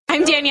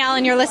I'm Danielle,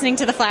 and you're listening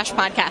to the Flash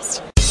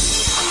Podcast.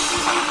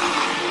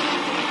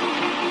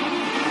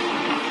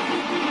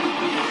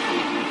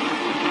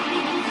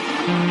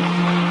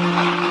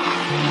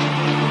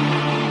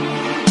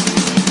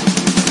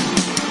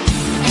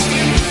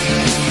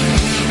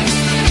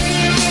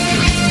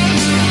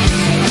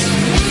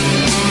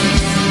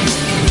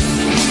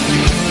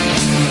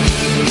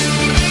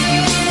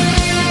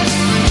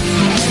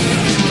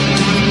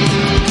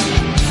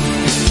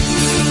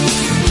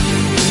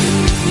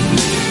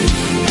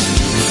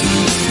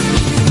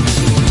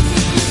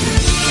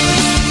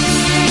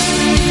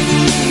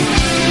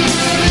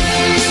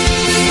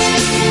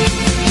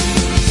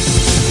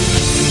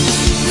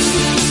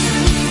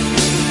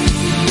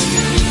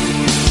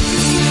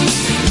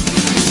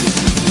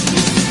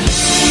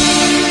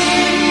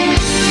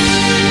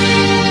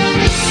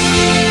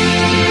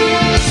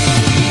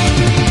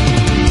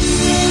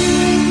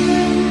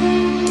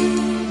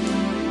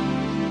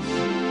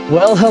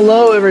 Well,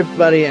 hello,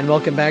 everybody, and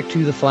welcome back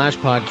to the Flash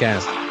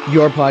Podcast,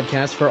 your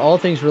podcast for all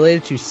things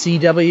related to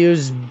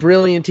CW's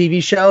brilliant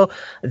TV show,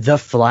 The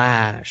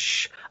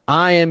Flash.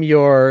 I am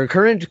your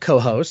current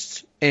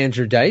co-host,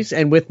 Andrew Dice,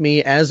 and with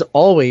me, as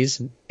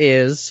always,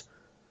 is...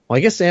 Well, I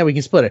guess, yeah, we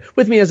can split it.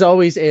 With me, as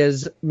always,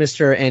 is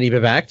Mr. Andy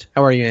Babact.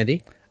 How are you,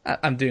 Andy?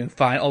 I'm doing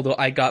fine, although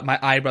I got my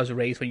eyebrows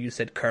raised when you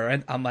said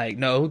current. I'm like,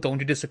 no, don't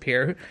you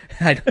disappear.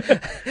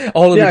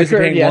 All of you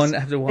disappearing yes, one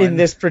after one. In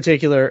this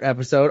particular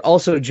episode,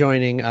 also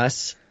joining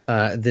us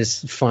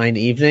this fine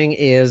evening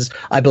is,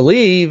 I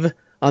believe,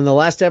 on the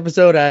last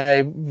episode,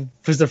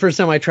 was the first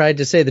time I tried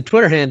to say the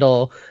Twitter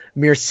handle,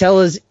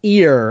 Mircella's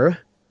Ear.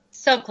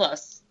 So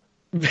close.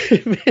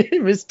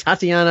 Miss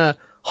Tatiana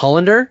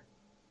Hollander?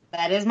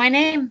 That is my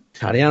name.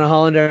 Tatiana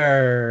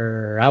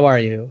Hollander, how are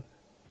you?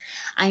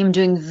 I am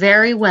doing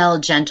very well,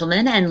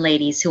 gentlemen and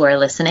ladies who are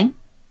listening.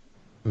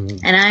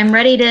 And I'm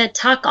ready to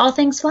talk all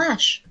things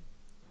Flash.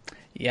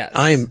 Yes.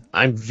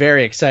 I'm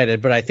very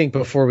excited, but I think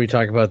before we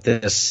talk about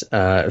this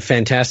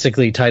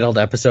fantastically titled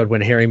episode,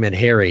 When Harry Met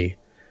Harry,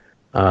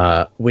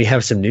 we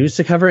have some news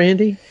to cover,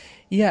 Andy?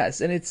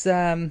 Yes, and it's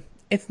not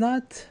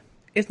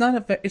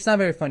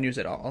very fun news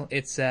at all.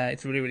 It's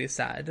really, really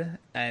sad,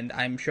 and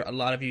I'm sure a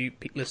lot of you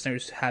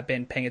listeners have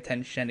been paying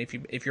attention.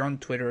 If you're on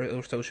Twitter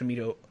or social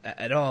media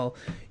at all,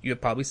 you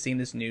have probably seen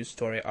this news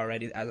story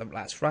already as of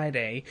last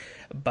Friday.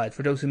 But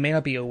for those who may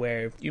not be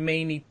aware, you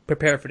may need to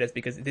prepare for this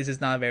because this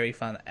is not very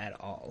fun at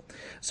all.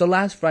 So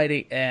last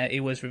Friday,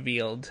 it was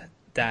revealed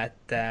that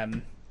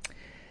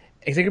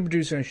executive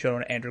producer and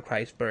showrunner Andrew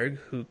Kreisberg,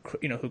 who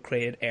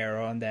created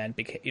Arrow and then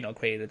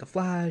created The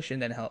Flash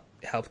and then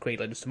helped create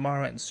Legends of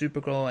Tomorrow and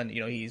Supergirl, and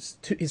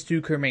his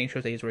two current main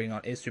shows that he's working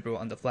on is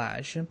Supergirl and The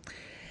Flash.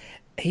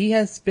 He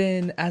has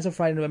been, as of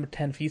Friday, November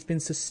 10th, he's been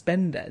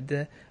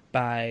suspended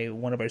by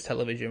Warner Bros.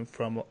 Television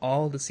from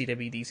all the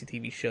CW DC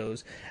TV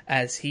shows,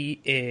 as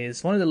he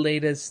is one of the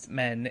latest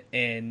men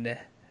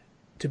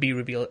to be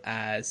revealed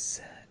as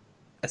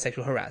a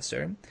sexual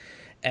harasser.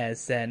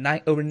 As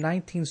over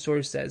 19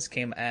 sources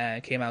came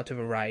out to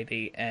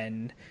Variety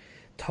and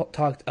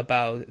talked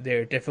about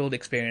their difficult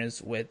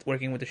experience with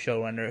working with the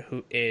showrunner,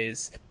 who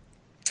is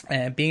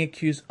being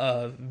accused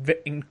of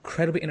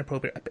incredibly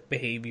inappropriate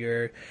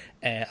behavior,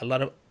 a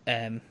lot of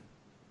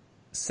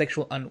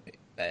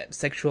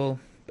sexual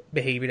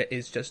behavior that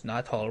is just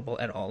not tolerable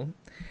at all.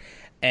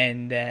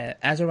 And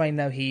as of right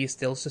now, he is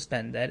still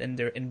suspended, and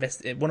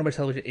Warner Bros.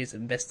 Television is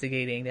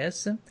investigating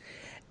this.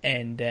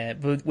 And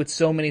with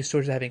so many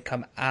sources having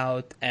come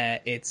out,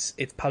 it's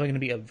probably going to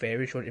be a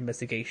very short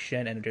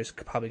investigation, and there's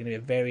probably going to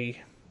be a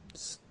very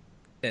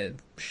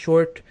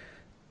short,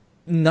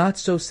 not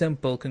so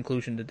simple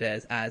conclusion to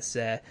this, as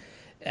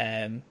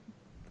Mr.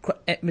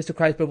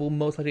 Kreisberg will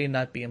most likely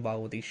not be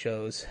involved with these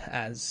shows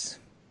as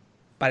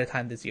by the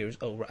time this year is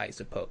over, I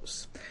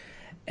suppose.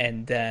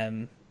 And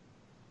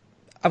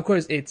of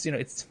course, it's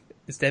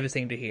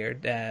devastating to hear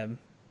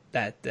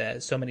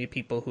that so many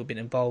people who've been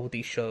involved with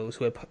these shows,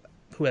 who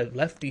have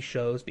left these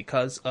shows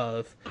because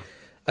of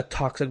a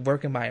toxic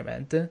work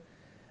environment,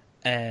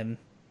 had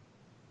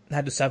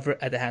to suffer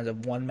at the hands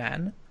of one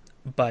man.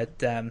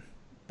 But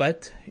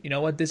you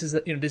know what? These are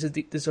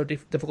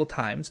difficult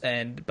times,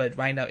 but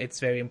right now it's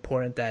very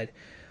important that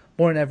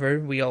more than ever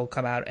we all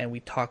come out and we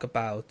talk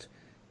about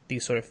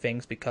these sort of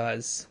things,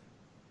 because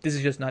this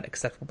is just not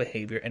acceptable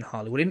behavior in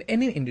Hollywood, in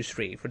any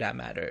industry for that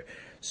matter.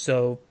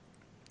 So.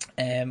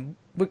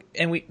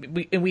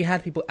 We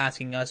had people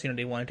asking us,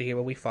 they wanted to hear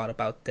what we thought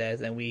about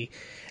this, and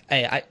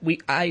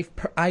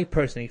I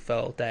personally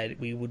felt that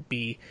we would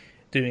be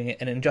doing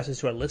an injustice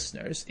to our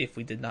listeners if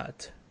we did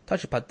not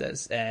touch upon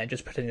this and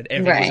just pretend that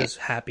everything was just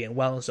happy and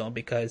well and so on,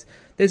 because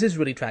this is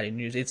really tragic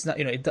news. It's not,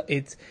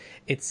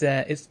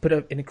 it's put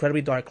an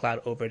incredibly dark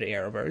cloud over the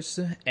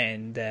Arrowverse,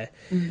 and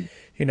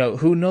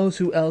who knows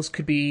who else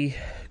could be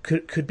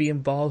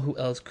involved, who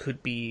else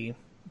could be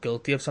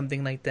guilty of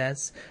something like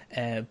this,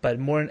 but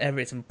more than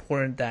ever, it's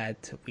important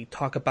that we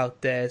talk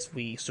about this.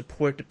 We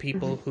support the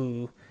people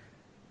who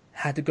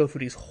had to go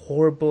through these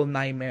horrible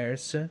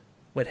nightmares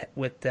with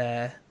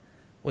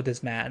with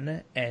this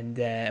man, and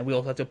we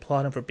also have to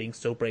applaud him for being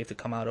so brave to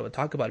come out and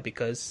talk about it,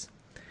 because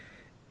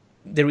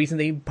the reason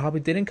they probably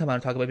didn't come out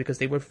and talk about it because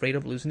they were afraid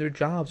of losing their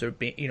jobs or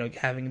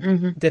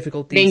having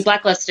difficulties being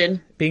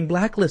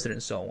blacklisted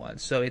and so on.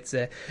 So it's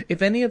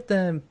if any of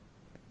the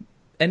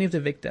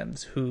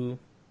victims who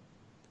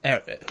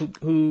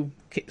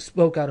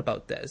spoke out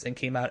about this and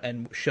came out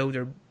and showed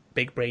their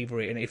big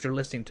bravery, and if you're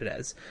listening to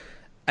this,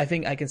 I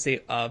think I can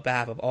say on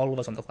behalf of all of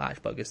us on the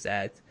Flashbug is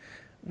that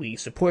we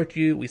support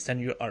you, we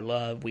send you our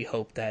love, we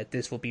hope that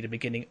this will be the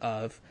beginning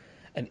of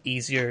an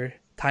easier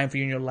time for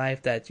you in your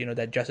life, that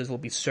that justice will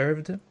be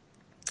served.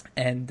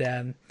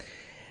 And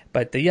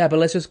but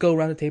let's just go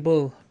around the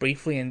table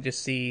briefly and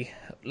just see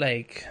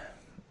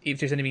if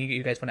there's anything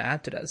you guys want to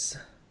add to this.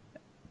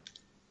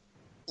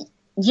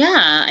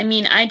 Yeah, I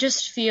mean, I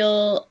just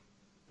feel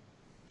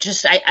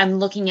I'm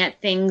looking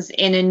at things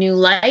in a new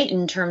light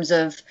in terms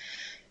of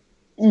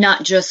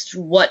not just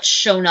what's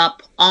shown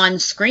up on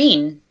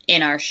screen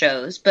in our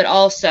shows, but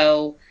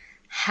also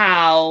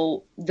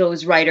how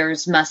those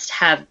writers must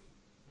have,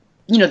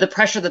 the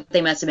pressure that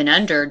they must have been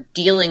under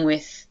dealing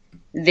with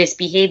this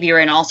behavior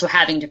and also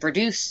having to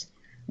produce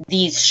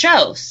these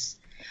shows.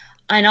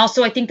 And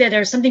also I think that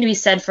there's something to be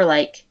said for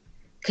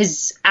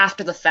because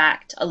after the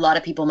fact, a lot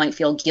of people might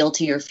feel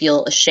guilty or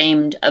feel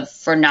ashamed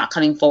for not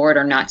coming forward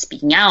or not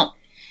speaking out.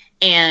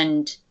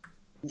 And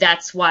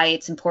that's why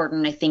it's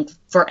important, I think,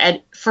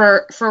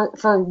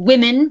 for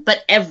women,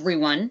 but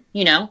everyone,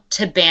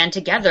 to band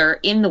together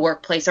in the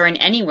workplace or in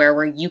anywhere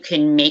where you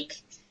can make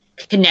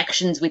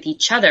connections with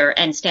each other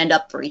and stand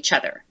up for each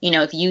other.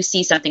 If you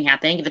see something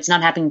happening, if it's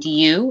not happening to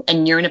you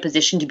and you're in a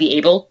position to be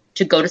able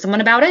to go to someone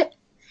about it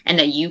and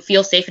that you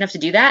feel safe enough to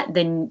do that,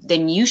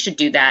 then you should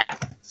do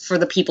that for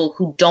the people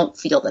who don't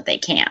feel that they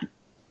can.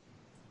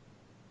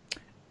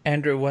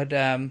 Andrew, what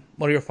are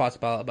your thoughts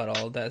about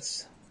all of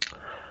this?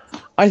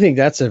 I think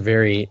that's a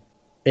very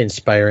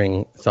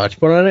inspiring thought to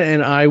put on it,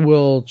 and I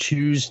will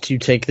choose to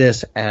take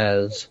this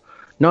as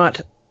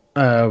not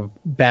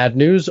bad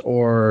news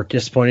or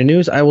disappointing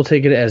news. I will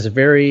take it as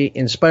very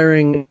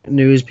inspiring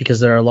news, because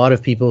there are a lot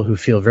of people who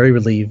feel very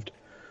relieved,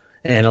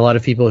 and a lot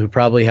of people who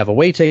probably have a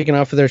weight taken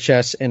off of their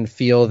chests and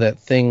feel that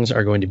things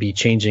are going to be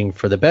changing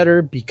for the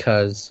better,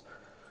 because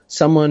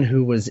someone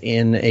who was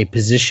in a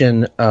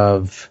position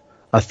of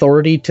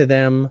authority to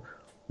them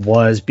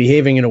was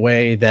behaving in a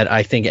way that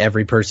I think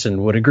every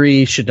person would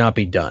agree should not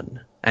be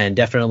done. And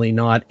definitely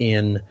not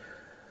in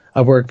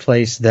a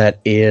workplace that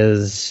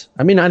is,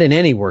 not in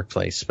any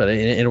workplace, but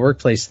in a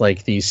workplace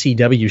like these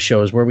CW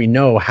shows where we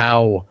know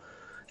how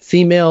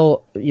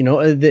female,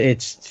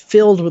 it's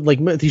filled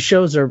with these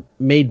shows are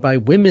made by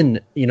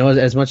women,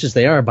 as much as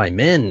they are by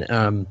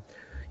men.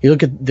 You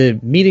look at the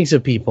meetings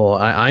of people.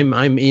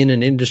 I'm in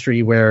an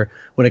industry where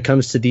when it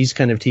comes to these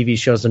kind of TV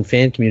shows and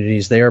fan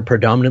communities, they are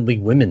predominantly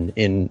women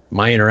in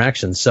my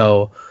interactions.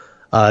 So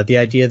the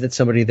idea that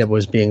somebody that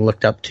was being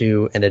looked up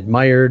to and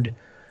admired,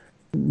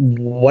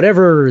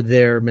 whatever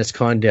their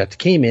misconduct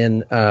came in,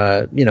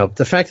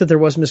 the fact that there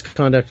was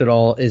misconduct at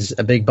all is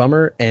a big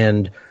bummer.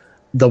 And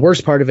the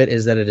worst part of it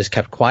is that it is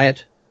kept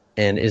quiet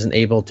and isn't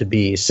able to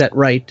be set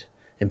right,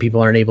 and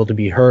people aren't able to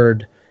be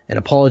heard and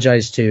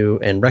apologize to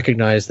and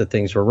recognize that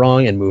things were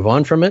wrong and move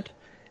on from it.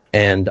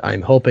 And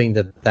I'm hoping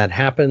that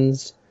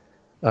happens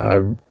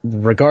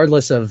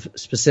regardless of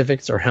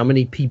specifics or how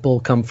many people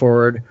come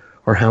forward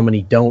or how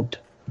many don't,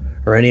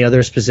 or any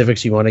other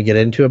specifics you want to get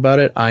into about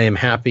it. I am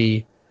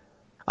happy.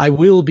 I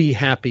will be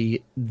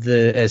happy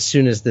as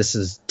soon as this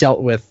is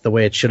dealt with the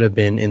way it should have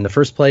been in the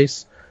first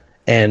place,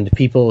 and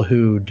people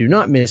who do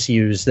not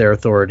misuse their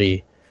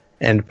authority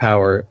and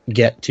power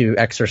get to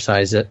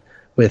exercise it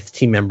with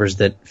team members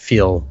that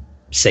feel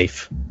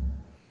safe.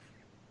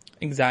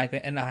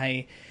 Exactly, and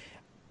I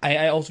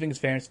also think it's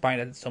very inspiring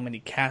that so many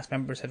cast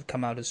members have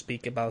come out to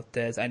speak about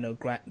this. I know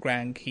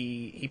Grant,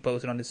 he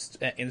posted on his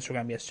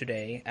Instagram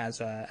yesterday as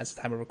the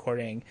time of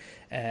recording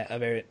a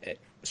very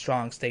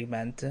strong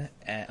statement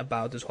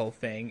about this whole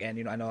thing.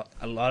 And I know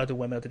a lot of the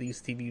women of the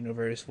DC TV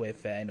universe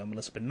with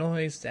Melissa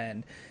Benoist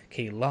and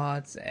Kate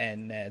Lotz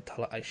and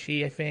Tala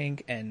Aishi, I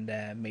think, and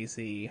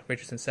Maisie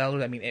Richardson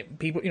Sellers.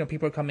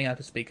 People are coming out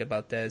to speak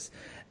about this.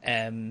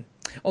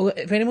 Although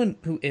if anyone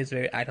who is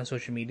very active on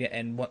social media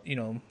and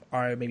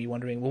are maybe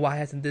wondering, well, why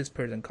hasn't this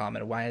person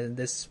commented? Why hasn't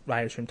this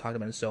writer's room talked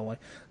about it and so on?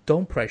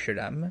 Don't pressure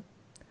them.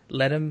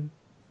 Let them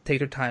take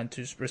their time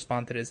to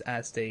respond to this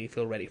as they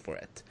feel ready for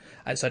it.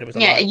 I saw there was a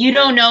lot. You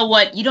don't know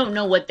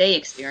what they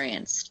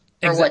experienced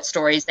or what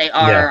stories they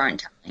are or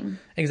aren't telling.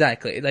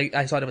 Exactly.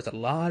 I saw there was a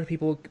lot of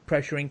people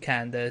pressuring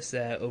Candace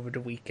over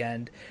the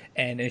weekend,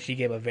 and she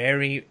gave a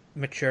very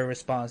mature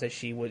response that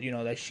she would,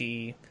 that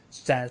she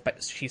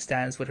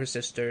stands with her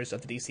sisters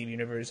of the DC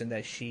universe, and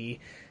that she,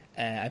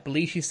 I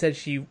believe she said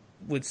she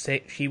would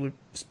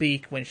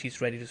speak when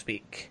she's ready to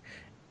speak.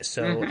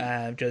 So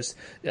this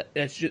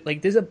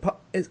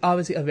is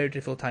obviously a very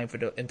difficult time for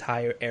the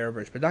entire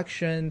Arrowverse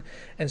production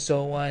and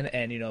so on.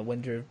 And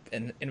when there's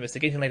an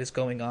investigation like this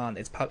going on,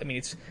 it's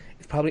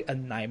probably a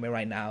nightmare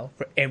right now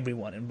for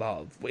everyone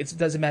involved. It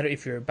doesn't matter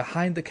if you're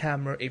behind the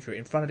camera, if you're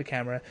in front of the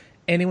camera.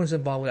 anyone who's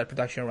involved with that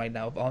production right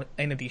now of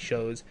any of these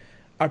shows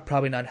are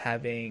probably not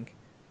having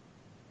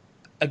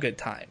a good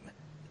time.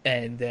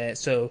 And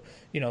so,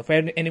 for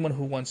anyone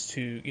who wants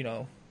to,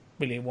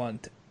 really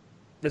want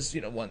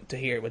to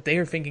hear what they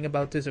are thinking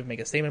about this or make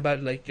a statement about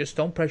it, like, just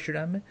don't pressure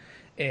them.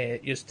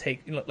 Just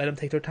let them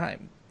take their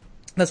time.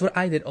 That's what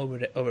I did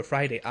over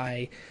Friday.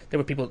 There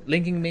were people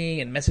linking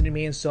me and messaging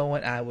me and so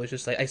on. I was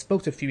just like, I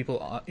spoke to a few people,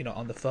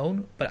 on the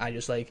phone, but I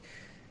just like,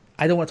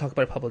 I don't want to talk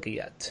about it publicly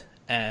yet.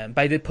 But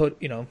I did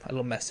put, a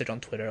little message on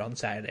Twitter on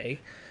Saturday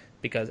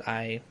because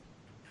I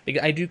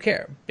do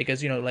care.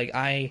 Because,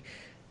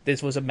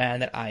 this was a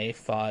man that I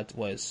thought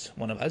was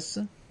one of us.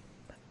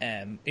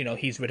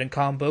 He's written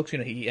comic books.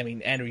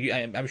 Andrew,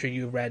 I'm sure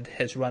you read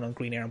his run on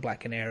Green Arrow and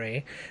Black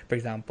Canary, for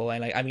example.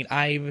 And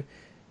I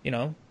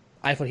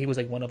thought he was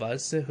like one of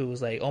us who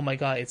was like, oh my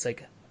god, it's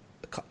like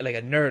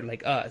a nerd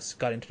like us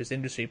got into this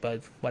industry.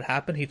 But what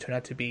happened? He turned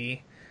out to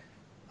be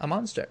a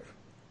monster.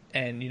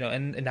 And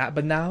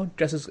but now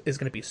justice is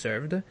going to be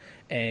served,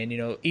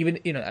 and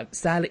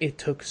sadly it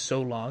took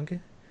so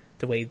long,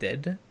 the way it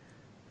did,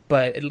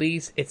 but at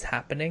least it's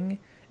happening,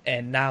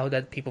 and now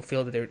that people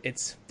feel that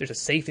there's a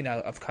safety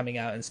now of coming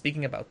out and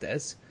speaking about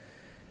this,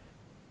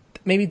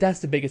 maybe that's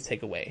the biggest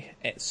takeaway.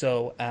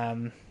 So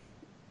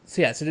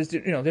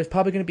there's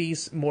probably going to be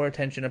more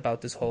attention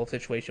about this whole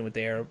situation with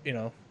the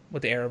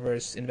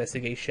Arrowverse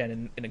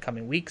investigation in the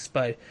coming weeks,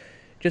 but.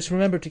 Just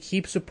remember to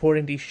keep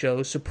supporting these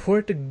shows.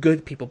 Support the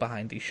good people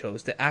behind these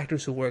shows. The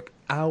actors who work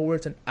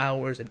hours and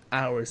hours and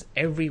hours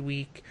every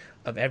week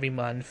of every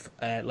month.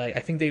 I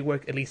think they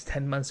work at least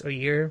 10 months a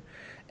year.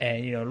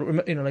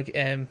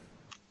 And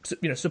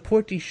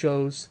support these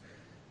shows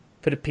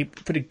for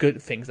the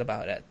good things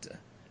about it.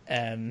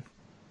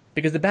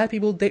 Because the bad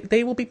people,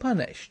 they will be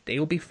punished. They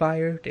will be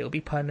fired. They will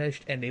be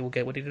punished, and they will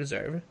get what they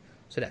deserve.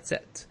 So that's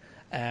it.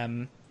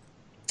 But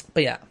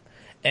yeah.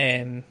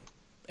 And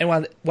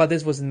while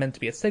this wasn't meant to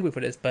be a segue for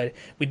this, but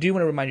we do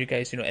want to remind you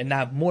guys, and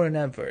now more than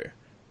ever,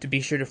 to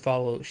be sure to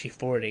follow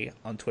She40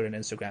 on Twitter and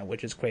Instagram,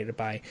 which is created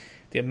by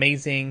the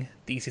amazing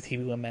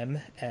DCTV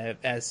women,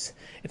 as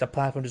it's a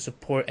platform to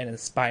support and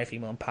inspire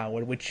female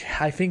empowerment, which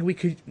I think we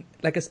could,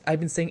 like I've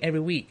been saying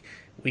every week,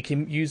 we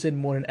can use it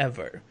more than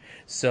ever.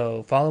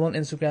 So follow them on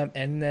Instagram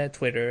and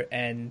Twitter.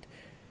 And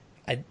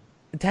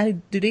Tanya,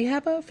 do they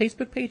have a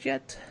Facebook page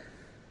yet?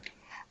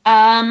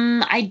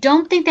 I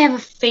don't think they have a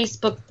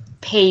Facebook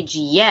page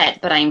yet,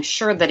 but I'm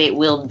sure that it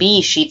will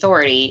be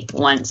She40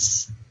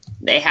 once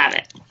they have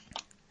it.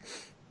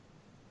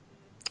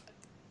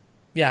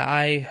 Yeah,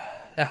 I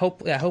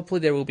hope. Yeah,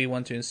 hopefully there will be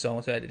one soon, so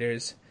that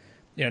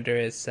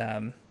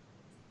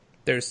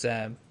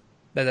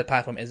that the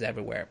platform is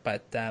everywhere.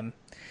 But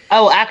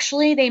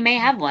actually, they may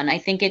have one. I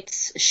think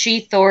it's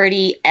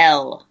She40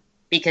 L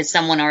because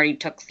someone already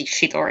took the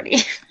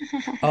She40.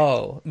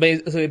 Oh, but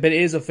it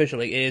is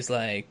officially. It is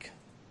like.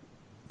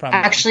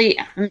 Actually,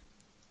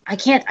 I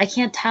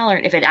can't tell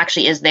if it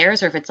actually is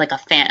theirs or if it's like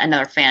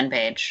another fan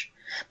page.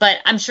 But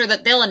I'm sure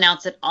that they'll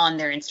announce it on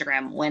their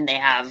Instagram when they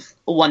have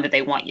one that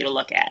they want you to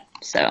look at.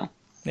 So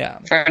yeah,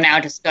 for now,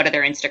 just go to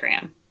their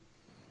Instagram.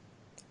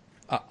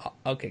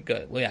 Okay,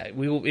 good. Well, yeah,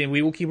 we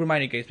will keep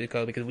reminding you guys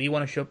because we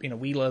want to show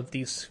we love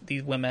these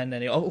women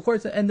and of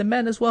course and the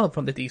men as well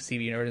from the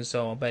DCV universe and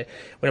so on. But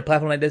with a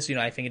platform like this,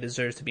 I think it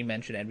deserves to be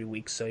mentioned every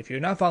week. So if you're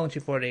not following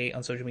She40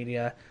 on social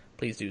media,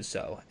 please do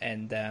so.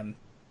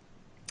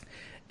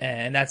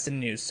 And that's the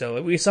news.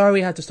 So we're sorry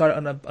we had to start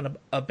on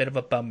a bit of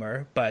a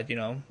bummer, but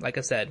like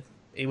I said,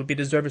 it would be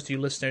disservice to you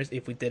listeners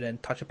if we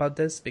didn't touch about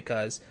this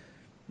because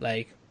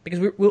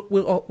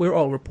we're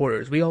all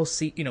reporters. We all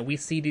see we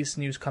see these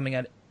news coming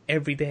out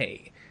every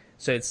day.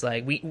 So it's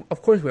like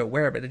of course we're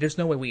aware of it. There's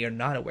no way we are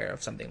not aware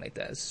of something like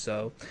this.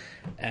 So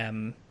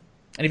and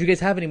if you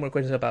guys have any more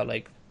questions about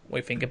what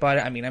you think about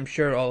it, I'm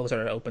sure all of us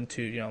are open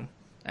to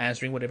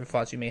answering whatever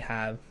thoughts you may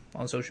have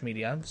on social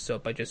media. So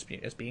but let's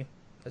be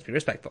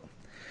respectful.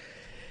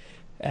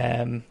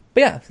 But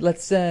yeah,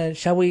 let's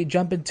shall we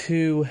jump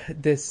into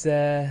this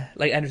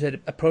like Andrew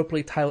said,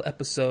 appropriately titled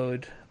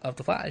episode of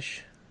The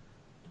Flash?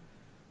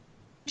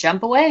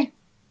 Jump away.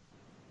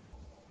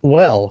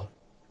 Well,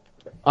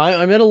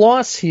 I'm at a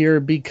loss here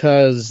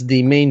because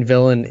the main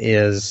villain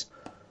is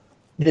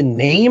the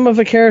name of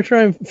a character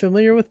I'm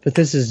familiar with, but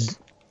this is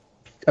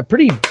a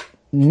pretty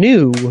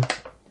new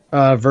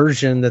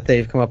version that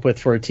they've come up with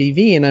for a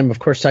TV, and I'm of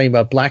course talking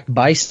about Black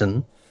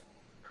Bison.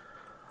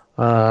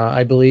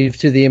 I believe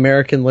to the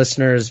American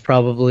listeners,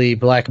 probably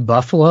Black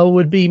Buffalo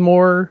would be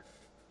more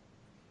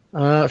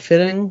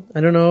fitting.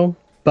 I don't know.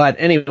 But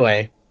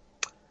anyway,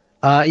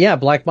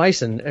 Black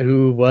Bison,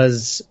 who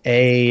was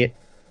a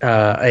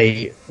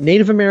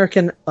Native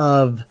American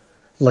of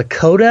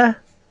Lakota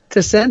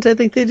descent, I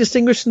think they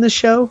distinguished in the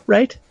show,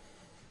 right?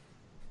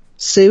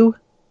 Sioux?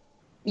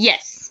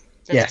 Yes.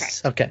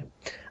 Yes, correct.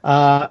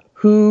 Okay.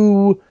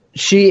 Who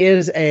she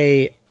is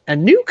a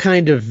new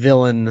kind of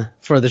villain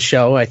for the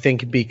show, I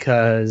think,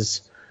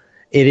 because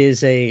it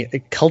is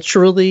a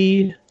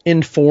culturally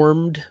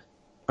informed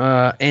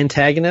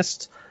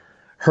antagonist.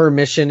 Her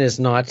mission is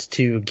not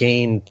to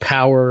gain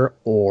power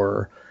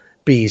or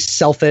be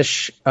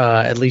selfish,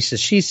 at least as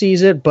she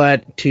sees it,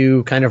 but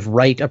to kind of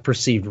right a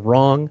perceived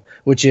wrong,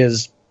 which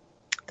is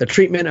the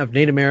treatment of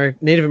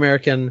Native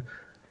American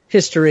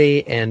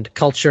history and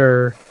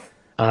culture,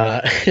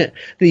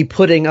 the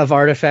putting of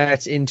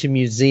artifacts into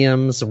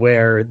museums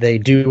where they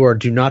do or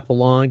do not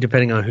belong,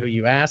 depending on who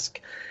you ask.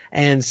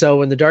 And so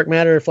when the dark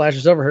matter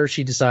flashes over her,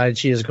 she decides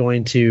she is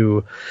going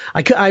to...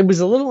 I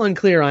was a little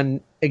unclear on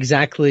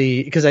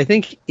exactly, because I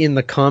think in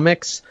the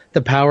comics,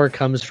 the power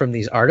comes from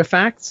these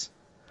artifacts.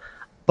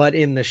 But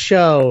in the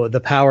show, the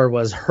power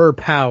was her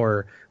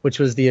power, which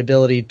was the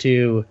ability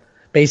to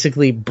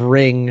basically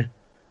bring,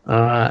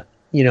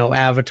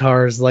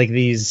 avatars like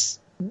these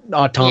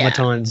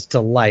automatons to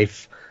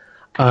life.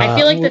 I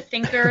feel like the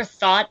Thinker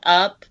thought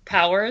up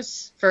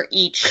powers for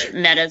each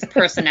meta's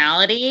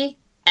personality,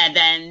 and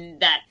then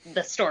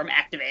the storm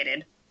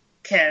activated.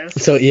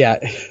 So yeah,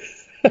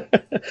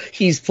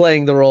 he's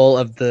playing the role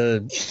of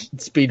the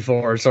Speed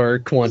Force or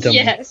Quantum.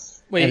 Yes.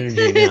 Wait,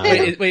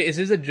 is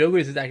this a joke or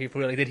is this actually for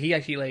real? Like, did he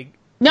actually like?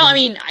 No, I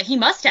mean he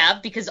must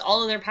have, because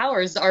all of their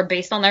powers are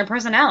based on their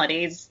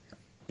personalities.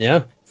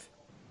 Yeah.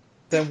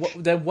 Then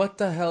what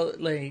the hell?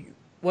 Like,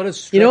 what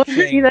is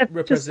maybe that's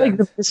just like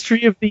the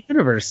mystery of the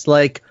universe.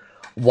 Like,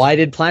 why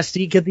did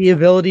Plastique get the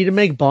ability to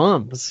make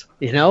bombs?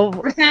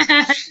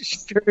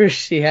 Sure,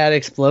 she had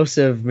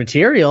explosive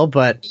material,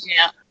 but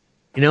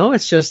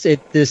it's just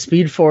the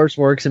Speed Force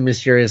works in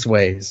mysterious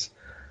ways.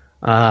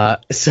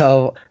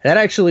 So that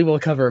actually will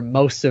cover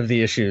most of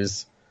the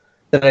issues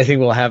that I think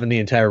we'll have in the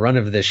entire run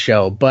of this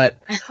show. But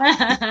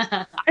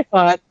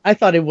I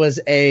thought it was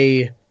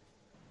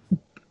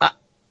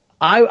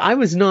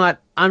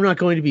I'm not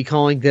going to be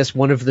calling this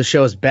one of the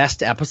show's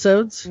best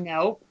episodes.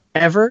 No.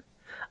 Ever.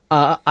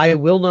 I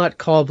will not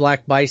call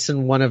Black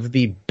Bison one of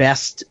the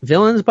best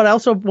villains, but I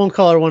also won't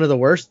call her one of the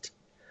worst.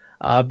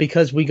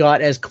 Because we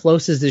got as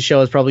close as this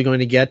show is probably going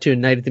to get to a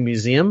Night at the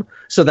Museum.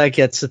 So that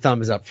gets a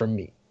thumbs up from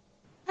me.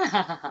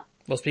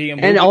 Well, speaking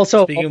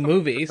of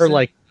movies,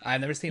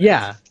 I've never seen.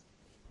 Yeah.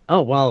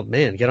 Oh well,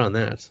 man, get on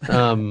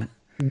that.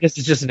 This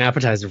is just an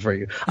appetizer for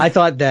you. I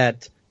thought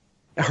that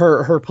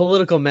her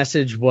political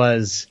message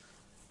was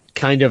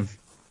kind of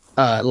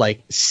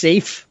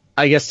safe.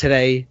 I guess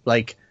today,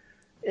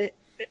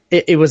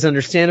 it was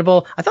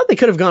understandable. I thought they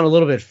could have gone a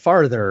little bit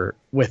farther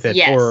with it,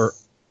 or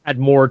had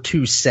more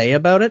to say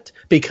about it,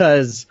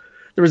 because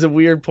there was a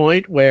weird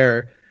point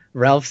where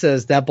Ralph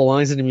says that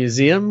belongs in a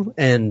museum,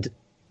 and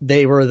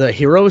they were the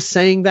heroes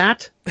saying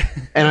that,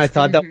 and I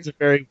thought that was a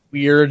very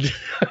weird.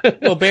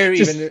 Well, Barry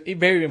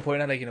even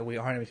pointed out, we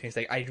aren't everything. It's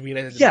like, I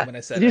realized this when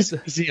I said it.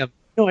 Museum.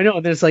 No, I know.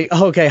 And then it's like,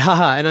 oh, okay,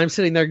 haha. And I'm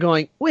sitting there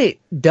going, wait,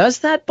 does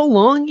that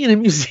belong in a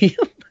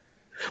museum?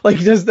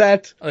 Does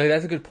that? Oh,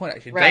 that's a good point,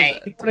 actually.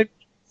 Right.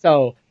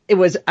 So it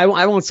was. I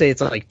won't say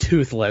it's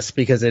toothless,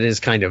 because it is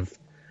kind of.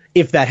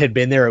 If that had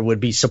been there, it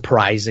would be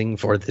surprising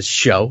for this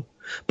show.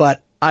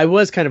 But I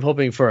was kind of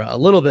hoping for a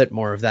little bit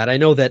more of that. I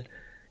know that,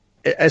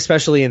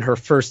 especially in her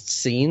first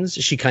scenes,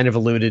 she kind of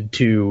alluded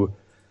to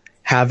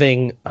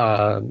having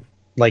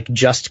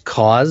just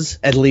cause,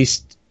 at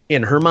least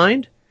in her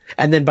mind.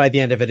 And then by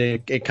the end of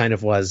it, it kind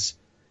of was,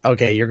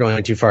 okay, you're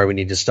going too far. We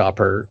need to stop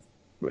her.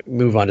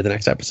 Move on to the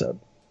next episode.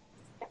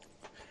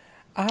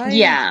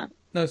 No,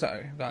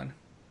 sorry, go on.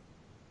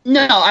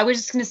 No, I was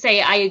just going to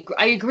say I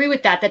agree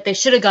with that they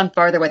should have gone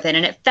farther with it,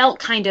 and it felt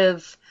kind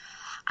of,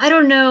 I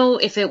don't know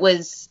if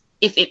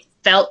it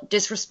felt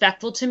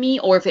disrespectful to me,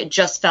 or if it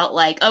just felt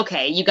like,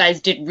 okay, you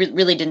guys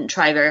really didn't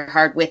try very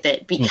hard with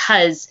it,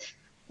 because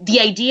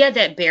the idea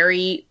that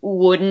Barry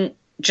wouldn't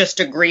just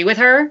agree with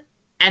her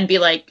and be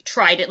like,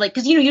 tried it,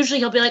 because usually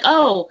he'll be like,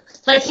 oh,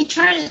 he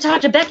tried to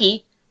talk to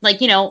Becky,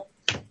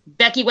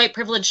 Becky White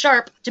Privilege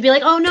Sharp, to be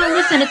like, oh no,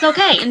 listen, it's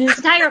okay. And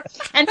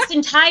this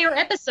entire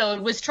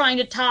episode was trying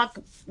to talk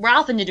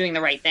Ralph into doing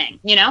the right thing,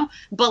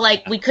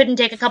 But we couldn't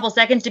take a couple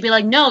seconds to be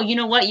like, no, you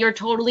know what? You're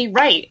totally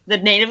right. The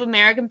Native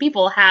American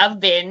people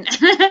have been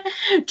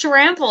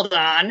trampled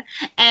on,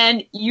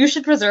 and you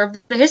should preserve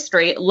the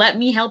history. Let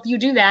me help you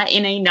do that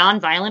in a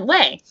nonviolent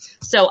way.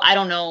 So I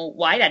don't know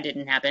why that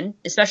didn't happen,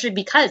 especially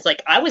because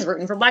I was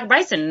rooting for Black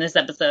Bison in this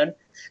episode.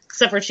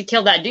 Except for she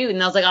killed that dude,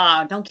 and I was like,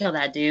 oh, don't kill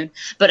that dude.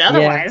 But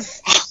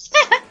otherwise,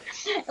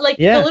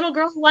 the little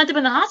girl who wound up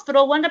in the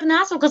hospital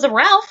because of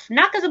Ralph,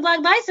 not because of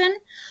Black Bison.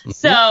 Mm-hmm.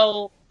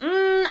 So,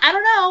 I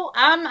don't know.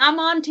 I'm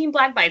on Team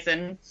Black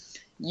Bison.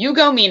 You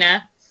go,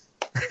 Mina.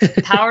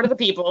 Power to the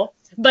people.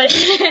 But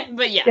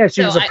yeah. Yeah,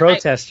 she was a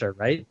protester,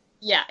 right?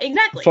 Yeah,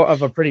 exactly.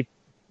 Of a pretty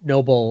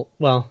noble,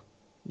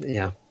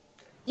 yeah.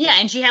 Yeah,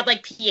 and she had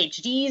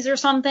PhDs or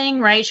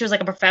something, right? She was a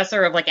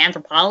professor of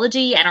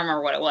anthropology. I don't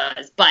remember what it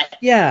was, but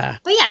yeah.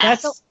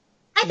 So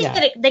I think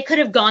that they could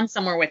have gone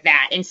somewhere with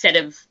that instead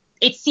of.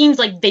 It seems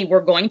like they were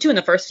going to in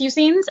the first few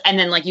scenes, and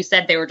then, like you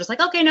said, they were just like,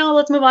 okay, no,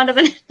 let's move on to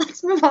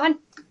let's move on.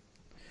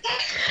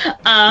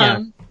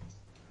 And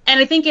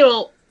I think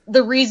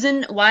the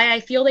reason why I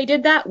feel they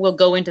did that will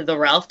go into the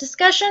Ralph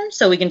discussion,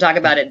 so we can talk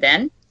about it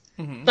then.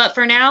 Mm-hmm. But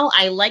for now,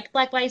 I liked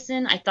Black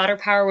Bison. I thought her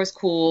power was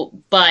cool,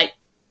 but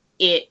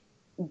it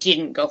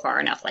didn't go far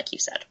enough, like you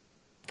said.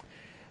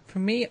 For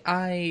me,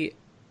 I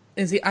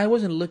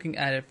wasn't looking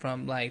at it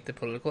from like the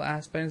political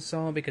aspect and so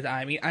on, because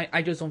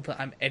I just don't feel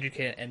I'm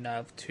educated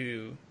enough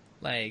to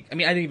like. I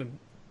didn't even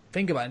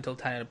think about it until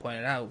Tanya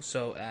pointed out.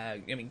 So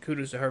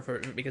kudos to her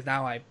because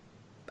now I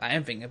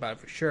am thinking about it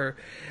for sure.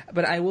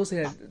 But I will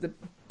say that the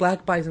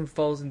Black Bison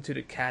falls into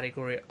the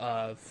category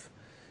of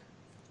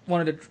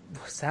one of the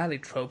sadly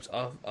tropes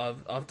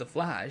of the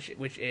Flash,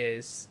 which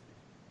is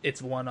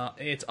it's on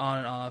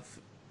and off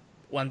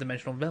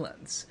one-dimensional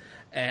villains.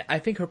 I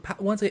think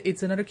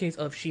it's another case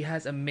of she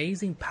has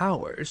amazing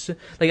powers.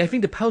 Like, I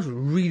think the powers were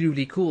really,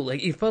 really cool.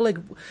 Like, it felt like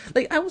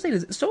I would say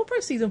this, so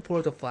far season 4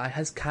 of The Flash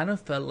has kind of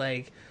felt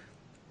like,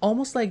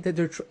 almost like that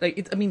they're,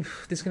 this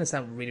is going to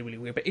sound really, really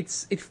weird, but it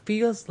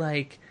feels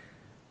like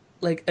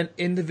an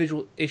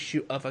individual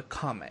issue of a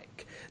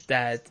comic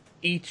that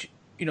each,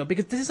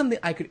 because this is something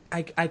I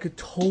could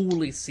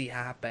totally see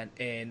happen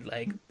in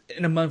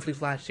a monthly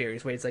Flash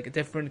series where it's like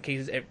different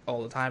cases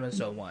all the time and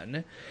so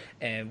on,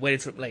 and where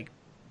it's like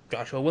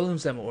Joshua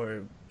Williamson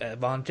or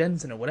Von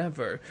Jensen or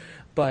whatever,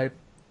 but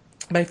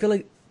I feel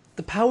like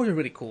the powers are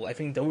really cool. I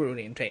think they were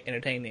really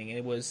entertaining. And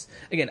it was,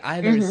 again,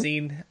 I've never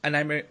seen a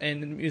Nightmare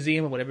in the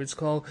Museum or whatever it's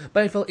called,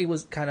 but I felt it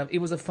was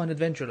a fun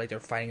adventure. Like, they're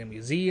fighting a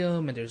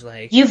museum, and there's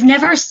like... You've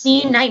never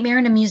seen Nightmare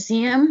in a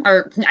Museum?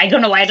 Or, I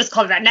don't know why I just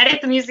called it that. Night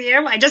at the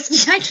Museum? I just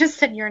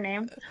said your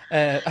name.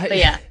 But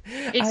yeah,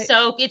 it's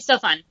so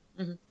fun.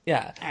 Mm-hmm.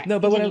 Yeah. Right, no,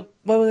 but what I was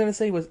going to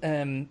say was...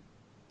 in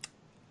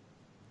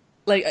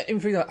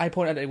fact, I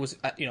pointed out it was,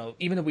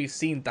 even though we've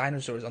seen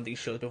dinosaurs on these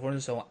shows before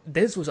and so on,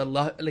 this was a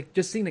lot,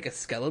 just seeing a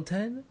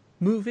skeleton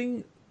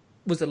moving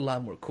was a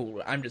lot more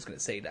cool. I'm just going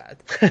to say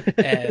that.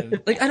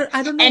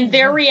 I don't know. And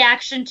their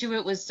reaction to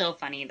it was so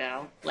funny,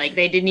 though. Like,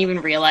 they didn't even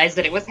realize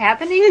that it was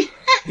happening.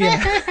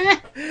 Yeah.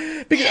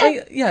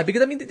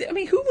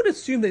 Because who would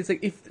assume that it's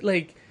if,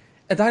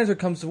 a dinosaur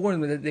comes to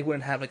warn them, that they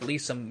wouldn't have, at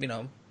least some,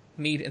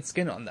 meat and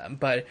skin on them.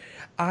 But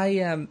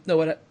I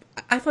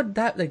thought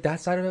that that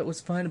side of it was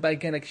fun, but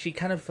again, she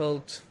kind of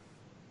felt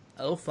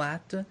a little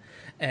flat.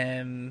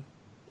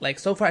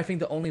 So far, I think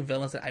the only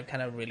villains that I've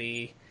kind of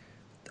really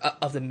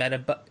of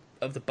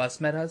the bus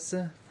metas,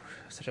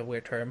 such a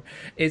weird term,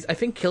 is I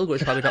think Kilgore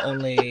is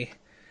probably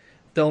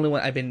the only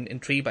one I've been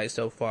intrigued by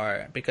so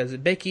far, because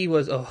Becky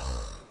was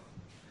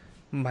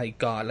my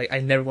god, I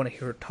never want to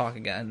hear her talk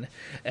again,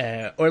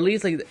 or at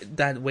least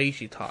that way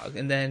she talked.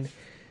 And then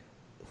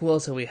who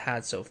else have we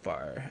had so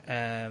far?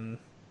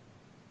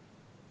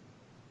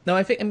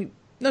 No,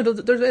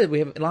 there's it. We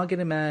have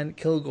Elongated Man,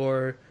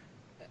 Kilgore,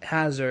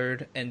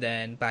 Hazard, and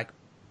then Black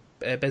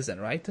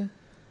Bison, right?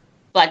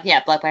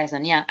 Black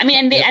Bison, yeah.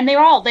 And they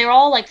were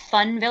all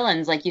fun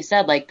villains, like you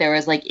said. There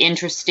was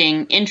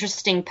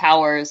interesting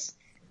powers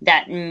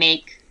that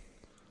make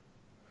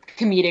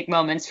comedic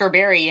moments for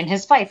Barry in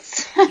his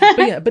fights.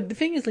 but the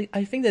thing is,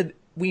 I think that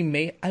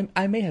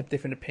I may have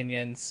different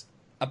opinions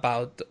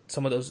about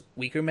some of those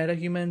weaker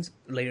metahumans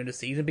later in the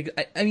season, because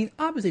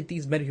obviously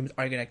these metahumans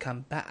are gonna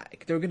come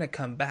back. They're gonna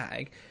come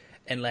back,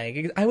 and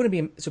I wouldn't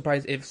be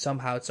surprised if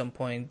somehow at some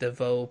point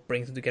DeVoe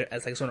brings them together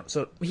as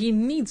so he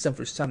needs them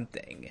for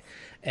something,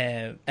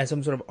 as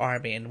some sort of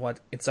army in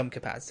some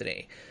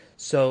capacity.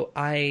 So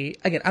I'm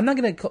not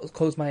gonna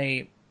close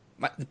my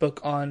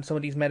book on some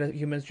of these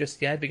metahumans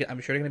just yet, because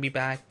I'm sure they're gonna be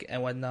back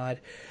and whatnot.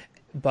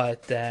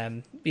 But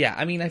I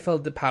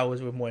felt the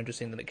powers were more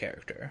interesting than the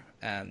character,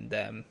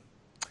 and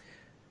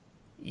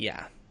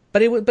yeah,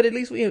 but at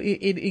least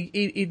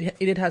it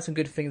did have some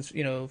good things,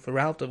 for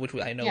Ralph, which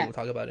I know we'll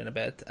talk about in a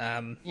bit.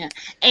 Yeah,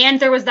 and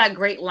there was that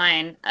great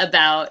line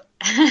about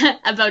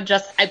I'm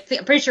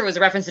pretty sure it was a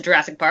reference to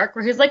Jurassic Park,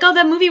 where he's like, "Oh,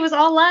 that movie was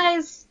all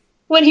lies,"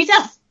 when he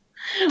tells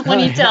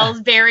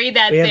Barry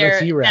that they're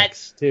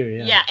T-Rex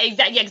too. Yeah,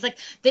 exactly. Yeah, because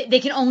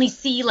they can only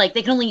see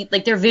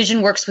their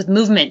vision works with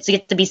movement, so you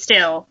get to be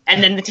still,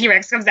 and then the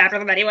T-Rex comes after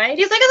them anyway. And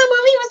he's like, "Oh, the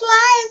movie was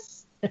lies."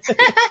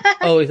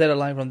 Oh, is that a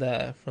line from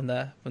the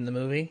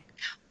movie?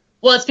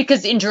 Well, it's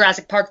because in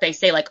Jurassic Park they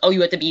say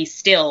you have to be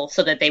still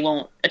so that they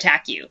won't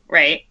attack you,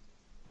 right?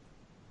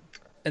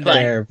 And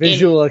their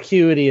visual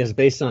acuity is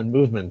based on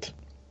movement.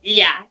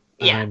 Yeah.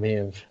 I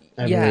believe.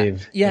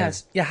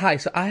 Yes. Yeah. Hi.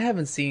 So I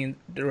haven't seen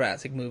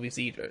Jurassic movies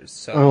either.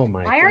 So. Oh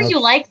my. Why are you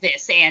like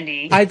this,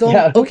 Andy? I don't.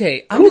 Yeah,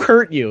 okay. Who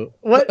hurt you?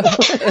 What?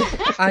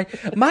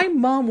 My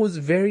mom was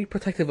very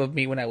protective of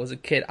me when I was a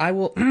kid.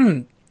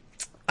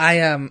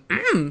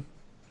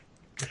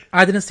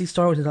 I didn't see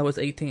Star Wars until I was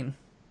 18.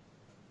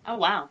 Oh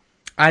wow!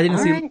 I didn't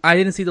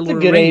see the Lord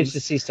of the Rings. It's a good age to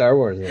see Star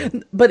Wars. Yeah.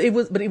 But it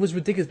was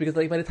ridiculous, because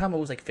by the time I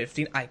was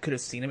 15, I could have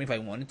seen them if I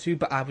wanted to.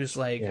 But I was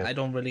I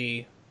don't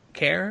really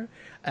care.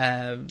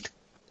 Lord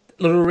of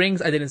the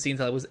Rings I didn't see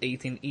until I was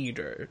 18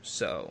 either.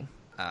 So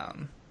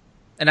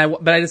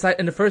But I decided,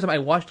 and the first time I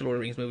watched the Lord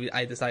of the Rings movie,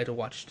 I decided to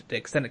watch the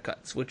extended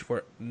cuts, which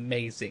were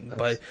amazing.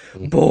 But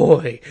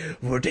boy,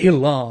 were they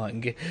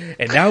long!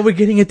 And now we're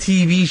getting a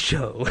TV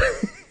show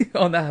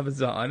on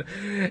Amazon.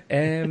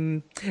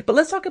 But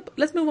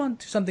let's move on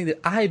to something that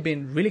I've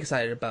been really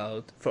excited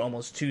about for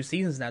almost 2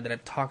 seasons now, that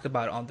I've talked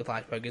about on the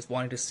Flash podcast,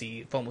 wanting to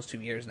see for almost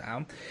 2 years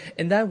now,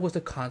 and that was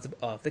the concept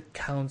of the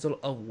Council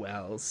of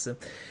Wells.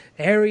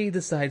 Harry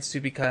decides to,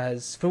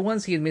 because for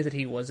once he admits that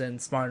he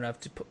wasn't smart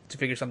enough to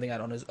figure something out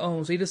on his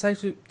own, so he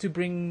decides to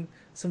bring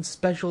some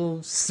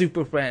special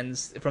super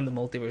friends from the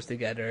multiverse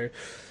together.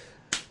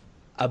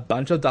 A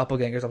bunch of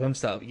doppelgangers of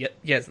himself.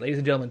 Yes, ladies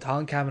and gentlemen,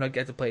 Tom Cavanaugh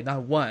gets to play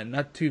not 1,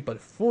 not 2, but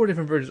 4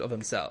 different versions of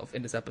himself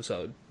in this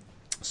episode.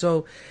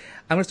 So,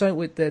 I'm going to start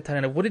with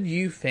Tatiana. What did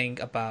you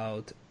think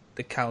about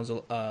the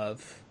Council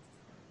of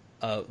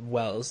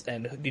Wells,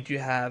 and did you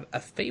have a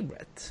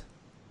favorite?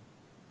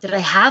 Did I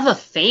have a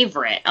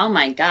favorite? Oh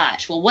my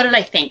gosh. Well, what did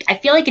I think? I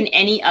feel like in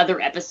any other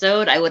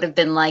episode, I would have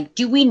been like,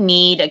 do we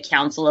need a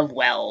Council of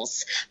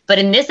Wells? But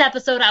in this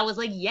episode, I was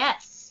like,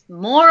 yes,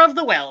 more of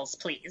the Wells,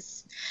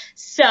 please.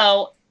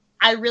 So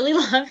I really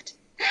loved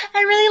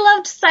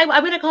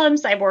I'm going to call him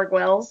Cyborg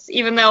Wells,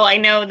 even though I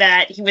know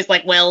that he was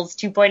like Wells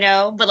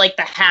 2.0, but like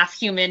the half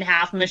human,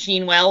 half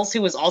machine Wells,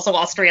 who was also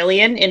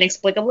Australian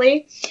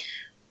inexplicably,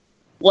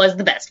 was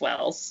the best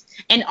Wells.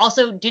 And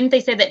also, didn't they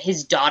say that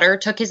his daughter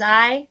took his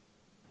eye?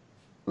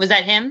 Was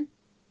that him?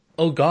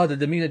 Oh god, the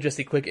demeanor of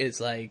Jesse Quick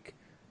is like...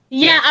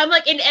 Yeah, I'm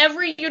like, in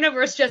every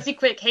universe, Jesse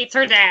Quick hates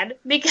her dad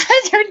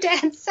because her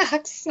dad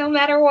sucks no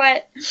matter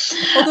what.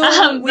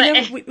 Although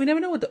we never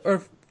know what the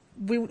Earth...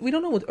 We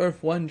don't know what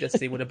Earth 1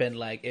 Jesse would have been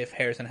like if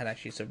Harrison had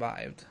actually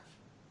survived.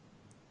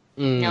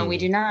 No, we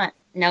do not.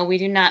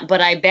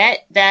 But I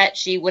bet that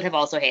she would have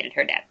also hated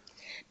her dad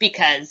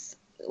because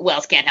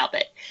Wells can't help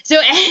it. So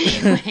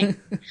anyway,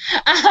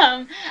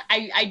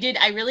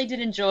 I really did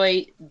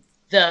enjoy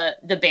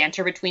the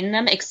banter between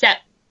them,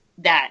 except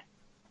that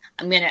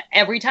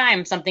every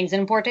time something's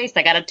in poor taste,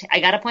 I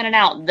gotta point it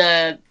out.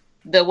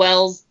 The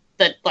Wells,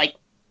 the like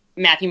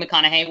Matthew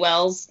McConaughey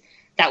Wells,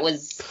 that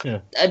was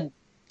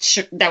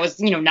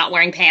not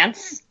wearing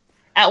pants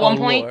at one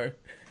point. Lord.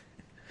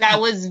 That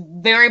was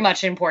very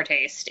much in poor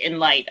taste in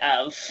light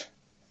of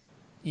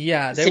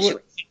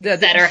situations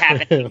that are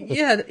happening.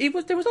 Yeah, there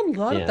was a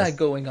lot of that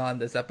going on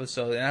this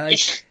episode,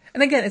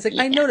 and again, it's like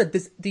I know that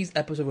these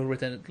episodes were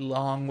written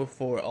long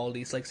before all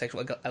these like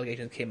sexual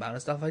allegations came out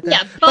and stuff like that.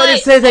 Yeah, but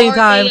at the same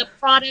time, they a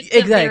product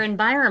of their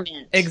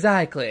environment.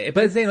 Exactly,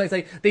 but at the same time, it's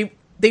like they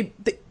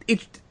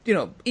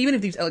even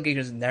if these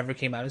allegations never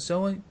came out and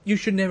so on, you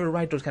should never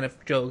write those kind of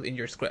jokes in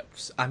your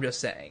scripts. I'm just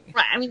saying.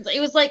 Right. I mean, it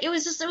was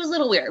a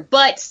little weird,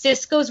 but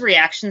Sisko's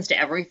reactions to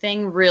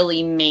everything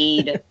really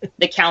made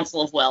the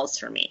Council of Wells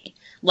for me.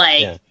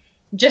 Like. Yeah.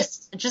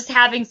 Just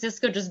having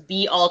Sisko just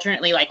be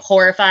alternately like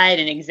horrified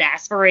and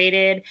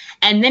exasperated,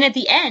 and then at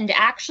the end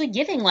actually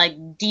giving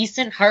like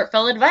decent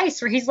heartfelt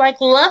advice where he's like,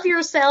 "Love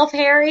yourself,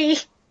 Harry."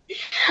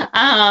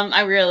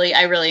 I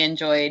really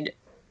enjoyed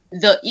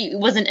it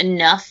wasn't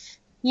enough,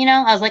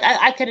 I was like,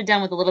 I could have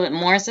done with a little bit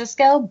more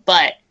Sisko,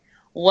 but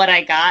what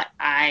I got,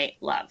 I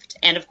loved.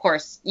 And of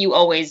course, you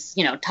always,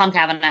 Tom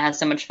Cavanaugh has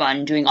so much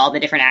fun doing all the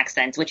different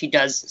accents, which he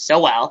does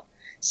so well.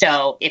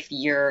 So if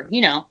you're,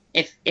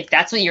 if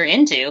that's what you're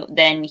into,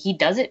 then he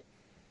does it.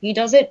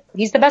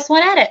 He's the best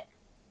one at it.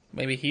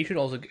 Maybe he should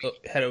also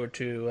head over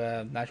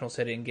to National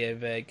City and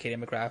give Katie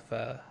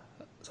McGrath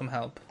some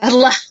help.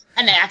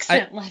 An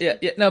accent. But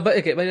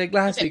like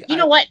last week. You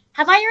know what?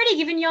 Have I already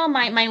given y'all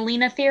my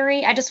Lena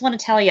theory? I just want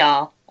to tell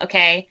y'all,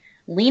 okay?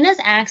 Lena's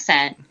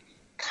accent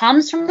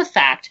comes from the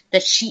fact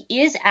that she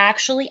is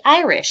actually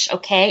Irish,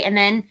 okay? And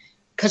then,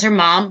 because her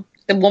mom...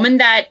 The woman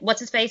that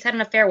what's-his-face had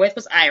an affair with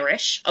was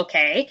Irish,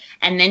 okay?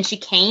 And then she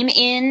came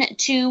in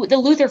to the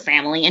Luther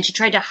family, and she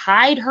tried to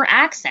hide her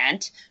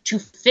accent to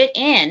fit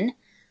in,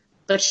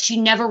 but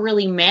she never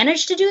really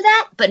managed to do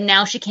that. But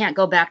now she can't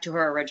go back to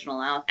her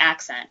original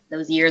accent.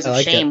 Those years of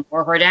shame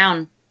wore her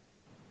down.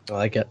 I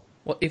like it.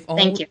 Well,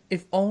 Thank you.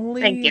 If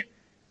only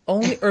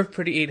Earth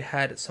Pretty 8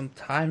 had some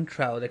time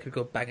travel that could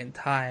go back in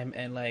time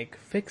and, like,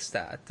 fix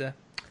that.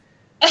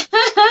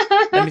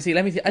 Let me see.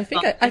 I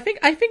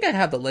think I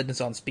have the legends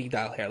on speed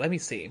dial here. Let me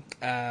see.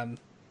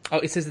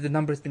 It says that the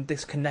number has been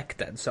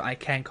disconnected, so I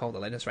can't call the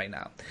legends right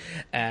now.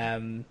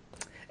 And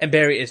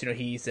Barry is,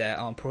 he's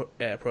on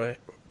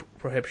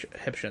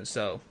prohibition,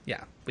 so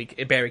yeah,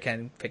 Barry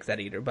can't fix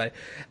that either. But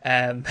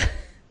again,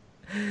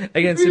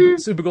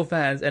 Supergirl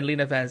fans and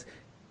Lena fans,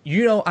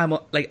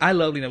 I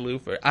love Lena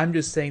Luthor. I'm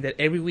just saying that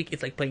every week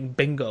it's like playing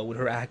bingo with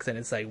her accent.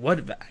 It's like,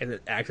 what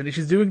accent is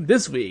she doing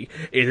this week?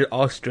 Is it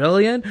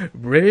Australian,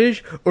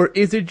 British, or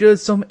is it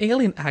just some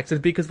alien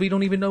accent because we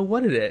don't even know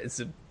what it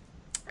is?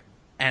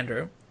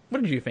 Andrew,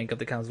 what did you think of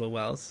the Council of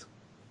Wells?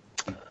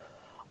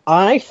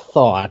 I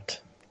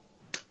thought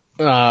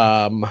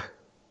that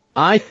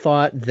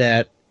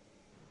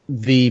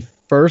the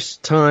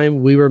first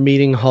time we were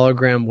meeting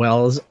Hologram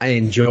Wells, I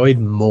enjoyed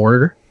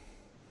more.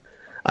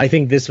 I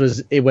think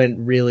it went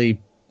really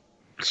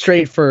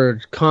straight for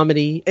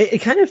comedy. It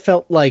kind of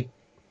felt like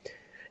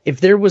if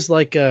there was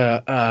like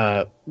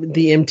the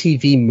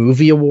MTV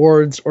Movie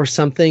Awards or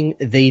something,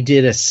 they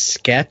did a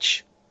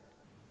sketch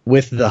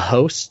with the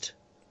host,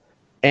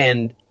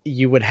 and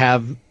you would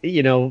have,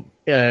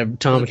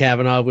 Tom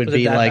Cavanaugh would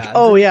be like, bad?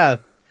 "Oh yeah,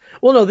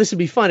 well no, this would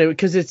be fun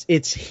because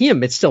it's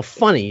him. It's still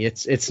funny.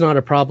 It's not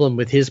a problem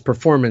with his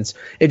performance.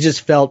 It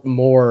just felt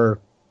more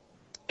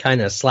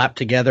kind of slapped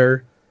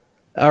together,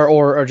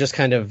 or just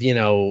kind of,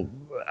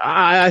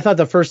 I thought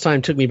the first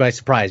time took me by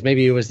surprise.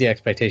 Maybe it was the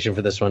expectation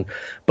for this one,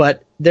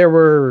 but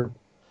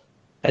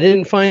I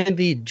didn't find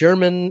the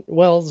German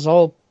Wells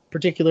all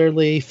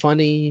particularly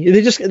funny.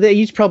 They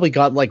each probably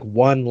got like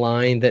one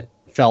line that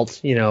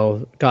felt,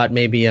 got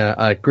maybe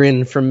a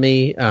grin from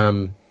me.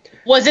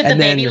 Was it the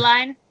baby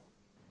line?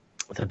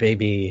 The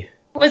baby.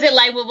 Was it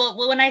like,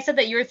 well, when I said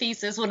that your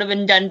thesis would have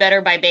been done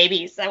better by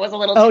babies, that was a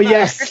little too Oh, far.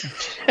 yes.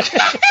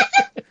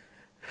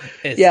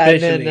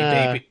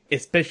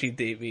 Especially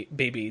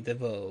baby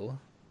DeVoe.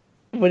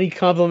 When he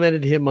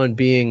complimented him on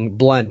being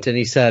blunt and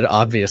he said,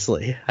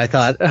 obviously, I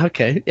thought,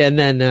 okay. And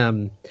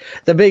then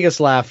the biggest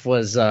laugh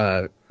was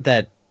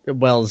that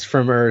Wells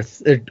from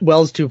Earth,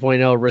 Wells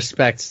 2.0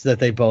 respects that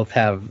they have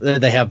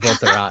both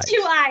their eyes.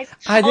 2 eyes.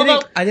 I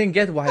didn't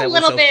get why that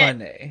was so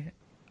funny.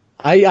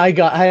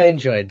 I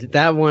enjoyed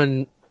that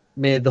one.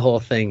 Made the whole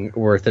thing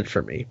worth it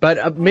for me,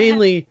 but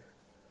mainly,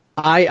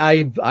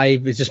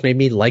 it just made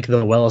me like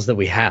the Wells that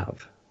we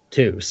have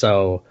too.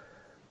 So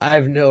I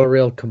have no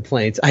real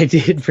complaints. I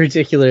did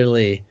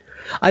particularly.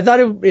 I thought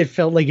it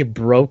felt like it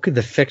broke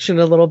the fiction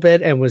a little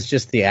bit and was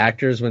just the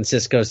actors when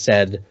Sisko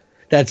said,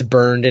 "That's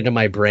burned into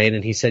my brain,"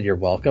 and he said, "You're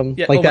welcome."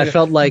 Yeah, that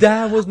felt like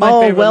that was my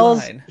favorite Wells,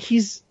 line.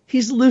 He's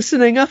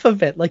loosening up a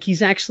bit. Like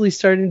he's actually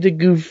starting to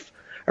goof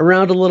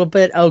around a little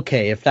bit.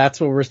 Okay, if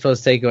that's what we're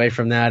supposed to take away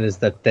from that is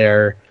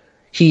that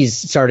he's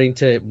starting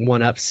to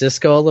one up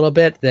Sisko a little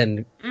bit,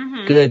 then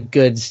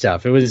good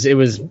stuff. It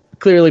was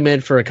clearly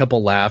meant for a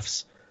couple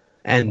laughs,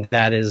 and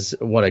that is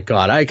what it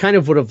got. I kind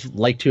of would have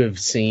liked to have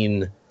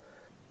seen,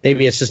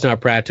 maybe it's just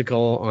not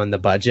practical on the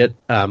budget,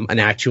 an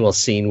actual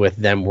scene with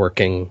them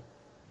working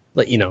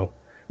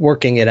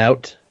it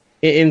out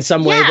in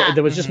some way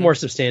that was just more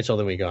substantial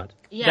than we got.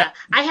 Yeah,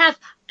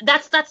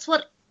 that's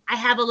what I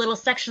have a little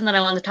section that I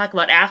wanted to talk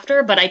about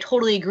after, but I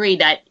totally agree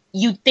that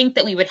you'd think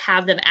that we would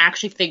have them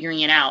actually figuring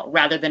it out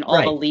rather than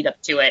all the lead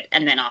up to it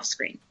and then off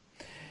screen.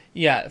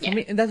 Yeah, for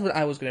me, and that's what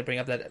I was going to bring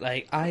up. That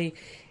like I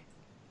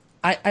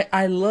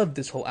loved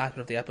this whole aspect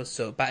of the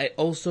episode, but I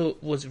also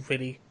was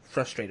really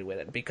frustrated with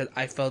it because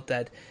I felt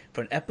that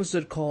for an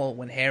episode called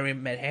 "When Harry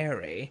Met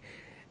Harry,"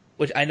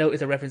 which I know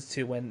is a reference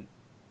to when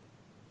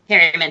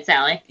Harry Met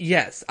Sally.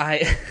 Yes,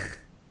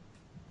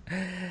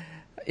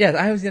 Yes,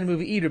 I haven't seen the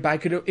movie either, but I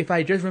could have, if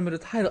I just remember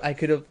the title, I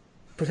could have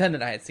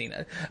pretended I had seen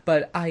it.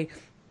 But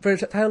for a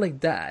title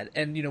like that,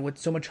 and with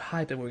so much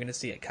hype that we're going to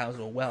see at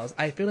Council of Wells,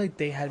 I feel like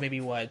they had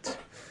maybe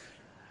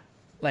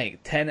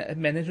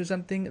 10 minutes or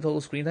something total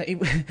screen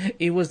time.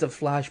 It was the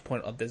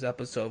flashpoint of this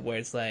episode where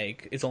it's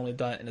like it's only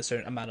done in a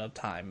certain amount of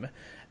time.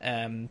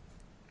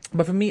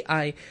 But for me,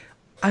 I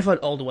thought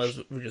all the Wells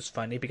were just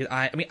funny because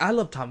I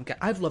love Tom.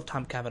 I've loved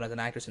Tom Cavanaugh as an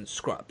actor since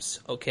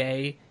Scrubs.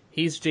 Okay.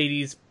 He's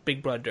JD's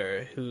big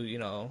brother who,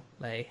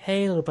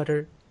 hey, little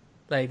brother.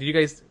 Like, did you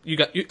guys,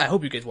 I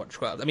hope you guys watch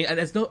Scrubs. I mean, I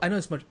know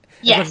it's much.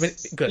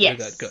 Yes. Good.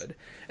 Yes.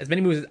 As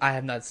many movies as I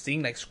have not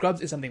seen, like,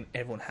 Scrubs is something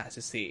everyone has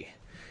to see.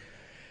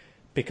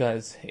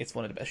 Because it's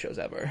one of the best shows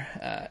ever.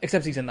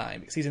 Except season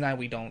 9. Season 9,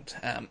 we don't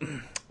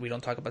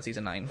talk about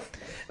season 9.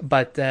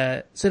 But,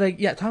 so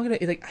like, yeah, talking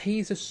about, like,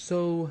 he's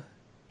so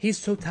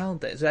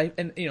talented. So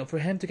for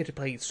him to get to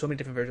play so many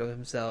different versions of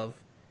himself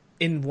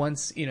in one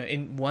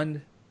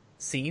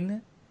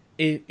scene,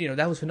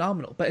 that was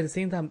phenomenal. But at the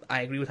same time,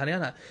 I agree with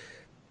Tatiana.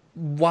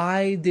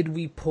 Why did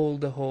we pull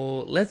the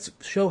whole let's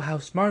show how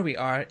smart we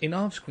are in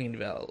off-screen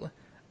Well?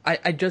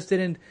 I just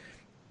didn't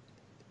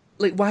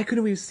like. Why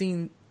couldn't we have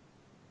seen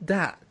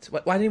that?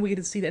 Why didn't we get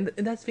to see that?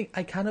 And that's the thing.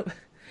 I kind of,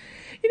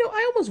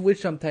 I almost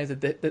wish sometimes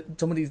that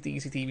some of these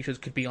DC TV shows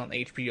could be on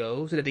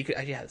HBO so that they could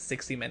actually have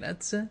 60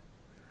 minutes.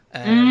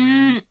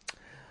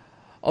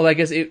 Although I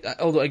guess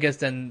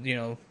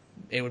then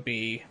it would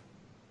be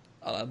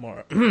a lot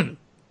more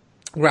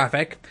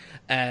graphic,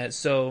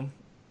 so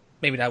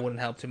maybe that wouldn't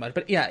help too much.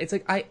 But yeah, it's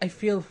like I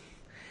felt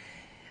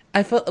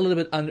a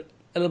little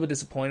bit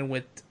disappointed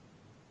with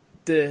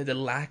the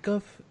lack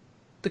of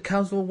the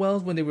Council of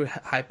Wells when they were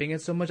hyping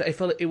it so much. I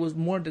felt it was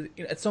more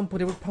at some point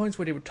there were points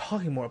where they were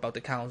talking more about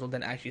the council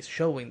than actually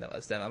showing them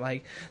as them. I'm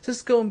like,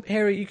 Sisko and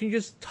Harry, you can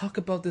just talk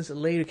about this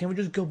later. Can we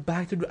just go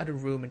back to the other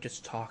room and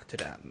just talk to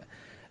them?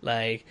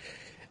 Like,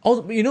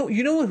 also, you know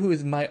who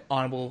is my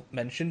honorable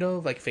mention though,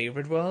 like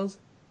favorite Wells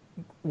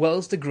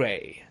the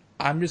Grey.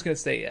 I'm just gonna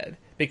say it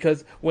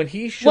because when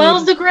he showed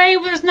Wells the Grey,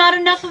 was not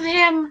enough of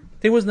him.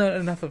 There was not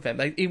enough of him.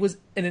 Like, it was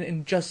an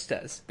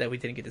injustice that we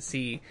didn't get to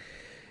see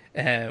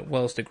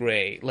Wells the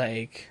Grey.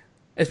 Like,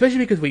 especially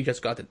because we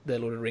just got the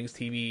Lord of the Rings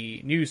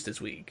TV news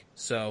this week.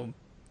 So,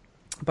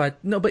 but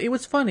it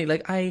was funny.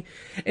 Like, and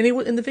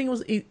the thing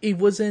was, it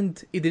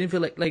didn't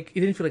feel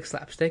like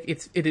slapstick.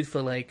 It did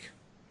feel like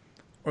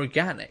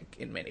organic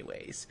in many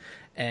ways.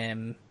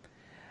 The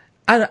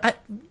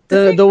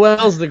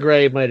Wells the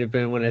Grey might have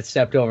been when it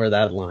stepped over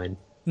that line.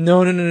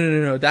 No.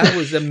 That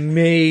was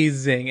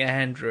amazing,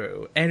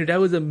 Andrew. Andrew, that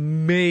was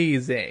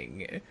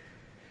amazing.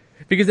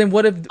 Because then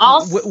what if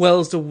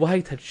Wells the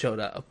White had showed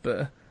up?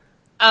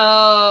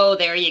 Oh,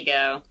 there you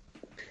go.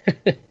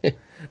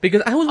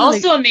 Because I was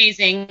also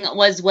amazing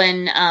was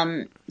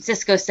when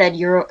Cisco said,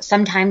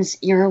 "Sometimes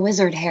you're a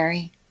wizard,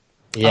 Harry."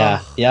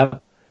 Yeah,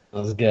 yep, that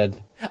was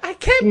good. I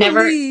can't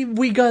believe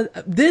we got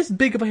this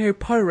big of a Harry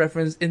Potter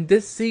reference in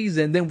this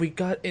season than we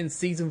got in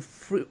season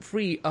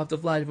 3 of The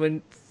Flash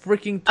when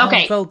freaking Tom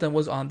Felton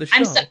was on the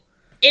show.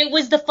 It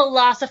was the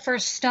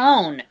Philosopher's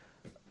Stone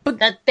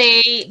that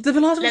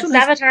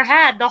Savitar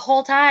had the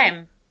whole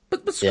time.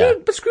 But screw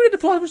it, the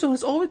Philosopher's Stone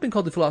has always been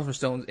called the Philosopher's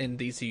Stone in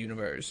DC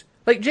Universe.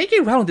 Like,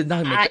 J.K. Rowling did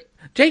not make it.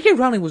 J.K.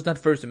 Rowling was not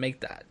first to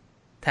make that,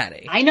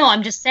 Tanny. I know,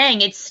 I'm just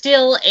saying, it's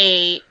still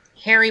a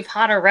Harry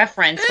Potter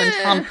reference when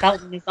Tom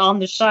Felton is on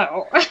the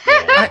show.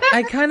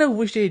 I kind of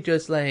wish they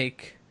just,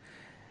 like...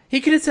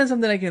 He could have said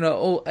something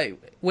like,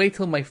 wait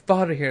till my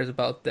father hears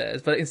about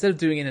this. But instead of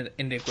doing it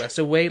in an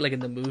aggressive way, like in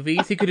the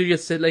movies, he could have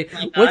just said, like,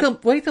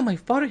 wait till my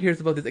father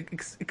hears about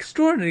this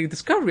extraordinary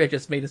discovery I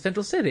just made in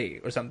Central City,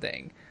 or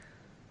something.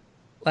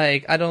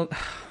 Like, I don't...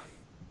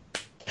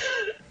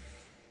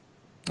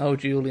 Oh,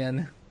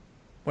 Julian,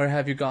 where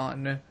have you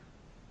gone?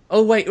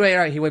 Oh, wait,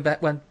 right. He went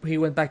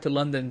back to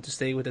London to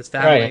stay with his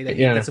family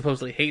that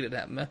supposedly hated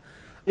him.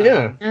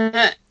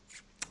 Yeah.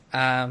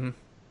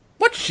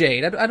 What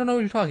shade? I don't know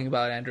what you're talking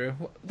about, Andrew.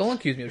 Don't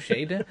accuse me of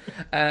shade.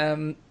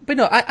 But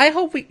no, I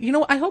hope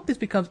I hope this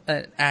becomes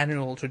an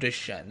annual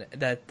tradition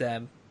that.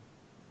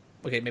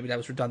 Okay, maybe that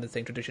was redundant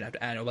saying tradition after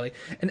annual, but like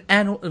an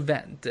annual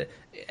event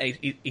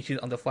each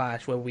on The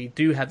Flash where we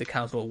do have the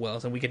Council of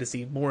Wells and we get to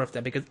see more of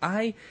them. Because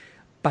by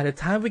the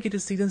time we get to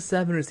season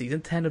 7 or season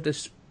 10 of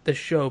this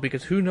show,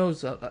 because who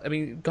knows?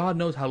 God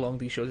knows how long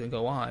these shows can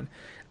go on.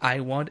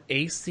 I want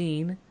a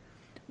scene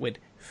with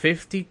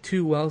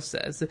 52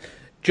 Wellses,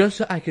 just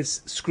so I could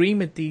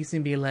scream at these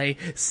and be like,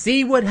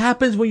 "See what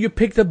happens when you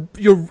pick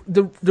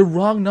the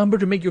wrong number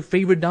to make your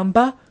favorite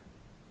number."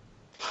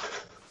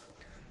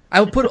 I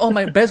would put on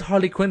my best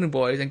Harley Quinn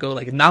voice and go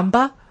like,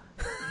 "Number."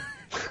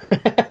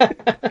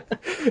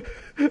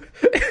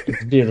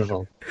 It's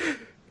beautiful.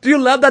 Do you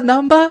love that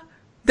number,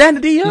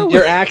 Dan Dio?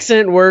 Your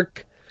accent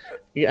work.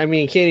 I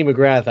mean, Katie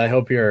McGrath. I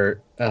hope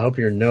you're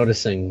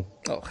noticing.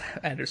 Oh,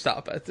 Andrew,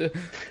 stop it.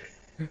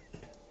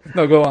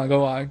 No, go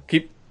on.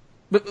 Keep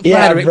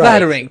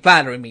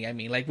flattering me. I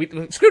mean, like,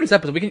 screw this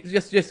episode. We can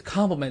just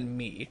compliment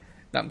me.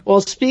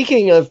 Well,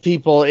 speaking of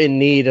people in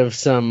need of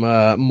some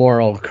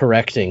moral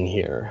correcting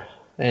here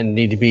and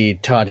need to be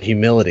taught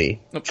humility.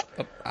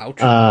 Ouch.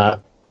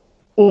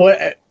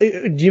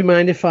 Do you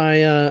mind if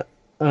I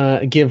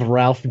give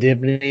Ralph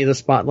Dibny the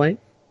spotlight?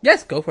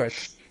 Yes, go for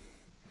it.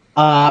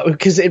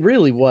 Because it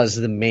really was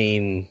the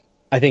main.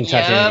 I think,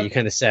 Tatiana, you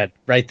kind of said,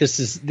 right?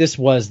 This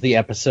was the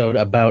episode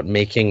about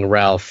making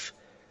Ralph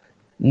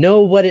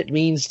know what it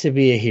means to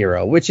be a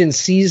hero. Which are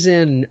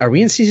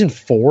we in season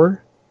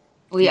 4?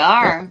 We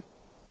are.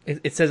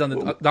 It says on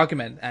the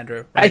document,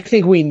 Andrew. Right? I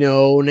think we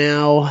know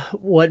now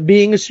what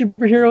being a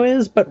superhero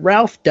is, but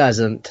Ralph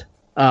doesn't.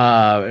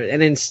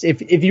 And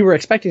if you were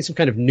expecting some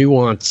kind of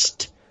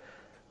nuanced,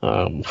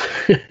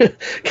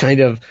 kind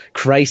of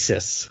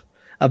crisis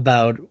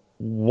about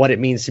what it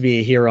means to be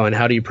a hero and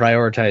how do you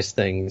prioritize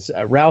things,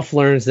 Ralph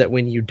learns that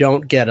when you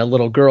don't get a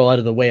little girl out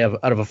of the way out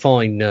of a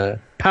falling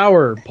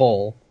power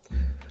pole,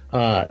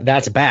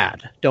 that's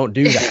bad. Don't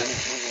do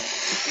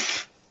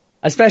that.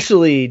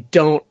 Especially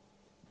don't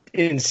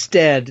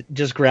instead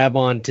just grab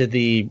onto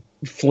the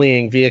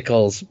fleeing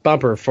vehicle's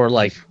bumper for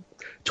like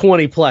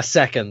 20 plus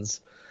seconds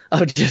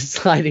of just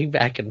sliding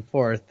back and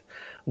forth,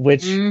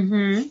 which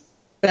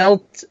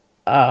felt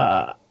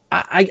I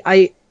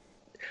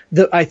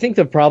think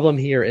the problem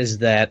here is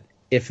that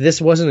if this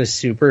wasn't a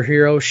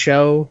superhero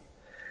show,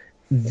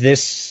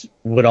 this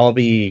would all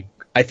be,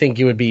 I think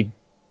it would be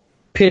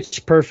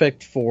pitch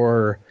perfect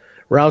for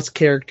Ralph's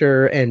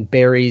character and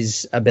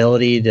Barry's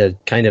ability to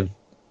kind of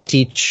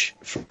teach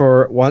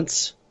for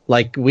once.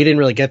 Like, we didn't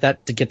really get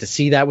to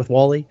see that with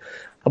Wally.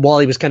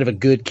 Wally was kind of a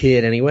good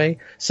kid anyway.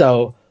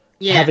 So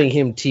having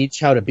him teach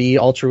how to be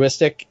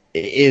altruistic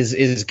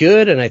is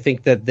good, and I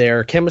think that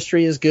their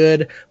chemistry is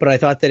good. But I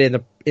thought that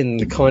in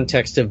the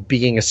context of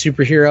being a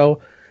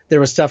superhero,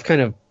 there was stuff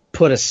kind of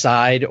put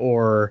aside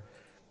or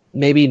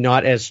maybe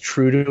not as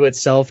true to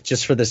itself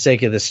just for the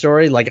sake of the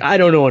story. Like, I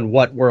don't know in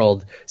what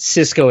world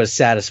Cisco is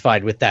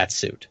satisfied with that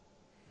suit.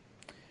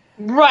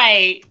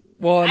 Right.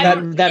 Well,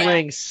 that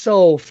rang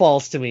so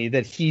false to me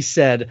that he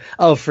said,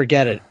 "Oh,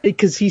 forget it,"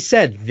 because he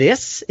said,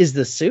 "This is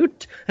the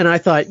suit," and I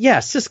thought,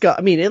 yeah, Cisco.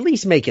 I mean, at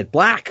least make it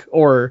black,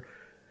 or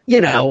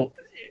maybe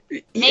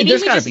he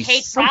just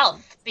hates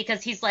Ralph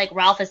because he's like,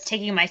 Ralph is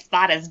taking my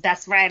spot as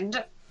best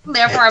friend,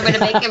 therefore I'm going to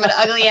make him an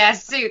ugly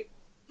ass suit.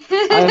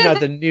 I'm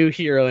not the new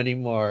hero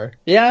anymore.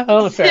 Yeah,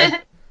 oh,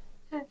 fair.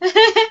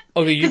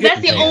 Okay,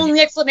 that's the only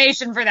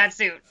explanation for that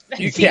suit.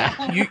 You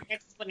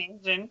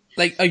explanation.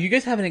 Like, are you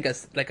guys having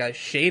like a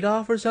shade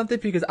off or something?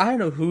 Because I don't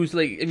know who's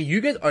like. I mean,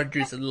 you guys are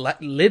just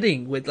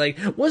litting with like.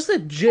 What's the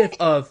gif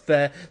of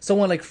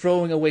someone like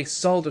throwing away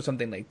salt or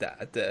something like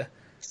that?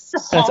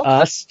 That's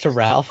us to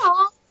Ralph.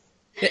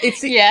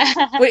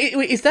 Yeah. Wait,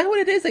 is that what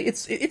it is? Like,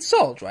 it's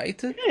salt,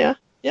 right?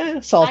 Yeah,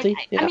 salty.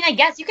 I mean, I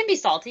guess you can be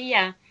salty.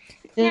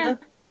 Yeah.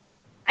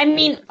 I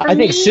mean, I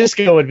think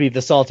Cisco would be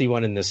the salty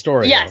one in this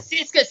story. Yeah,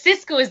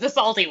 Cisco is the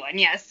salty one.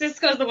 Yeah,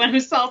 Cisco's the one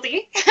who's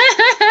salty.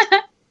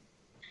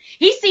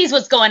 He sees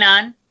what's going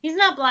on. He's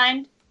not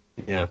blind.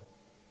 Yeah,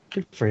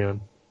 good for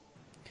him.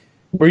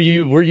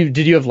 Did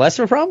you have less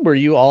of a problem? Were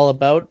you all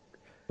about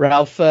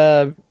Ralph?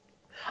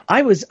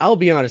 I'll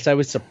be honest, I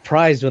was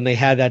surprised when they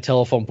had that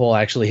telephone pole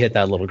actually hit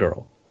that little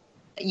girl.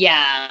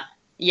 Yeah,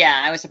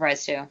 I was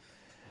surprised too.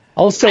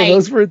 Also,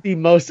 those were the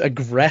most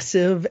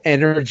aggressive,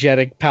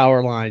 energetic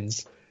power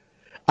lines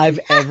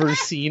I've ever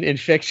seen in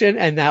fiction,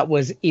 and that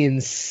was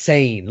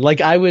insane.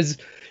 Like, I was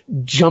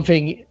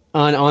jumping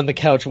on the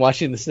couch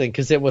watching this thing,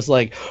 because it was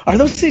like, are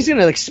those things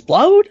going to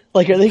explode?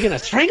 Like, are they going to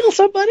strangle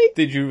somebody?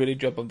 Did you really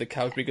jump on the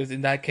couch? Because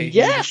in that case,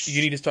 yes!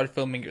 you need to start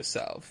filming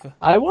yourself.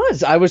 I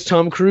was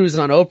Tom Cruise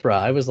on Oprah.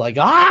 I was like,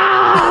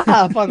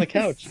 up on the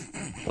couch.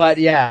 But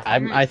yeah,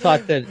 I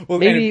thought that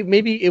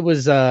maybe it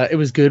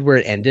was good where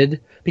it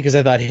ended, because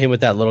I thought him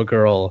with that little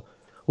girl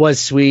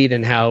was sweet,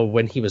 and how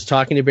when he was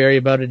talking to Barry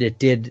about it, it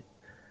did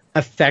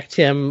affect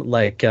him.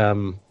 Like,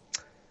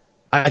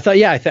 I thought,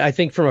 I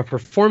think from a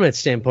performance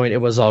standpoint, it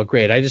was all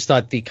great. I just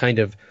thought the kind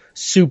of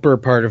super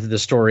part of the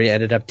story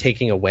ended up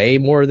taking away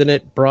more than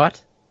it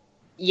brought.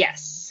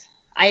 Yes,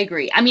 I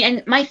agree. I mean,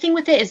 and my thing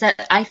with it is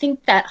that I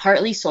think that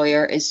Hartley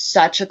Sawyer is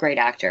such a great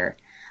actor.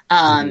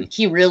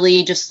 He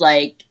really just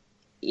like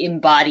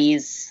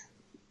embodies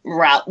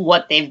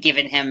what they've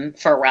given him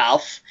for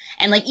Ralph.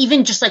 And like,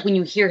 even just like when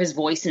you hear his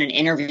voice in an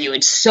interview,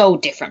 it's so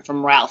different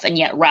from Ralph, and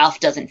yet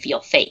Ralph doesn't feel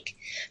fake.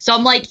 So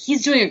I'm like,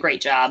 he's doing a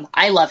great job.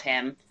 I love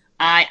him.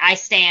 I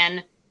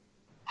stan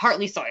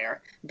Hartley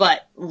Sawyer,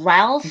 but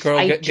Ralph,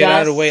 girl, get out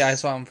of the way. I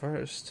saw him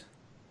first.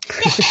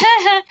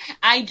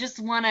 I just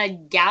want to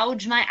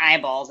gouge my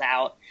eyeballs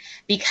out,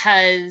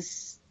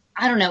 because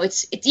I don't know.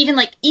 It's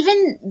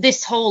even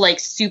this whole like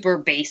super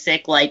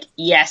basic, like,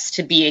 yes,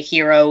 to be a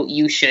hero,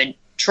 you should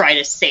try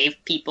to save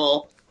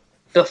people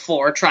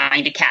before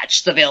trying to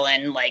catch the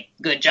villain. Like,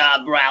 good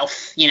job,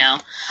 Ralph, you know?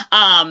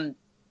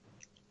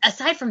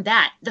 Aside from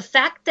that, the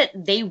fact that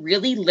they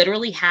really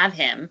literally have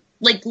him,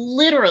 like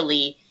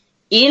literally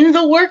in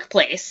the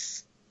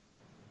workplace,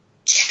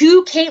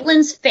 to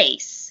Caitlin's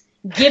face,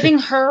 giving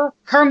her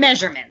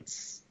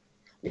measurements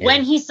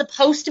when he's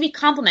supposed to be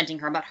complimenting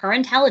her about her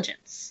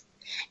intelligence.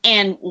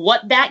 And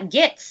what that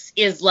gets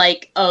is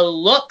like a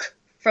look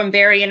from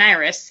Barry and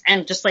Iris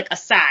and just like a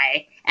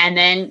sigh. And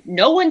then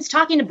no one's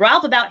talking to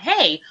Ralph about,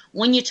 hey,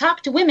 when you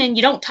talk to women,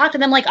 you don't talk to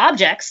them like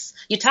objects.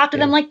 You talk to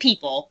them like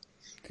people.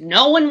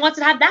 No one wants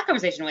to have that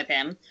conversation with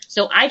him.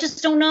 So I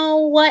just don't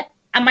know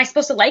am I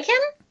supposed to like him?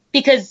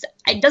 Because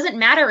it doesn't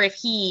matter if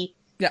he...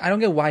 Yeah, I don't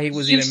get why he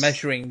was even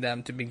measuring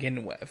them to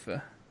begin with.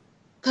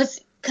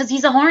 Because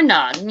he's a horn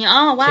dog.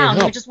 Oh, wow.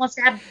 He just wants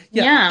to have...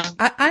 Yeah.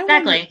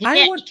 Exactly. He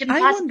can't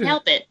possibly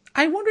help it.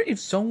 I wonder if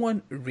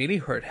someone really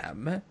hurt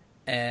him.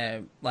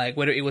 Like,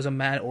 whether it was a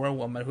man or a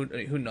woman,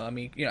 who knows? I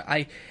mean, you know,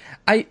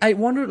 I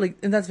wonder, like,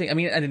 and that's the thing. I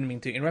mean, I didn't mean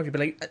to interrupt you,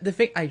 but like, the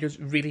thing, I just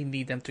really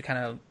need them to kind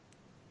of,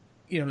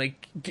 you know,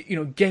 like,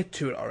 get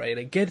to it already.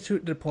 Like, get to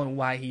the point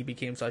why he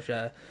became such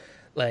a,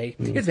 like,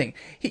 here's the thing.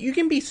 You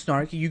can be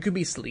snarky, you can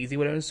be sleazy,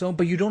 whatever and so on,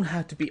 but you don't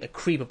have to be a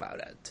creep about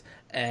it.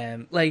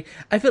 Like,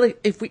 I feel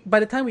like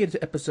by the time we get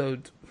to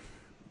episode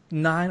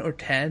 9 or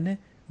 10,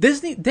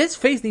 this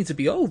phase needs to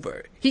be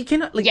over. He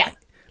cannot, like,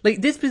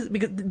 like this,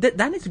 because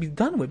that needs to be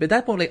done with. But at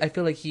that point, like, I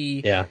feel like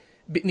he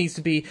needs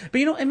to be. But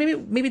you know, and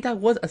maybe that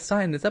was a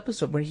sign in this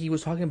episode when he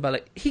was talking about,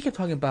 like, he kept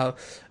talking about,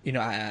 you know,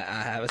 I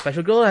have a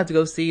special girl I have to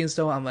go see, and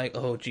so I'm like,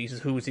 oh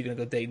Jesus, who is he gonna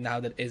go date now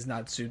that is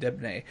not Sue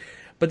Debney?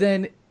 But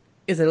then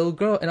is a little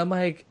girl, and I'm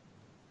like,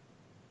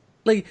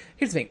 here's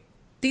the thing,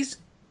 these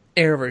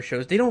Arrowverse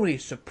shows, they don't really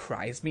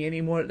surprise me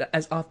anymore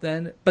as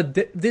often. But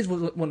this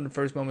was one of the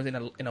first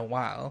moments in a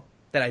while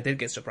that I did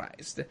get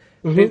surprised.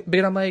 Because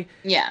I'm like,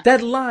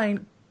 that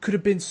line could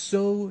have been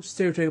so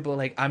stereotypical,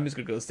 like, I'm just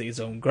gonna go see his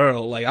own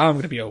girl, like, I'm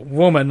gonna be a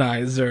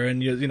womanizer,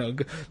 and you know,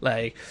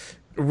 like,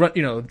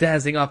 you know,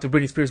 dancing off to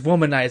Britney Spears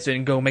Womanizer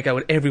and go make out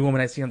with every woman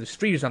I see on the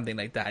street or something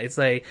like that. It's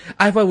like,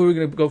 I thought we were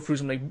gonna go through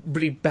some like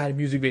really bad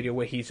music video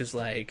where he's just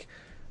like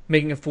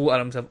making a fool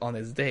out of himself on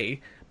his day.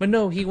 But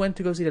no, he went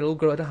to go see that little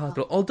girl at the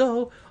hospital.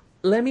 Although,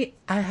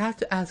 I have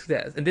to ask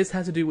this, and this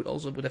has to do with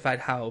also with the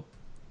fact how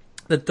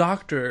the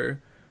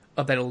doctor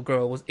of that little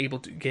girl was able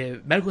to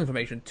give medical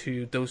information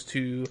to those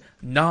two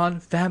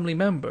non-family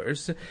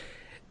members.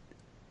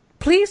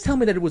 Please tell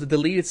me that it was a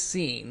deleted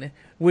scene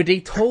where they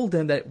told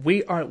them that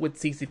we are with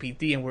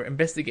CCPD and we're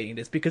investigating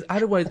this, because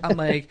otherwise I'm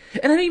like,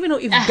 and I don't even know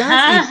if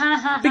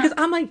that's because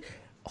I'm like,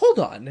 hold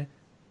on,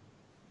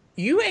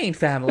 you ain't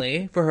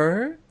family for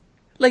her.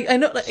 Like, I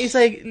know, it's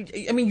like,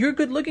 I mean, you're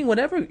good looking,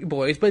 whatever,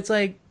 boys, but it's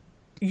like,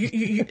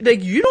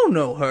 you don't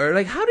know her.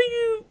 Like, how do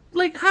you,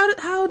 like,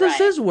 how does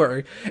this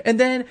work? And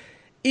then,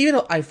 even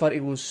though I thought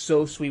it was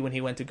so sweet when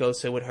he went to go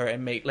sit with her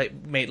and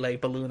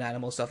made balloon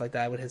animal stuff like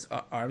that with his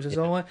arms and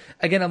so on.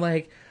 Again, I'm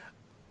like,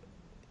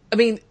 I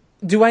mean,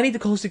 do I need to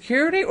call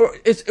security, or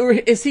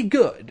is he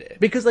good?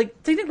 Because,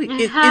 like, technically,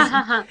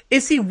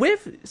 is he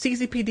with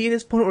CCPD at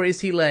this point, or is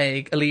he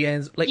like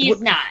Aaliyah's? Like,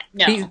 he's not.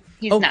 No,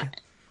 he's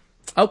not.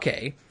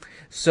 Okay,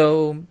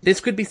 so this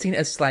could be seen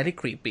as slightly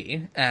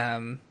creepy.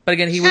 But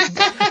again, he would.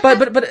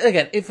 but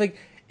again, if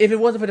it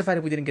wasn't for the fact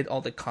that we didn't get all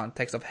the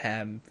context of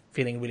him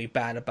feeling really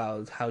bad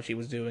about how she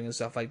was doing and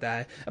stuff like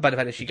that, about the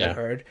fact that she got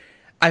hurt,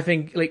 I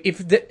think, like,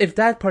 if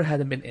that part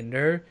hadn't been in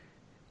there,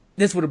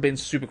 this would have been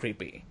super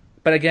creepy.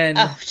 But again,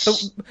 and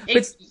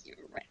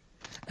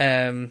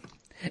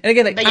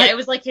again, like, it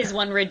was like his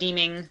one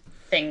redeeming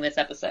thing this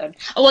episode.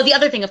 Oh, well, the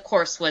other thing, of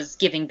course, was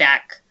giving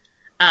back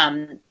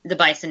the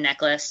bison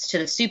necklace to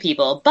the Sioux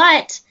people.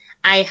 But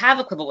I have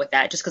a quibble with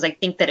that, just because I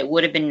think that it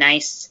would have been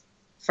nice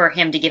for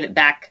him to give it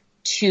back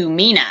to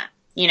Mina,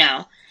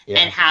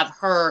 and have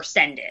her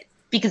send it,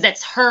 because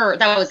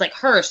that was like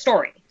her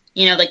story,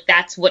 like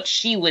that's what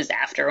she was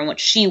after and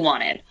what she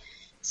wanted.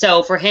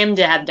 So for him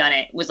to have done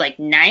it was like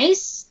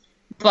nice.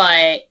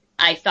 But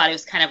I thought it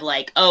was kind of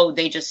like, oh,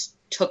 they just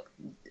took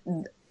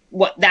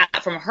that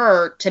from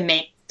her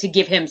to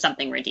give him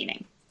something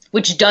redeeming,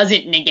 which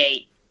doesn't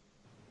negate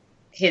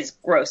his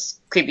gross,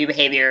 creepy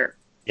behavior.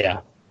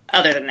 Yeah.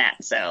 Other than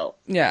that, so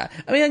yeah.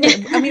 I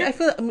mean, I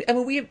feel. I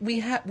mean,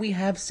 we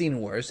have seen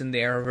worse in the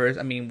Arrowverse.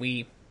 I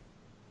mean,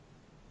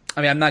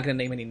 I'm not gonna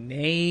name any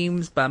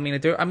names, but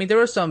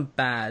there are some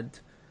bad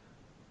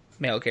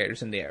male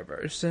characters in the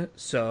Arrowverse.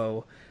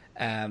 So,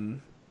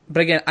 but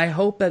again, I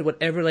hope that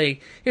whatever,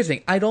 like, here's the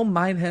thing, I don't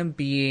mind him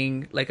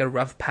being, like, a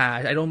rough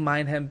patch. I don't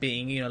mind him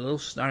being, a little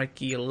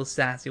snarky, a little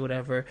sassy,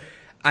 whatever.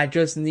 I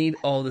just need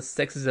all the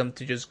sexism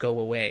to just go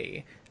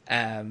away.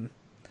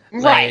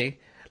 Right.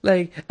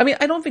 Like, I mean,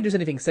 I don't think there's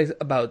anything sexist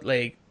about,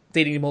 like,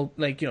 dating,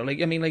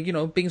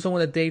 being someone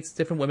that dates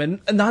different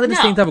women. Not at the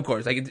same time, of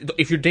course. Like,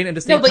 if you're dating at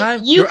the same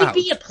time, you could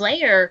be a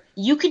player.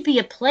 You could be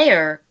a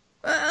player.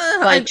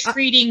 By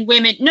treating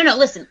women... No,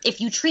 listen. If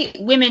you treat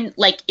women,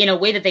 like, in a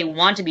way that they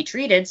want to be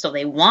treated, so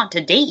they want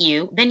to date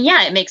you, then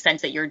yeah, it makes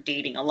sense that you're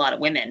dating a lot of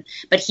women.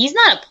 But he's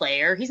not a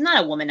player. He's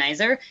not a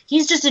womanizer.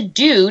 He's just a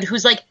dude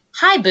who's like,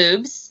 hi,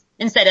 boobs,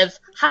 instead of,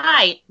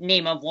 hi,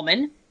 name of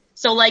woman.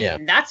 So,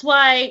 like, that's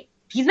why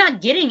he's not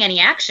getting any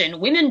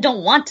action. Women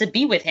don't want to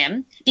be with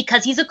him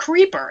because he's a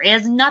creeper. It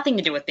has nothing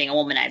to do with being a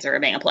womanizer or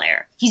being a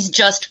player. He's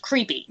just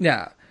creepy.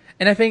 Yeah.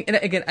 And I think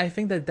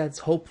that that's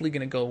hopefully going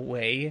to go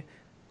away.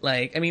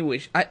 Like, I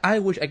mean, I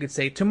wish I could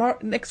say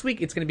next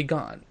week it's going to be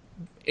gone.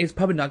 It's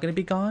probably not going to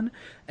be gone.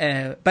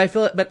 But I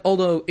feel, but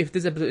although if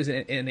this episode is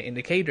an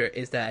indicator,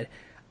 is that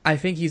I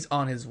think he's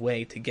on his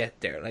way to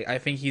get there. Like, I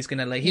think he's going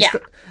to, like,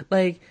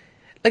 like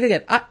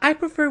again, I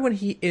prefer when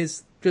he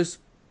is just,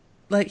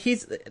 like,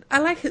 I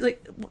like his,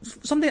 like,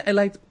 something I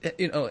liked,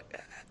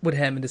 with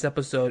him in this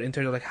episode in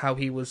terms of, like, how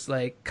he was,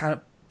 like, kind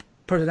of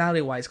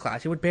personality-wise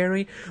clashing with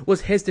Barry, was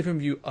his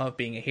different view of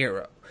being a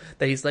hero.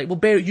 That he's like, well,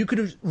 Barry, you could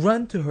have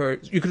run to her,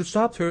 you could have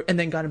stopped her, and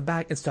then gotten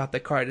back and stopped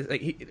that car,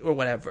 like, or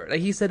whatever. Like,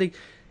 he said, like,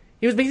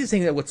 he was basically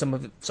saying that what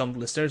some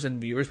listeners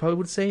and viewers probably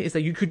would say is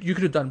that you could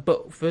have done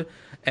both.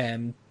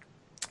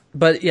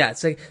 But yeah,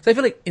 it's like, so I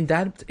feel like in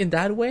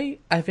that way,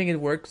 I think it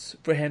works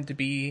for him to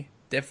be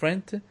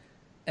different,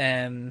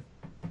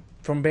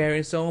 from Barry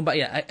and so on. But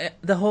yeah,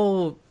 the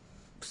whole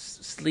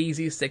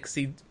sleazy,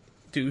 sexy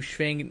douche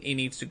thing, it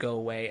needs to go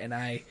away. And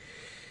I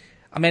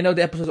know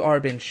the episodes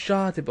are being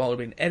shot, they've all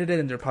been edited,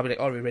 and they're probably, like,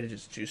 already ready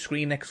to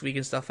screen next week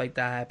and stuff like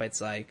that. But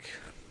it's like,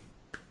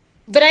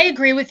 but I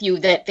agree with you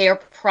that they're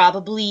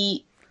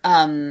probably,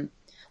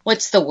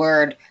 what's the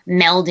word?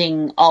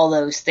 Melding all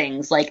those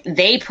things. Like,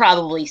 they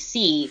probably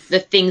see the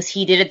things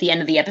he did at the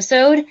end of the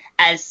episode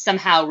as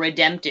somehow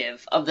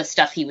redemptive of the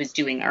stuff he was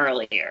doing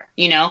earlier,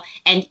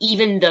 And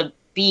even the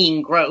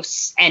being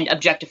gross and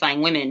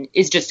objectifying women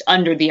is just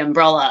under the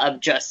umbrella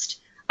of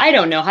just, I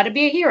don't know how to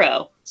be a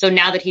hero. So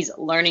now that he's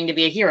learning to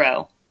be a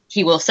hero,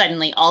 he will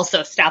suddenly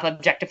also stop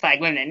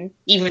objectifying women,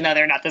 even though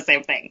they're not the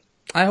same thing.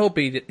 I hope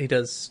he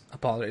does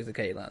apologize to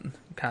Caitlin,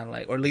 kind of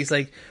like, or at least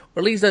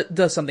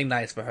does something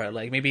nice for her,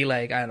 like maybe,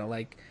 like, I don't know,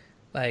 like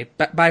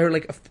buy her,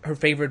 like, her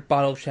favorite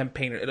bottle of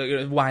champagne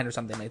or wine or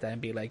something like that,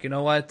 and be like, you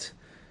know what,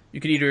 you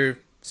could either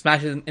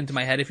smash it into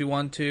my head if you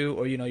want to,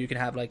 or you can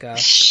have like a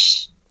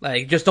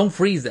like, just don't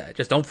freeze that,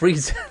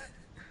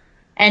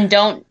 and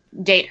don't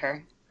date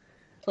her,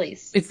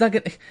 please. It's not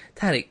gonna,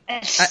 Taddy.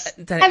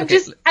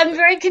 I'm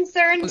very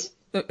concerned.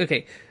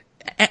 Okay.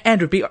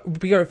 Andrew,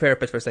 be our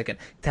therapist for a second.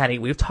 Taddy,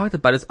 we've talked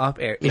about this off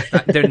air.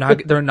 They're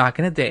not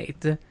gonna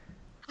date.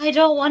 I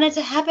don't want it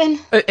to happen.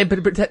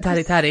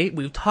 But Taddy,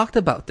 we've talked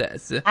about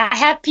this. I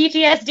have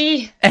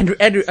PTSD.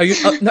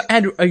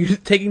 Andrew, are you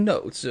taking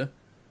notes?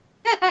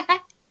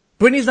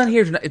 Brittany's not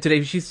here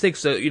today. She's sick,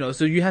 so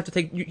so you have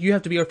to you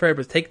have to be our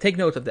therapist. Take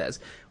notes of this.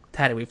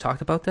 Taddy, we've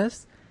talked about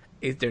this.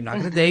 They're not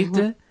gonna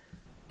date.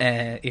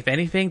 If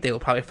anything, they will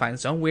probably find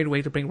some weird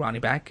way to bring Ronnie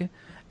back.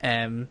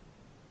 Even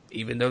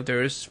though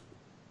there's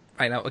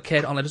right now a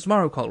kid on Legends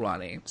Tomorrow called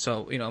Ronnie.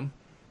 So,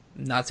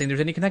 not saying there's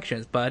any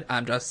connections, but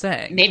I'm just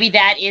saying. Maybe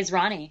that is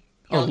Ronnie.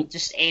 He'll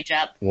just age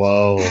up.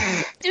 Whoa.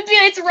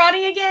 It's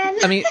Ronnie again.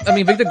 I mean,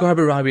 Victor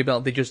Garber, Robbie Bell,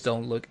 they just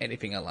don't look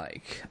anything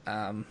alike.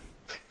 And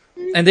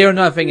they are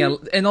nothing,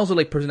 and also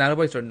like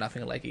personality-wise, they're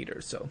nothing alike either.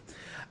 So,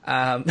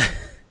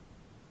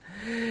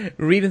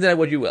 read into that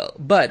what you will.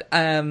 But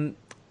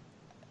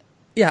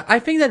yeah, I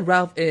think that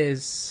Ralph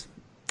is,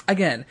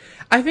 again,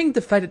 I think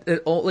the fact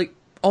that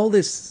all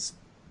this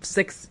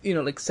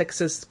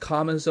sexist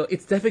comments, so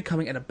it's definitely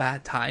coming at a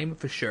bad time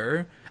for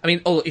sure. I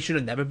mean, it should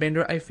have never been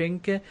there, I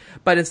think.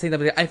 But at the same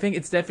time, I think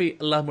it's definitely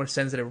a lot more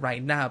sensitive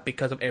right now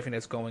because of everything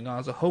that's going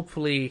on. So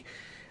hopefully,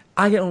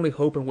 I can only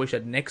hope and wish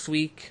that next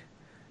week,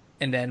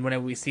 and then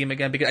whenever we see him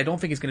again, because I don't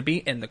think he's going to be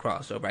in the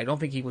crossover. I don't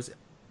think he was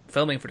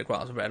filming for the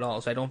crossover at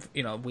all. So I don't,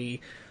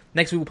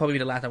 next week will probably be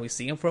the last time we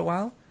see him for a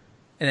while.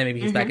 And then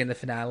maybe he's back in the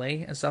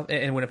finale and stuff,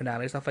 and win a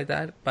finale and stuff like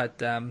that.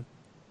 But,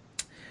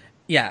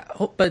 yeah,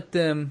 but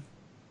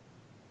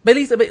at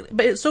least,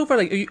 but so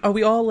far, are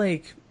we all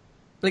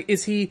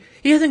is he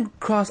hasn't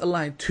crossed a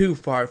line too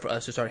far for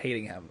us to start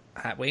hating him,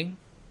 have we?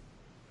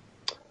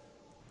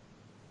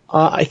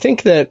 I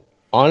think that,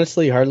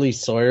 honestly, Harley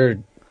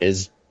Sawyer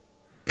is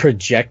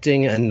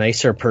projecting a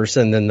nicer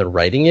person than the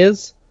writing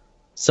is.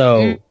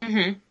 So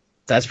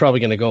that's probably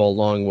going to go a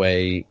long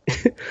way.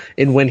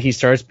 And when he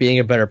starts being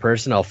a better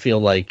person, I'll feel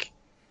like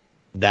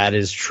that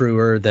is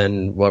truer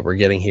than what we're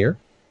getting here.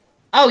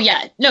 Oh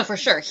yeah, no, for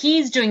sure.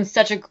 He's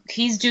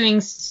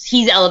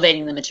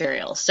elevating the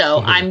material. So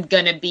I'm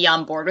going to be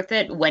on board with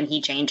it when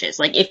he changes.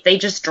 Like if they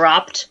just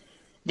dropped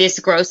this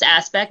gross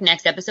aspect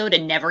next episode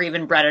and never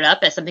even brought it up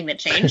as something that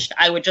changed,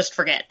 I would just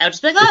forget. I would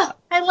just be like, oh,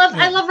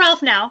 I love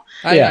Ralph now.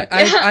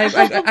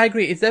 I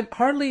agree. It's that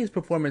Harley's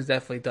performance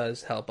definitely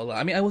does help a lot.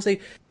 I mean, I will say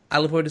I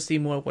look forward to see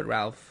more of what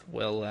Ralph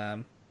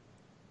will,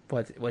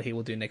 what he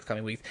will do next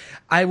coming weeks.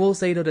 I will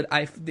say though that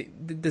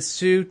the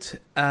suit,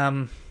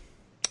 how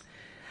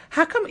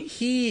come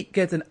he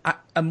gets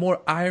a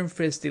more Iron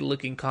Fisty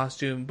looking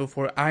costume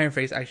before Iron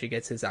Fist actually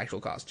gets his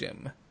actual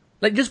costume?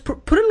 Like, just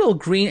put a little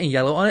green and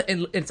yellow on it,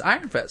 and it's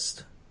Iron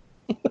Fist.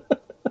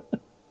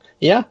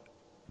 Yeah.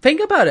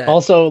 Think about it.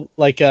 Also,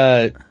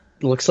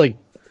 looks like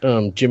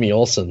Jimmy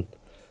Olsen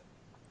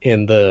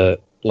in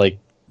the,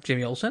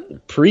 Jimmy Olsen?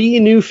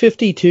 Pre-New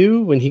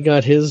 52, when he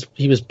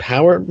was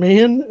Power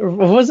Man, or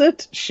what was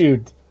it?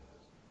 Shoot.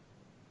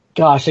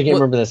 Gosh, I can't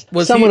remember this.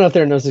 Someone out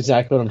there knows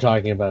exactly what I'm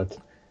talking about.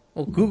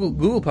 Well,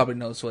 Google probably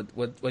knows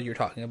what you're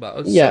talking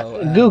about. Yeah,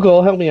 so,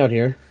 Google, help me out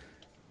here.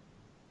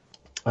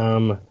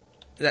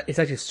 It's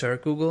actually Sir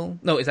Google.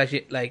 No, it's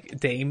actually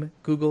Dame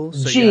Google.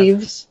 So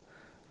Jeeves,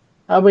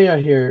 help me out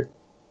here.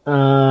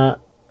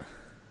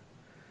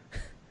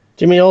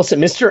 Jimmy Olsen,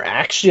 Mr.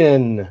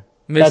 Action.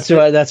 That's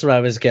what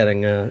I was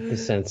getting a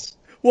sense.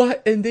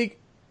 What and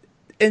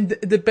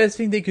the best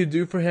thing they could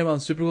do for him on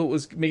Supergirl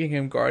was making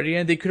him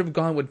Guardian. They could have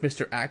gone with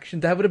Mr.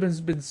 Action. That would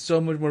have been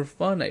so much more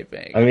fun, I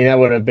think. I mean, that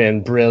would have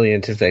been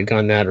brilliant if they'd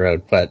gone that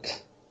route,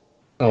 but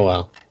oh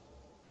well.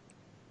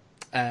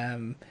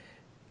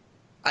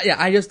 Yeah,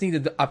 I just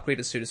needed to upgrade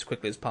the suit as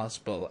quickly as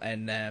possible,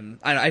 and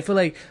I feel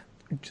like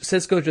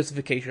Cisco's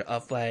justification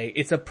of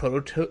it's a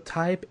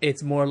prototype.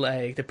 It's more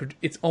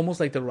it's almost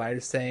like the writer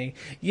saying,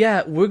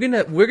 "Yeah, we're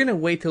gonna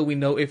wait till we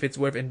know if it's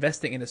worth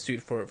investing in a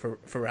suit for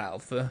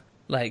Ralph."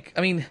 I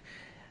mean,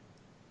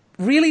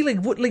 really,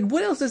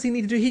 what else does he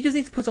need to do? He just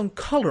needs to put some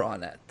color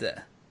on it.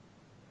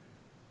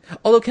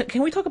 Although,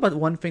 can we talk about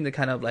one thing that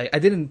kind of I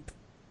didn't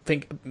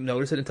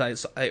notice it until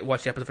I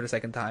watched the episode for the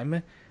second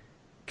time.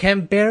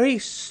 Can Barry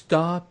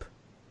stop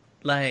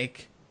burying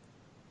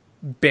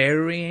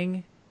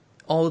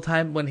all the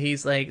time when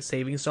he's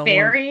saving someone?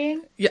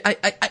 Burying? Yeah,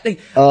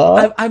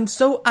 I'm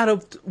so out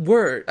of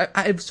word.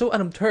 I'm so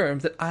out of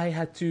terms that I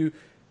had to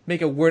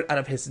make a word out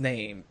of his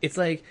name. It's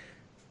okay,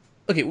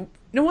 you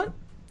know what?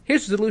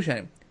 Here's the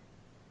solution.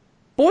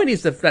 Boy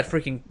needs that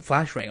freaking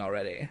flash ring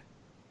already.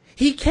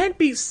 He can't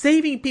be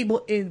saving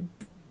people in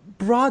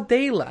broad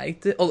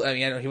daylight. Oh, I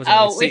mean, I know he was.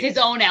 With his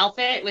own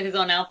outfit.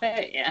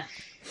 Yeah.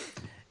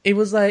 It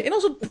was and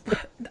also,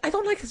 I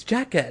don't like his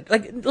jacket. I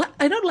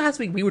know last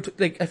week we were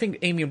I think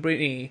Amy and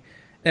Brittany,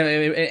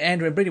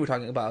 Andrew and Brittany were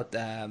talking about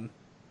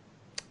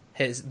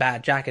his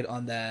bad jacket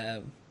at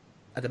the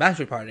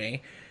bachelor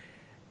party.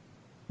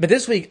 But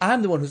this week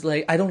I'm the one who's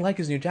I don't like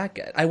his new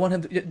jacket. I want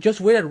him to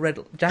just wear that red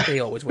jacket he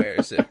always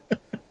wears,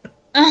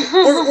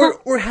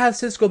 or have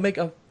Cisco make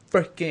a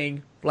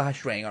freaking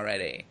flash ring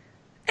already.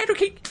 Andrew,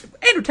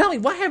 tell me,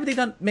 why haven't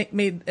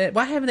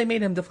they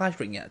made him the flash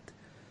ring yet?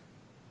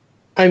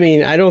 I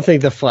mean, I don't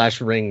think the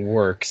flash ring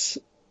works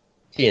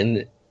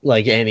in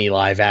any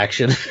live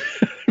action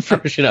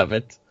version of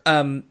it.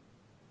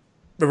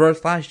 Reverse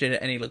Flash did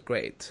it and he looked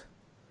great.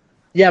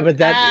 Yeah, but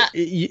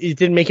it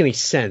didn't make any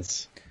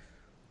sense.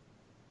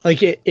 But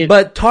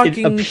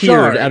Talking it appeared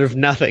Shark out of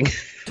nothing.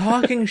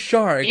 Talking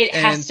Shark. It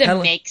has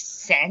to make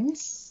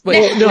sense.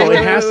 Wait, No, wait,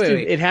 it has wait, to.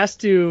 wait. It has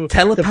to.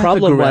 Telepathic the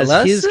problem was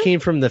gorillas? his came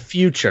from the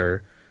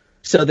future,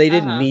 so they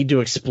didn't need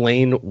to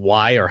explain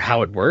why or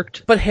how it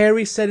worked. But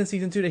Harry said in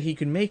season 2 that he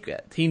could make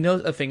it. He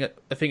knows a thing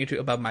or two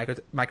about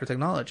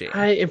microtechnology.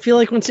 I feel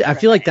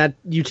like that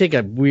you take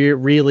a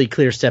really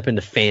clear step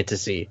into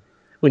fantasy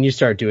when you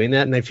start doing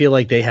that, and I feel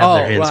like they have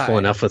their hands full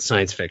enough with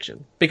science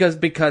fiction.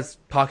 Because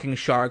talking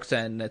sharks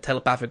and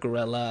telepathic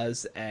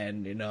gorillas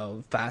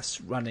and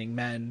fast running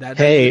men.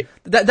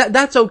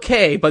 That's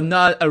okay, but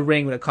not a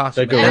ring with a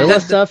costume. The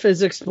gorilla stuff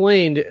is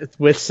explained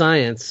with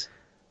science.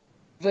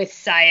 With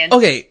science.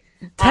 Okay.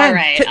 All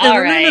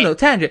right. No,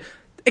 tangent.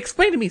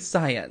 Explain to me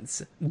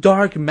science.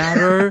 Dark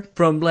matter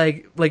from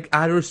like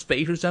outer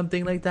space or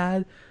something like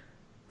that?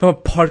 From a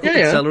particle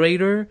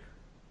accelerator?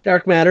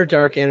 Dark matter,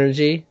 dark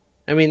energy.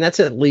 I mean, that's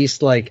at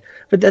least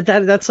but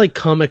that's like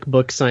comic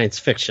book science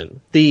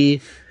fiction. The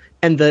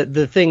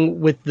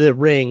thing with the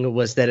ring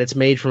was that it's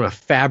made from a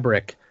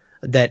fabric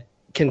that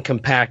can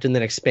compact and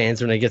then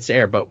expands when it gets to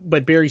air.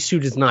 But Barry's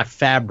suit is not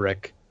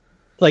fabric.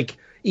 Like,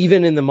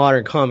 even in the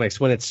modern comics,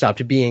 when it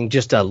stopped being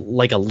just a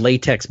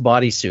latex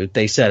bodysuit,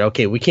 they said,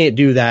 okay, we can't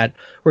do that.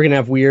 We're going to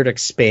have weird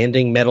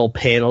expanding metal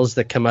panels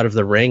that come out of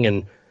the ring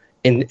and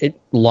it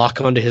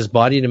lock onto his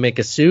body to make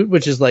a suit,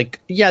 which is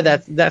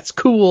that's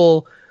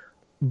cool.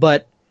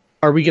 But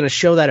are we going to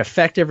show that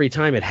effect every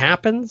time it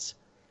happens?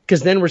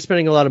 Because then we're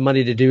spending a lot of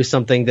money to do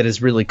something that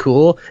is really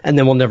cool, and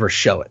then we'll never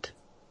show it.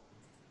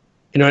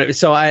 You know what I mean?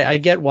 So I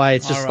get why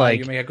it's just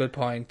you make a good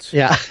point.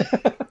 Yeah.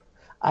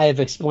 I have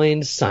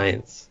explained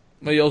science.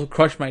 Well, you also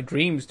crushed my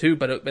dreams too,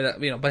 but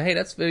hey,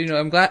 that's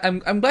I'm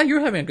glad you're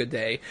having a good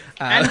day.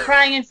 I'm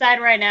crying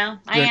inside right now.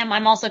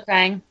 I'm also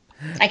crying.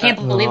 I can't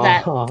believe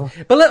that.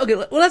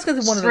 But let's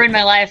get to one of ruined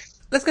my life.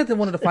 Let's get to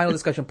one of the final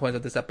discussion points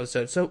of this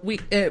episode. So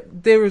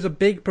there was a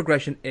big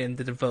progression in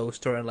the DeVoe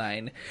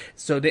storyline.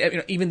 So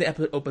even the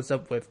episode opens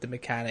up with the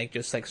mechanic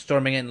just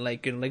storming in,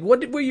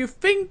 what were you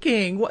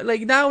thinking? What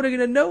now they're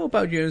gonna know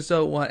about you and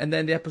so on. And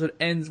then the episode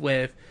ends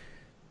with,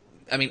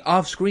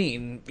 off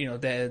screen,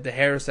 the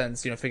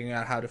Harrisons, figuring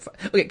out how to.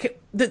 Okay,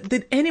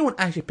 did anyone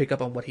actually pick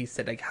up on what he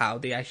said? How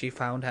they actually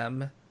found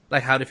him?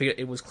 How they figured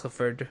it was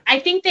Clifford? I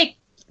think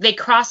they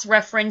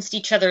cross-referenced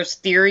each other's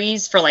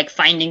theories for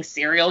finding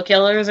serial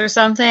killers or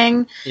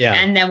something. Yeah.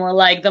 And then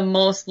we're the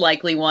most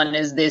likely one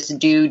is this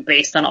dude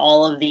based on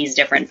all of these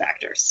different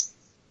factors.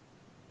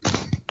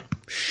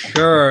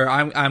 Sure,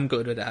 I'm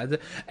good with that.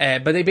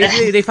 But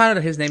they found out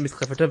that his name is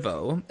Clifford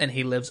DeVoe, and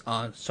he lives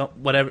on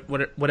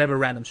whatever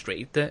random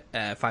street,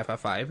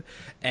 555,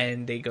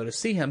 and they go to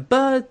see him.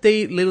 But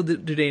little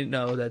do they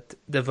know that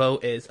DeVoe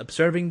is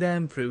observing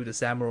them through the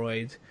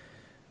Samuroid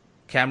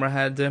camera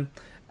head.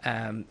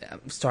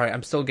 Sorry,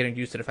 I'm still getting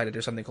used to the fact that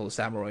there's something called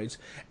Samuroids,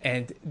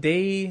 and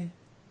they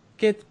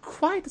get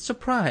quite a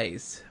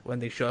surprise when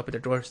they show up at their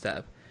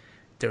doorstep.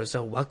 There's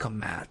a welcome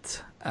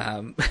mat.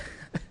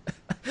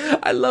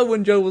 I love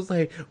when Joe was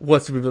like,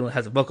 "What's the villain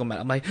has a welcome mat?"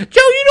 I'm like,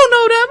 "Joe, you don't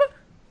know them.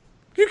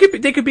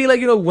 They could be like,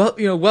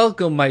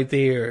 welcome, my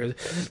dear,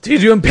 to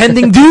your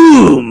impending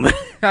doom."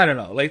 I don't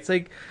know. It's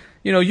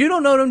you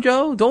don't know them,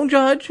 Joe. Don't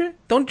judge.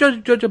 Don't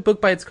judge a book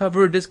by its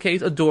cover. In this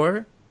case, a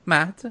door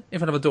mat in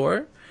front of a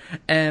door.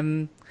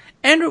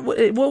 Andrew,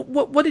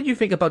 what did you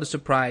think about the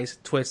surprise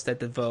twist that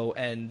DeVoe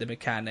and the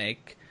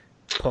mechanic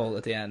pull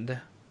at the end?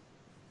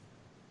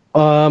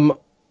 Well,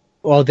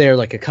 they're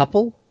like a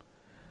couple,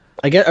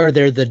 I guess, or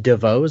they're the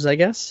DeVoes, I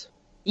guess.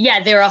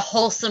 Yeah, they're a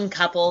wholesome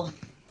couple.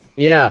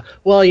 Yeah.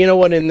 Well, you know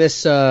what? In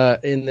this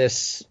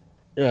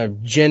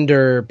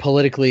gender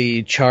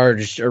politically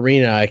charged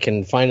arena, I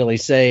can finally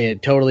say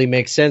it totally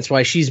makes sense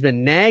why she's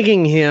been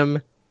nagging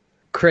him.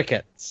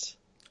 Crickets.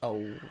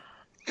 Oh.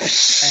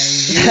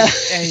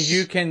 And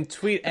you can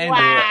tweet Andrew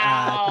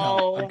wow.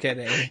 No, I'm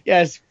kidding.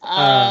 Yes.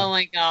 Oh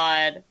my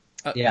god.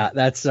 Yeah,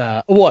 that's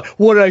what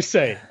did I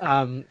say?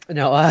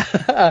 No, I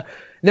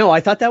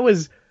thought that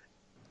was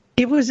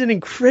an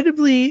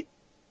incredibly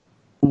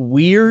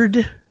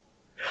weird.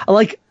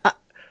 It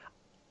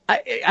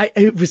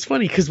was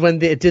funny because when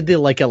they did the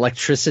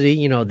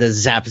electricity, the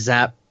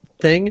zap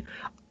thing,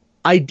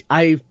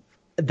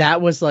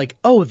 that was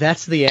oh,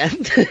 that's the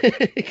end,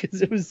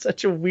 because it was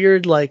such a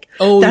weird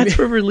that's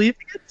where we're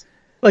leaving it.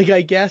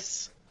 I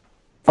guess,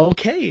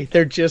 okay,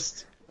 they're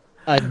just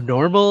a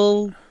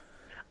normal.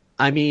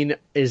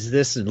 Is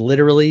this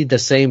literally the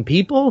same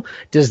people?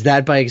 Does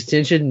that by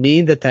extension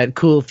mean that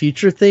cool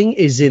future thing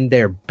is in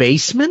their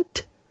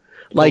basement?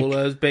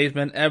 Coolest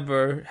basement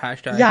ever.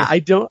 Hashtag. Yeah, I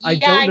don't know. I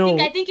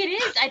think it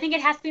is. I think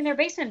it has to be in their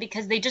basement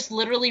because they just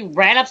literally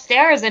ran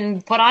upstairs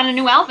and put on a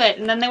new outfit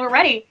and then they were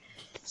ready.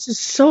 This is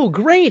so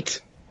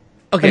great.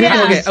 Okay,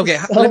 yeah. okay.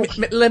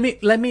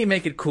 Let me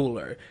make it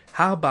cooler.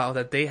 How about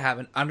that they have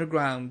an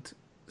underground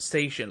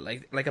station,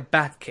 like a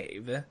bat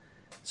cave,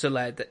 so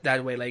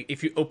that way,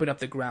 if you open up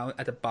the ground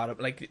at the bottom,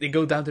 they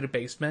go down to the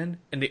basement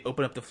and they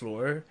open up the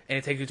floor and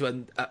it takes you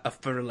to a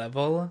further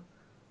level.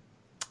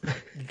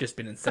 You've just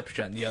been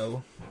Inception,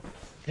 yo.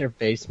 Their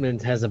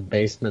basement has a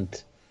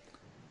basement.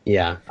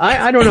 Yeah,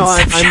 I don't know.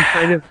 I'm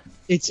kind of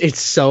it's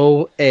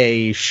so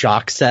a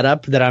shock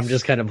setup that I'm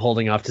just kind of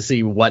holding off to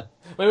see what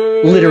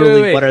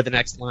Wait. what are the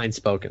next lines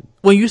spoken.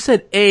 When you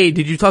said A,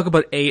 did you talk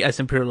about A as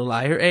Imperial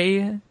Liar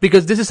A?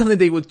 Because this is something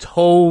they would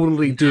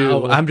totally do.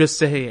 No. I'm just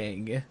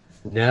saying.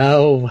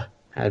 No,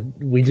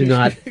 we do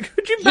not.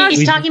 Could you back?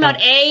 He's talking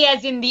about A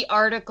as in the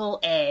article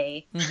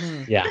A.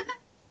 Yeah.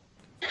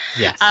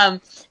 Yes.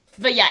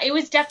 But yeah, it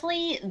was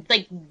definitely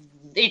like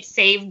it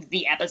saved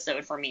the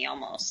episode for me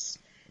almost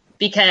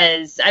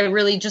because I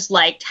really just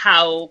liked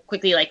how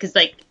quickly because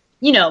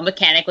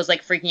Mechanic was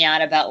like freaking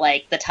out about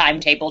like the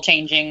timetable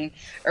changing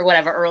or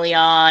whatever early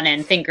on,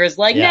 and Thinker's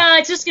like, no,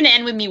 it's just gonna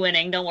end with me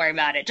winning. Don't worry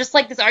about it. Just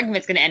like this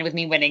argument's gonna end with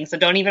me winning, so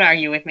don't even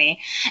argue with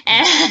me.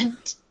 And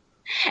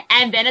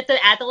then at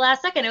the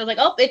last second, it was like,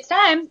 oh, it's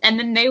time. And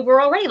then they were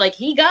already like,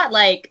 he got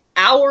like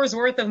hours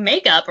worth of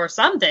makeup or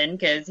something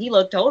because he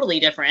looked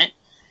totally different.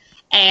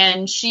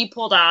 And she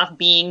pulled off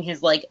being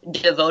his like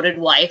devoted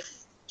wife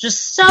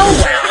just so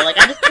well. Like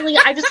I just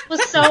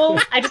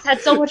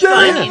had so much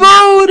fun.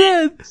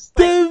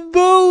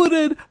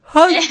 Devoted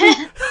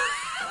husband.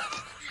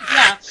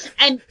 Yeah,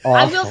 and Awful.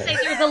 I will say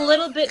there's a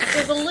little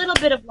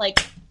bit of like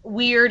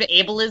weird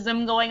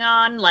ableism going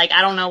on. Like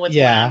I don't know what's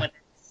going on with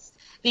this.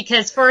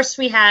 Because first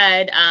we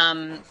had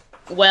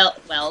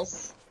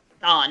Wells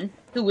on,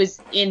 who was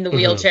in the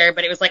wheelchair,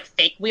 but it was like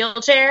fake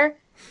wheelchair.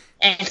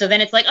 And so then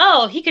it's like,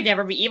 oh, he could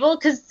never be evil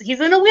because he's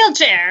in a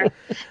wheelchair.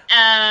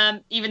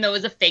 Even though it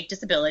was a fake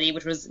disability,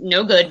 which was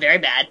no good, very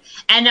bad.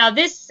 And now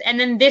this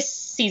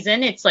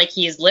season, it's like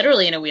he is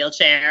literally in a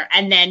wheelchair.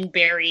 And then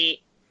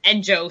Barry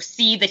and Joe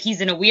see that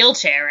he's in a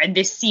wheelchair. And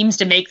this seems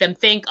to make them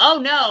think,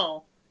 oh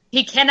no,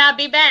 he cannot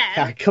be bad.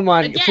 Yeah, come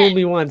on, again, fool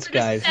me once, for the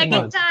guys. Come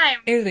second on. time.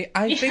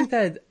 I think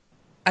that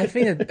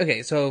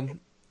okay, so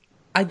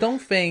I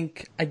don't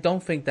think that I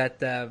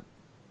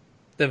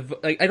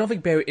don't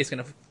think Barry is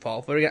gonna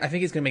fall for it. I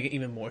think it's gonna make it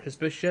even more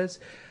suspicious.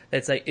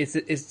 It's like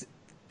it's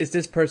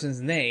this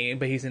person's name,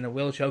 but he's in a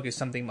wheelchair because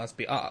something must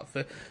be off.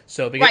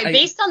 So because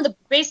based on the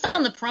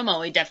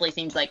promo, it definitely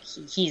seems like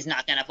he's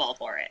not gonna fall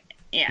for it.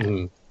 Yeah.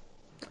 Mm-hmm.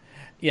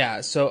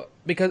 Yeah, so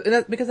because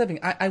I think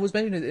I was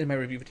mentioning it in my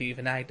review for TV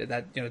Tonight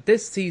that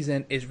this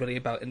season is really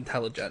about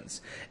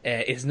intelligence.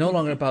 It's no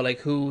longer about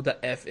like who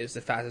the F is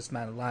the fastest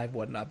man alive,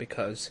 whatnot.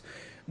 Because,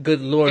 good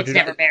lord, It's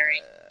never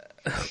Barry.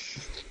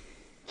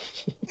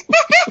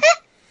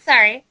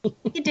 Sorry,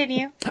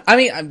 continue. I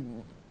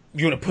mean,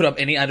 you want to put up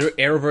any other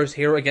Arrowverse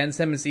hero against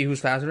him and see who's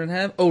faster than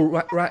him?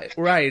 Oh,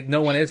 right.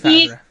 No one is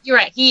faster. You're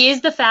right. He is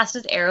the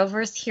fastest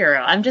Arrowverse hero.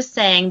 I'm just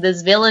saying,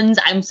 those villains.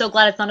 I'm so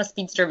glad it's not a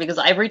speedster because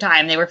every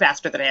time they were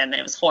faster than him, and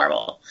it was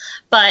horrible.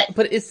 But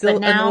it's still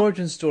now, an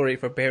origin story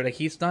for Barry. Like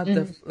he's not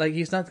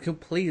he's not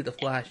completed the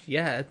Flash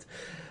yet.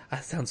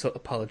 I sound so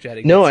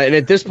apologetic. No, and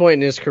at this point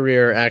in his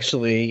career,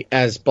 actually,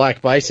 as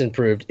Black Bison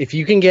proved, if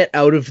you can get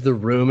out of the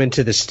room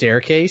into the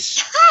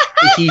staircase,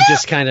 he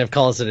just kind of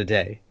calls it a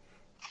day.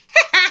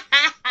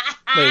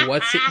 Wait,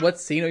 what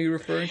scene are you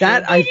referring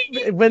to?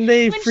 When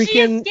she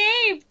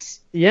escaped.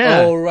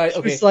 Yeah. Oh, right.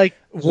 Okay. It's like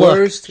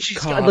Worst she's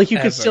cop like you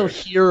ever. could still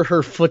hear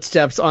her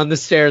footsteps on the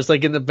stairs,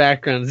 like in the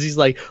background. He's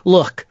like,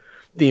 "Look,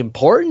 the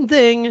important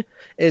thing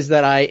is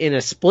that I, in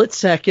a split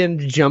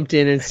second, jumped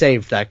in and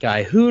saved that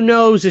guy. Who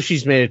knows if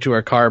she's made it to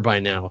her car by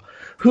now?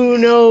 Who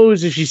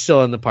knows if she's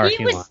still in the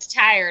parking lot?" He was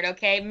tired.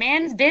 Okay,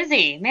 man's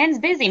busy.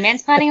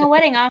 Man's planning a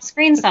wedding off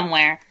screen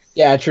somewhere.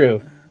 Yeah,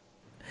 true.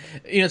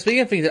 Speaking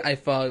of things that I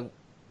thought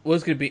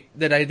was going to be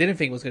that I didn't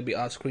think was going to be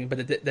off screen,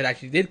 but that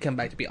actually did come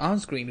back to be on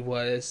screen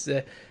was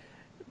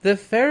the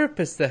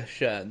therapist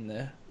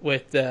session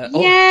with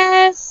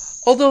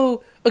yes.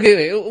 Although,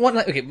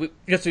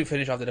 just to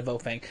finish off the DeVoe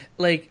thing,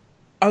 like,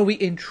 are we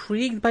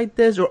intrigued by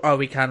this, or are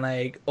we kind of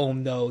like, oh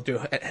no,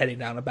 they're heading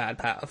down a bad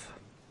path?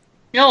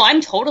 No,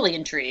 I'm totally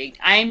intrigued.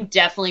 I'm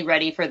definitely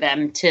ready for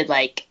them to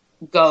like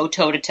go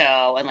toe to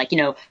toe and like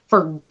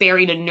for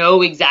Barry to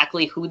know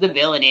exactly who the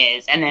villain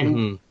is, and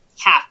then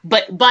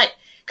but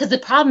because the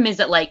problem is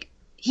that like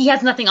he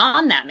has nothing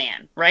on that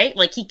man, right?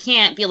 Like he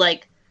can't be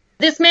like,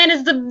 this man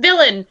is the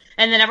villain,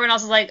 and then everyone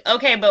else is like,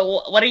 okay, but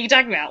what are you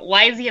talking about?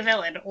 Why is he a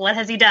villain? What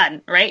has he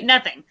done? Right?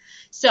 Nothing.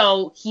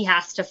 So he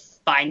has to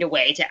find a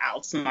way to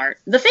outsmart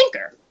the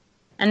Thinker,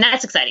 and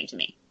that's exciting to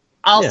me.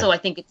 Also, I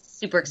think it's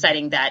super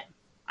exciting that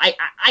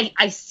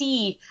I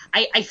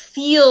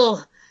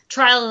feel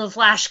Trial of the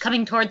Flash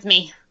coming towards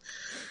me.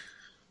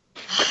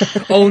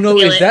 Oh no,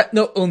 is that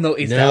that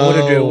what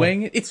they're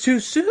doing? It's too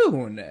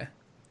soon.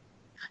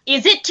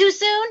 Is it too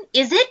soon?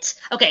 Is it?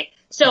 Okay,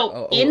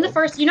 so in the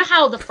first,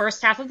 how the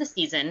first half of the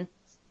season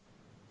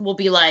will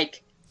be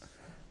like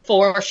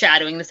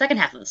foreshadowing the second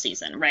half of the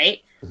season,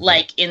 right? Mm-hmm.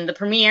 Like in the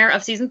premiere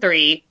of season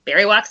 3,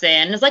 Barry walks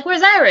in and is like,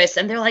 "Where's Iris?"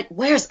 And they're like,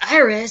 "Where's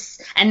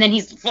Iris?" And then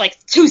he's for like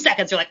 2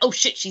 seconds, they're like, "Oh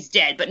shit, she's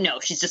dead." But no,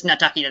 she's just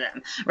not talking to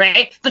them,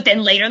 right? But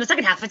then later in the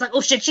second half, it's like,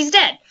 "Oh shit, she's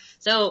dead."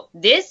 So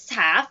this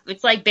half,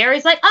 it's like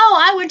Barry's like, "Oh,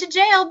 I went to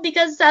jail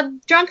because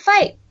of drunk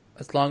fight."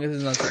 As long as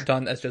it's not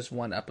done as just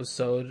one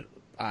episode,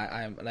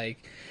 I'm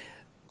like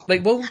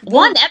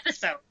one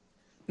episode.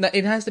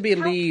 It has to be at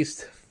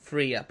least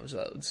 3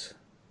 episodes.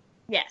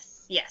 Yes.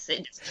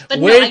 But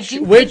no, I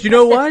do think you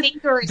know that what? the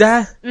Thinker is-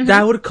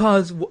 That would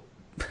cause.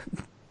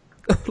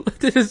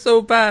 This is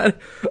so bad.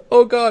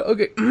 Oh god.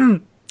 Okay.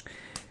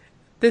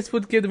 This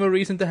would give them a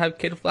reason to have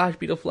Kid Flash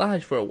be the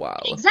Flash for a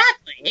while.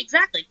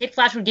 Exactly. Kid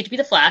Flash would get to be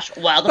the Flash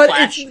while the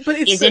Flash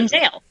is in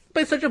jail.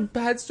 But it's such a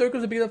bad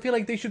circle because I feel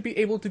like they should be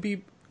able to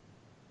be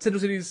Central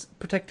City's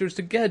protectors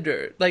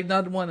together, like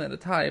not one at a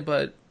time,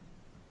 but.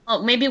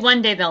 Oh, maybe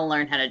one day they'll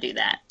learn how to do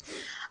that.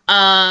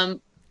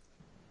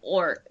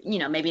 Or,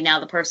 maybe now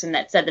the person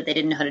that said that they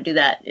didn't know how to do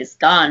that is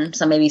gone,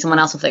 so maybe someone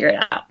else will figure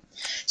it out.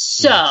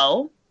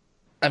 So...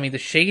 I mean, the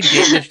shade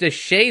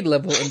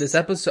level in this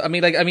episode.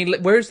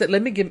 Where's that?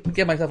 Let me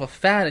get myself a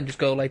fan and just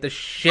go like the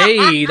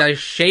shade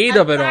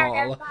of it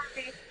all.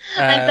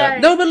 I'm sorry.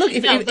 No, but look,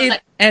 if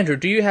Andrew,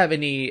 do you have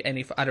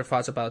any other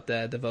thoughts about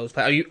the Vo's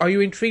plan? Are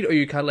you intrigued, or are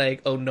you kind of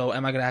like, oh no,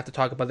 am I going to have to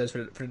talk about this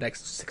for the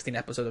next 16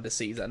 episodes of the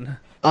season?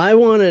 I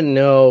want to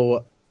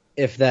know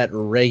if that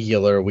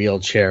regular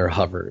wheelchair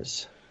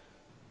hovers.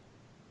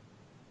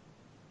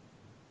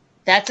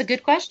 That's a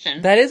good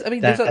question. That is,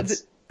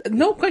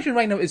 no question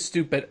right now is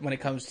stupid when it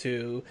comes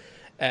to.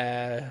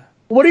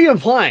 What are you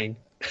implying?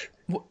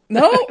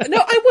 No,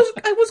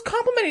 I was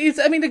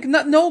complimenting.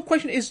 No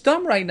question is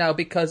dumb right now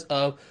because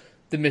of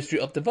the mystery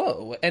of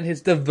DeVoe and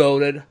his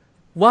devoted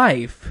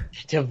wife.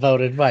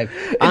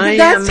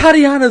 That's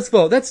Tatiana's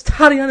fault. That's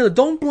Tatiana.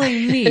 Don't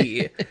blame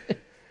me.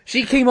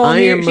 She came on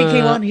here. She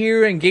came on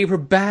here and gave her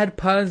bad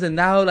puns, and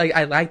now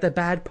I like the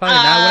bad pun.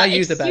 And now when I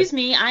use the bad, excuse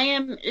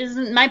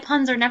me, my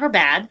puns are never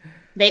bad.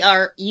 They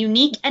are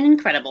unique and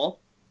incredible,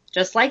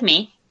 just like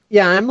me.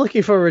 Yeah, I'm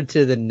looking forward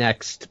to the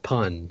next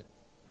pun.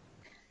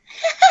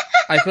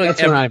 I feel like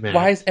what I meant.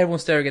 Why is everyone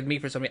staring at me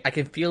for something? I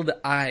can feel the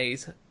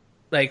eyes,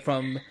 like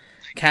from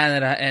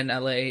Canada and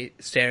LA,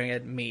 staring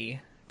at me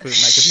through my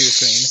computer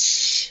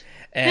screen.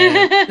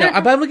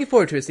 But I'm looking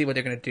forward to it. See what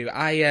they're gonna do.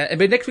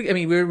 But next week,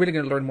 we're really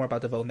gonna learn more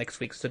about DeVoe next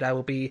week, so that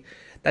will be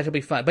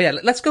fun. But yeah,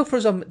 let's go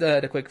for some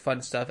the quick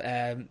fun stuff.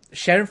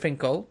 Sharon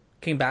Finkel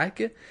came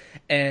back,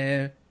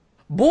 and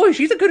boy,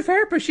 she's a good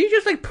therapist. She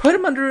just put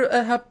him under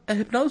a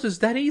hypnosis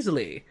that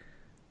easily.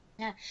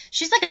 Yeah,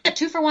 she's like a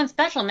 2-for-1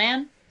 special,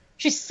 man.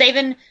 She's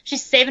saving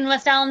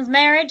West Allen's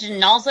marriage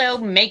and also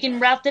making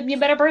Ralph Dibny a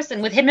better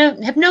person with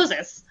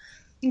hypnosis.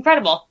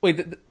 Incredible.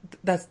 Wait,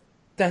 that's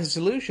the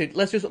solution.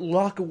 Let's just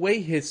lock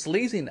away his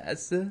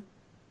sleaziness.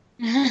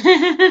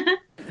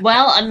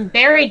 Well,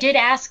 Barry did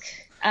ask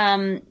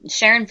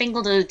Sharon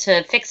Finkel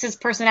to fix his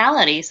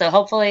personality, so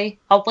hopefully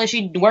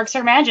she works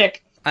her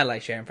magic. I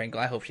like Sharon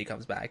Finkel. I hope she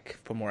comes back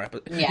for more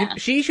episodes. Yeah.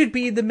 She should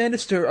be the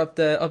minister of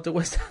the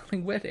West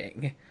Allen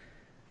wedding.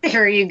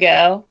 There you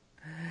go.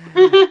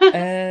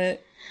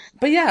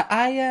 But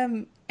yeah,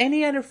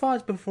 any other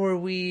thoughts before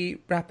we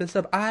wrap this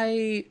up?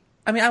 I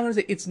want to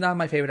say it's not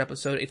my favorite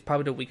episode. It's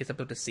probably the weakest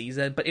episode of the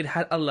season, but it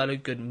had a lot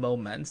of good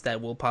moments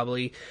that will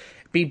probably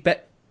be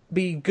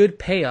good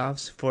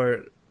payoffs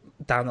for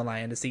down the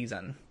line in the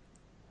season.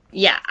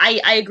 Yeah,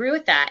 I agree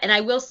with that. And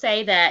I will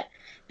say that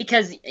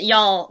because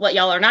what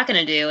y'all are not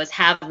going to do is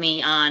have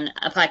me on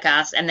a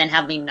podcast and then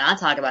have me not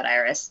talk about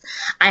Iris.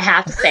 I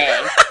have to say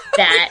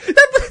that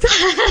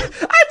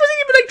I wasn't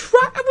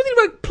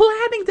even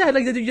planning that.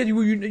 You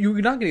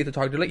were not going to get to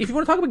talk to her. If you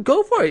want to talk about it,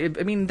 go for it.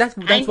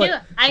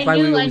 I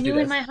knew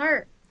in my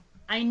heart.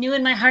 I knew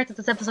in my heart that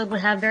this episode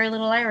would have very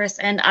little Iris,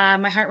 and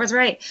my heart was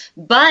right.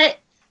 But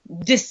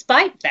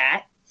despite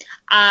that,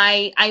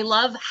 I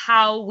love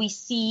how we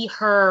see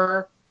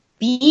her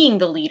being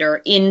the leader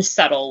in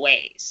subtle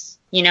ways.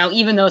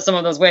 Even though some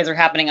of those ways are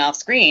happening off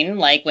screen,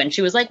 like when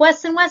she was like,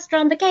 West and West are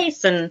on the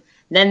case, and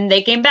then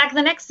they came back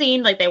the next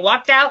scene, they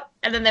walked out,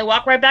 and then they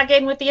walked right back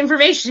in with the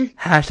information.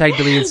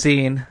 #deleted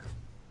scene.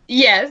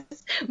 Yes,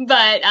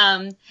 but,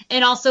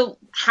 and also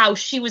how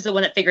she was the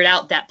one that figured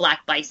out that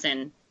Black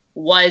Bison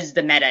was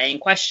the meta in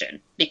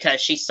question, because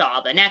she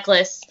saw the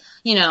necklace,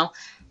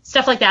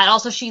 stuff like that.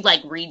 Also, she,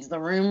 reads the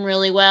room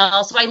really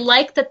well. So I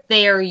like that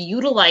they're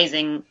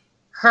utilizing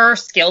her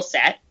skill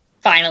set,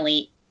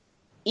 finally,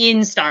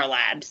 in Star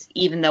Labs,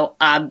 even though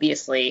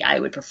obviously I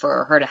would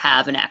prefer her to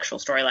have an actual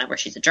storyline where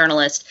she's a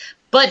journalist.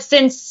 But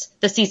since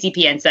the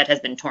CCPN set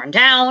has been torn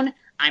down,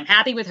 I'm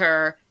happy with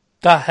her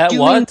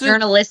doing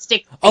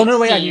journalistic things. Oh, no,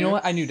 wait, you know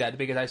what? I knew that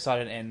because I saw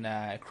it in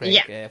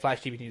Craig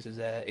Flash TV News'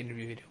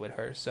 interview video with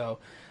her. So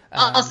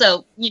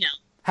also,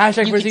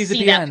 hashtag you for can CCPN.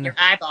 see that with your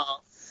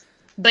eyeballs.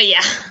 But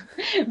yeah,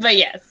 but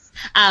yes.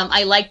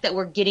 I like that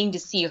we're getting to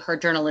see her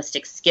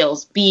journalistic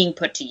skills being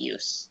put to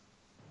use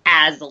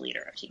as the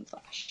leader of Team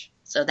Flash.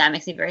 So that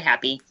makes me very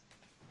happy.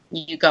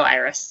 You go,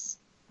 Iris.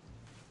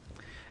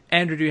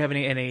 Andrew, do you have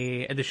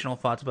any additional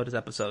thoughts about this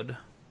episode?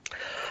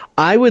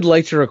 I would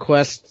like to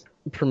request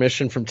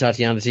permission from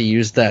Tatiana to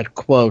use that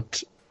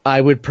quote.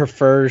 I would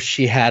prefer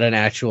she had an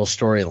actual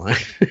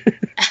storyline.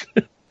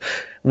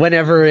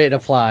 Whenever it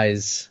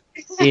applies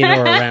in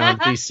or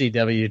around these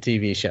CW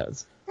TV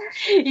shows.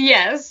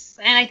 Yes,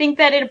 and I think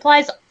that it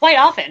applies quite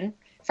often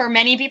for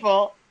many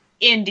people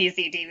in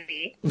DC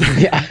TV.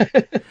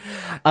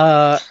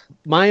 Yeah.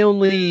 My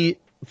only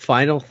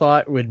final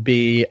thought would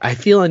be, I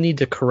feel I need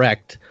to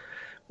correct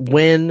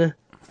when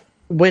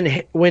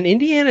when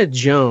Indiana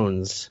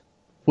Jones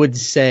would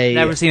say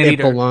Never seen it it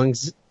either.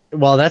 belongs,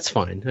 well, that's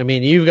fine. I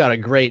mean, you've got a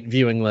great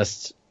viewing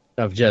list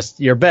of just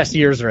your best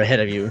years are ahead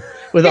of you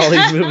with all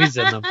these movies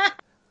in them.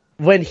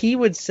 When he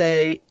would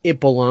say it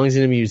belongs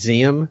in a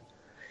museum,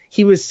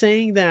 he was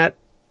saying that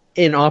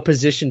in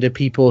opposition to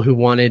people who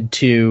wanted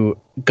to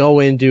go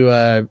into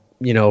a,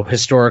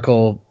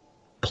 historical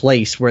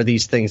place where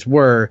these things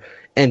were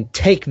and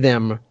take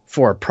them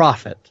for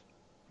profit.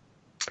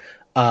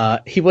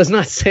 He was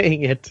not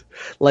saying it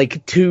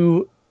like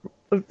to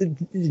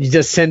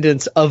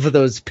descendants of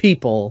those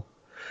people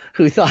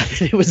who thought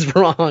that it was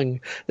wrong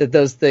that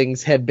those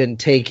things had been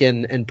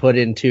taken and put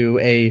into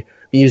a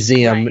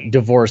museum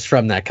divorced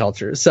from that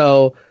culture.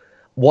 So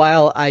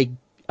while I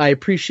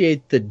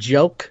appreciate the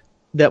joke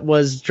that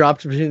was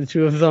dropped between the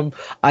two of them,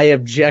 I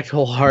object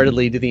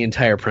wholeheartedly to the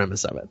entire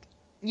premise of it.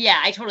 Yeah,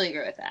 I totally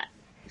agree with that.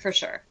 For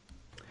sure.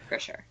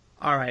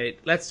 All right,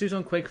 let's do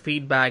some quick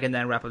feedback and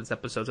then wrap up this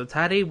episode. So,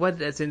 Taddy,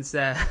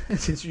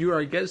 since you are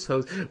a guest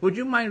host, would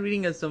you mind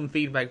reading us some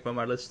feedback from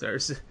our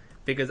listeners?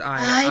 Because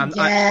I'm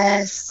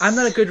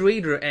not a good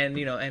reader, and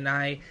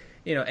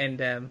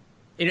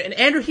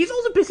Andrew, he's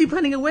also busy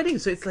planning a wedding,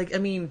 so it's like, I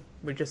mean,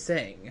 we're just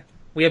saying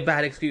we have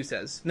bad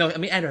excuses. No, I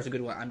mean, Andrew has a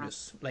good one. I'm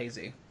just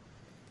lazy.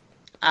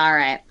 All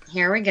right,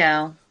 here we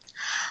go.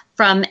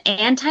 From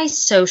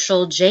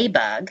Antisocial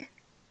J-Bug.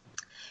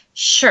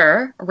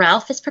 Sure,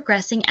 Ralph is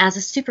progressing as a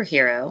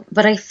superhero,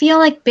 but I feel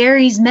like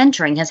Barry's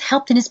mentoring has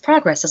helped in his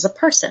progress as a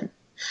person.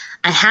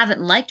 I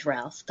haven't liked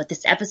Ralph, but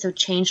this episode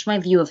changed my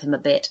view of him a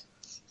bit.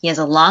 He has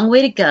a long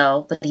way to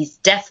go, but he's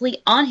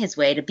definitely on his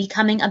way to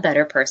becoming a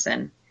better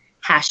person.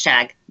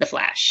 #The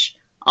Flash.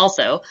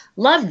 Also,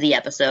 loved the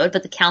episode,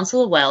 but the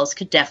Council of Wells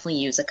could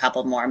definitely use a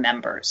couple more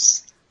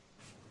members.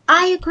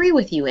 I agree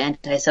with you,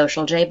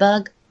 Antisocial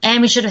J-Bug,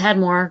 and we should have had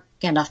more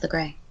Gandalf the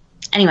Grey.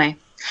 Anyway,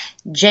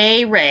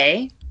 J.R.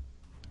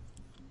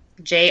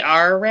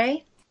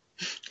 Ray?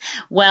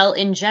 Well,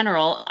 in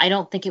general, I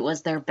don't think it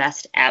was their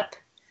best ep.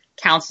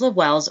 Council of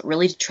Wells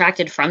really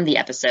detracted from the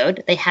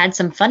episode. They had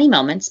some funny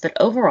moments, but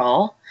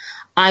overall,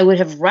 I would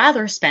have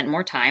rather spent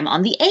more time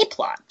on the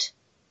A-plot.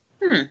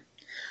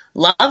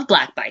 Love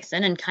Black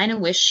Bison and kind of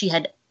wish she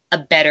had a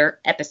better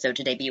episode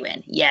to debut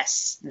in.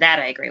 Yes, that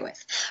I agree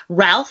with.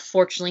 Ralph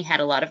fortunately had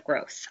a lot of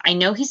growth. I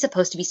know he's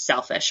supposed to be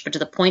selfish, but to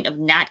the point of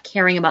not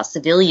caring about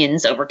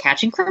civilians over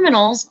catching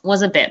criminals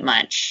was a bit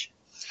much.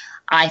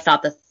 I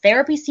thought the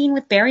therapy scene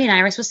with Barry and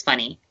Iris was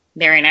funny.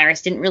 Barry and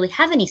Iris didn't really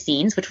have any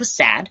scenes, which was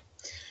sad.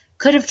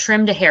 Could have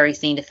trimmed a Harry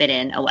scene to fit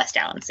in a West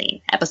Allen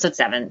scene. Episode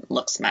 7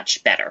 looks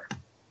much better.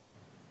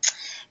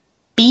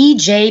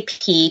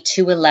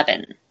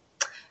 BJP211.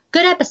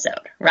 Good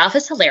episode. Ralph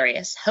is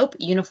hilarious. Hope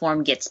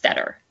uniform gets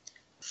better.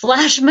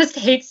 Flash must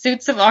hate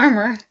suits of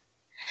armor.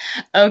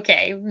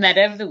 Okay,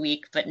 meta of the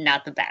week, but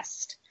not the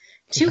best.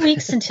 2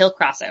 weeks until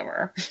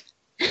crossover.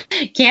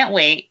 Can't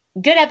wait.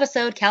 Good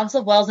episode.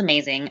 Council of Wells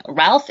amazing.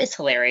 Ralph is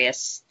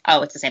hilarious.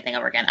 Oh, it's the same thing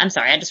over again. I'm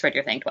sorry. I just read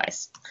your thing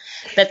twice.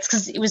 That's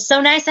because it was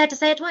so nice I had to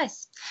say it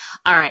twice.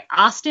 All right.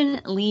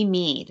 Austin Lee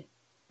Mead.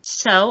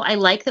 So I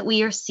like that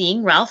we are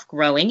seeing Ralph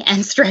growing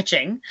and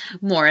stretching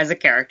more as a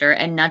character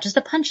and not just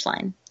a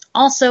punchline.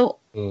 Also,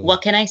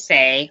 what can I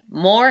say?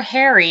 More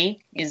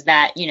Harry is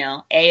that,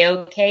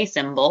 A-OK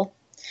symbol.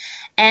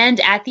 And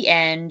at the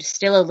end,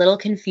 still a little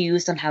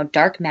confused on how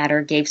dark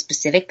matter gave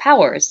specific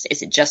powers.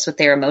 Is it just what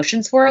their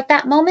emotions were at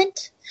that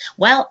moment?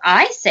 Well,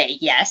 I say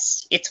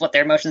yes, it's what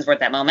their emotions were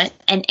at that moment.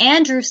 And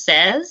Andrew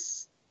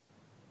says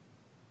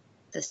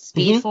the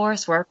Speed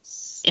Force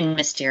works in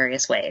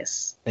mysterious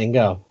ways.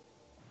 Bingo.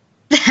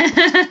 All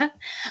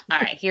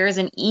right, here's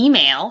an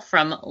email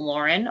from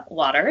Lauren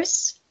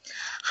Waters.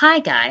 Hi,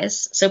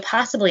 guys. So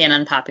possibly an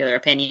unpopular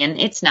opinion.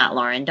 It's not,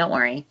 Lauren, don't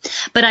worry.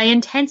 But I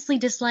intensely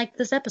disliked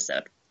this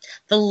episode.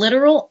 The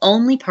literal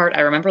only part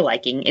I remember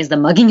liking is the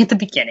mugging at the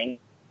beginning,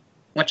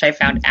 which I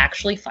found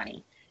actually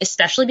funny,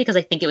 especially because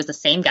I think it was the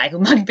same guy who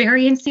mugged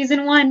Barry in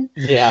season 1.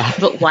 Yeah.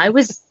 But why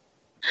was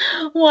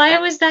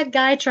that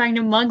guy trying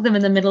to mug them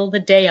in the middle of the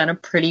day on a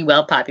pretty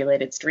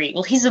well-populated street?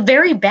 Well, he's a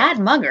very bad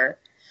mugger.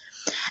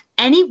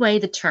 Anyway,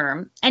 the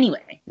term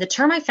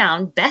I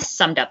found best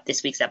summed up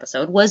this week's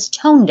episode was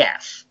tone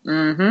deaf.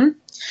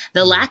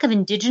 The lack of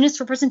indigenous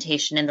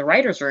representation in the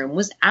writer's room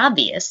was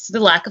obvious, the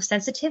lack of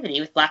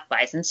sensitivity with Black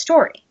Bison's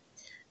story.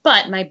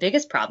 But my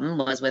biggest problem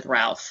was with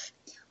Ralph.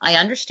 I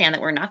understand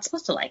that we're not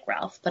supposed to like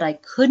Ralph, but I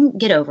couldn't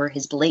get over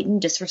his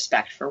blatant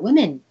disrespect for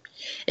women,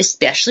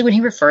 especially when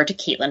he referred to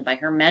Caitlin by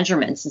her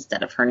measurements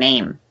instead of her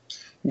name.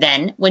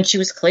 Then, when she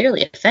was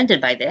clearly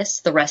offended by this,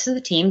 the rest of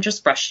the team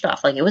just brushed it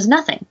off like it was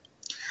nothing.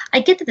 I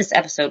get that this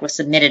episode was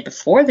submitted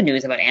before the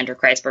news about Andrew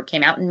Kreisberg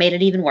came out and made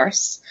it even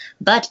worse.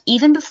 But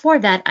even before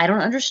that, I don't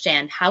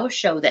understand how a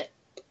show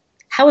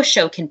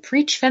can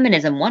preach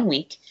feminism one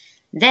week,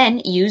 then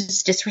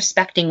use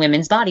disrespecting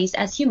women's bodies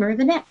as humor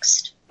the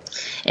next.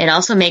 It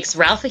also makes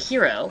Ralph a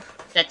hero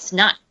that's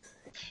not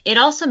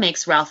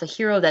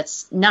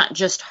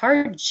just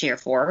hard to cheer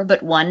for,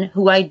 but one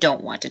who I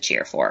don't want to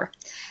cheer for.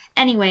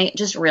 Anyway,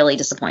 just really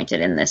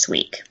disappointed in this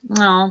week.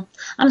 Oh,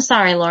 I'm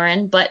sorry,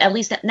 Lauren, but at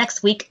least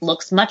next week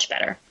looks much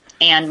better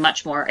and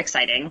much more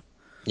exciting.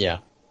 Yeah.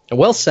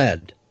 Well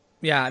said.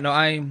 Yeah, no,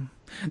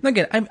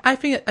 again, I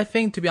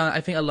think to be honest,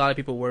 I think a lot of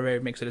people were very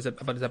mixed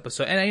about this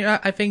episode, and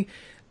I think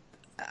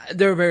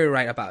they're very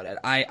right about it.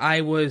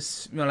 I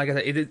was, like I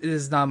said, it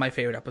is not my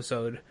favorite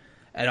episode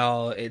at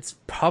all. It's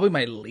probably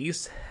my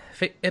least,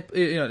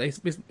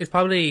 it's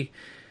probably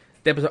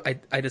the episode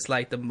I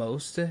dislike the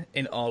most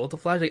in all of The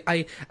Flash.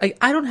 I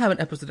don't have an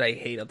episode that I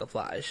hate of The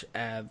Flash.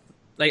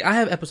 I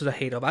have episodes I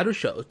hate of other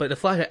shows, but The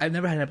Flash, I've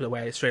never had an episode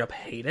where I straight up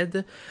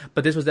hated.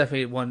 But this was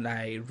definitely one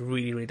I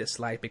really, really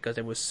disliked because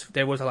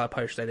there was a lot of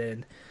parts that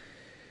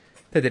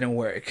didn't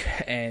work.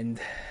 And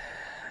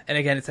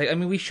again, it's like,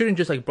 we shouldn't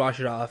just brush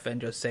it off and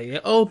just say,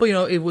 oh, but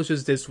it was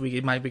just this week.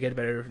 It might get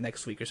better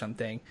next week or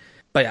something.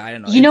 But yeah, I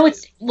don't know.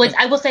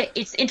 I will say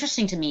it's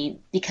interesting to me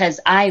because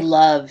I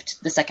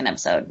loved the second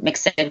episode,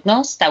 Mixed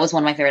Signals. That was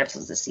one of my favorite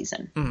episodes this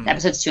season.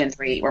 Episodes 2 and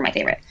 3 were my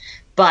favorite.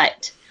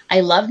 But I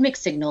loved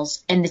Mixed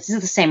Signals, and this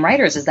is the same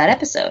writers as that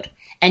episode.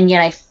 And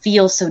yet I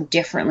feel so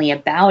differently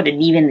about it,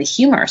 even the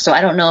humor. So I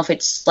don't know if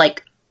it's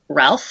like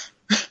Ralph,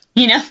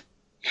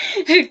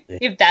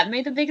 if that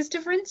made the biggest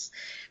difference.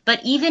 But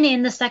even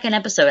in the second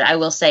episode, I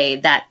will say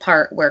that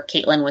part where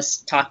Caitlin was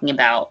talking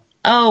about,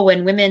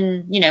 when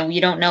women, you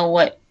don't know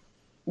what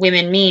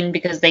women mean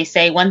because they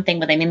say one thing,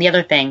 but they mean the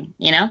other thing,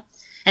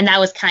 And that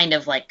was kind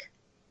of like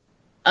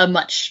a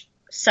much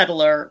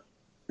subtler,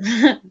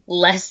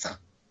 less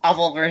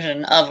awful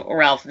version of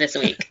Ralph this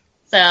week.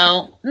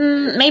 So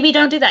maybe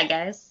don't do that,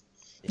 guys.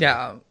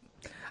 Yeah.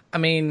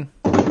 Hopefully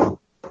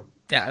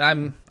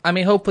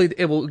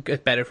it will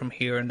get better from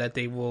here and that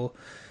they will,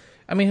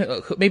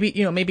 maybe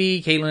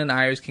Caitlin and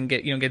Iris can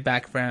get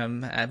back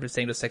from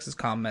saying the sexist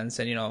comments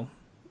and,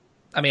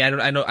 I'm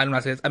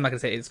not gonna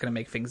say it's gonna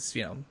make things,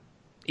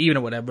 even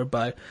or whatever,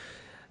 but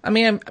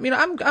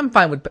I'm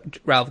fine with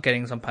Ralph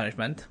getting some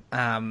punishment.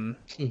 But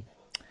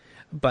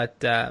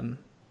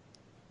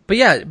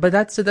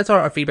that's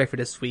our feedback for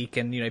this week.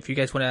 And if you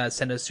guys want to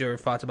send us your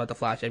thoughts about The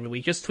Flash every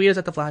week, just tweet us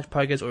at The Flash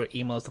Podcast or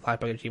email us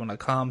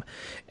theflashpodcast@gmail.com,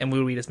 and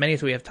we'll read as many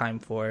as we have time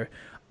for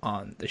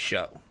on the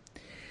show.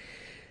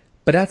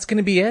 But that's going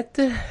to be it,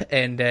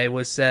 and it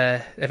was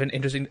an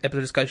interesting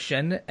episode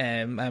discussion,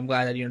 and I'm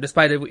glad that,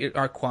 despite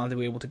our qualms,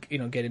 we were able to,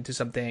 get into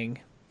something,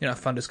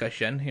 fun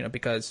discussion,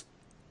 because,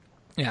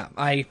 yeah,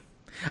 I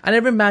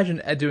never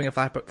imagined doing a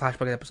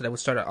Flashback episode that would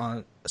start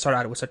out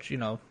with such,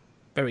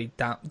 very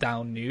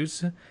down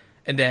news,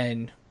 and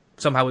then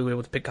somehow we were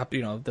able to pick up,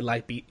 the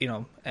light beat,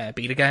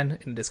 beat again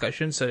in the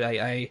discussion, so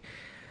I'm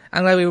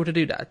glad we were able to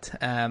do that,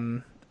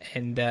 and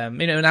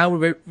now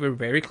we're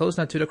very close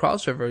now to the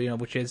crossover,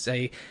 which is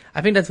I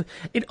think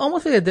it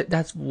almost feels like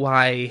that's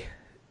why,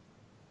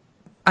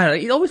 I don't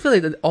know, it always feels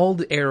like that all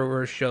the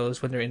Arrowverse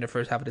shows, when they're in the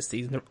first half of the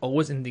season, they're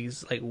always in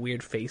these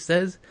weird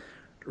phases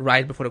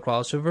right before the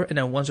crossover, and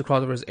then once the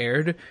crossover is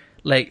aired,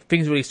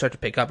 things really start to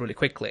pick up really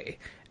quickly,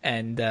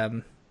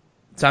 and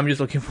so I'm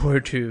just looking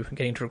forward to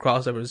getting to a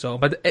crossover zone.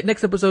 But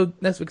next week's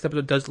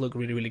episode does look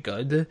really, really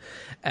good,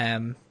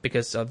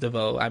 because of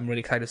DeVoe. I'm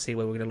really excited to see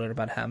what we're going to learn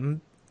about him.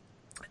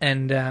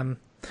 And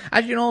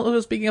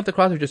actually, speaking of the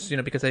crossover, just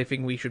because I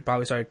think we should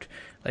probably start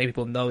letting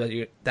people know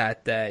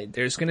that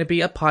there's going to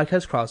be a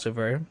podcast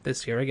crossover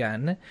this year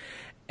again,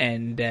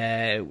 and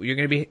you're going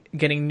to be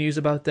getting news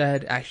about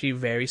that actually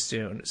very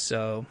soon.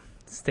 So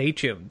stay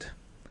tuned.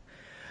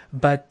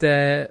 But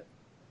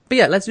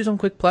yeah, let's do some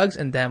quick plugs,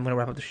 and then we're going to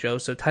wrap up the show.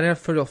 So, Tanya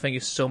Furtle, thank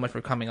you so much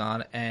for coming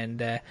on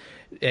and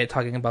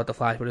talking about The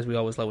Flash, as we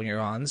always love when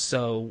you're on.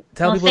 So,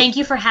 tell people... thank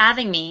you for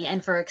having me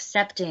and for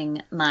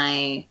accepting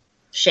my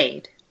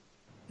shade.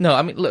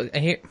 No, look,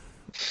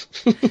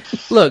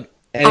 look.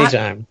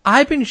 Anytime.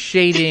 I've been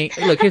shading...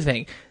 Look, here's the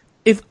thing.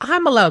 If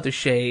I'm allowed to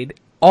shade,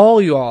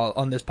 all y'all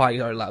on this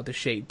podcast are allowed to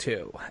shade,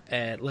 too.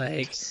 And,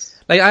 I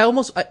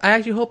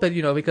actually hope that,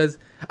 because...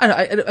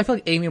 I feel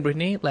like Amy and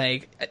Brittany,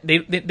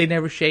 they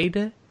never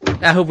shade.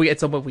 I hope at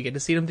some point we get to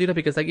see them do that,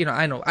 because,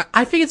 I know.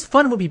 I think it's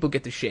fun when people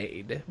get to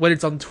shade. Whether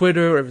it's on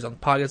Twitter or if it's on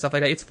podcast, stuff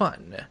like that, it's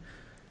fun.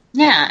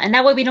 Yeah, and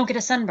that way we don't get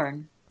a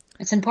sunburn.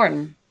 It's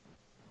important.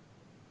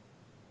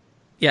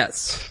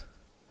 Yes.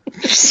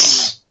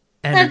 The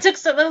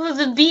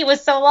beat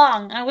was so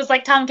long. I was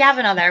like Tom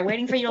Cavanaugh there,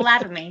 waiting for you to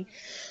laugh at me.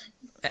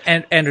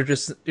 And Andrew,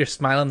 your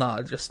smile and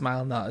nod. Just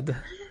smile and nod.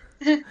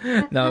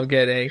 No, I'm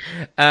kidding.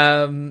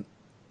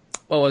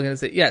 What was I going to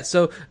say? Yeah,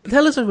 so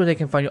tell us where they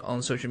can find you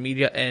on social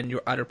media and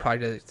your other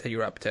projects that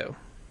you're up to.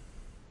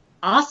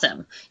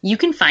 Awesome. You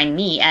can find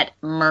me at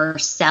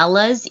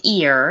Myrcellas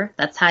Ear.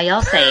 That's how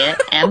y'all say it.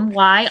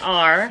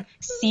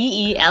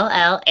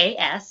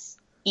 MYRCELLAS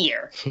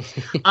Ear.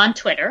 On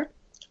Twitter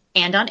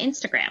and on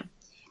Instagram.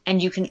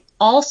 And you can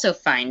also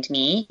find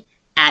me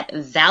at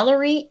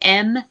Valerie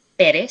M.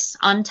 Perez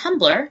on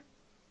Tumblr,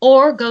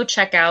 or go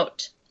check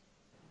out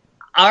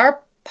our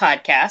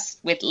podcast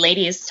with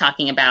ladies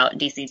talking about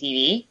DC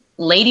TV,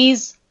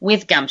 Ladies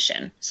with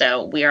Gumption.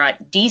 So we are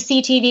at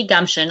DCTV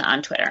Gumption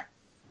on Twitter.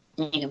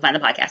 You can find the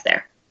podcast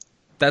there.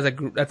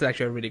 That's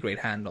actually a really great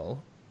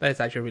handle. That's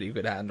actually a really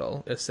good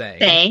handle. Just saying.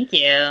 Thank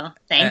you.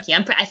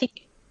 I think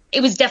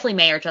it was definitely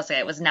May or Jessica.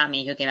 It was not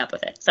me who came up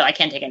with it, so I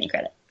can't take any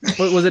credit.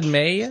 Was it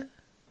May?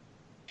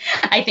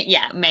 I think,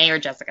 yeah, May or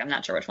Jessica. I'm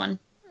not sure which one.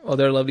 Well,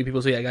 they're lovely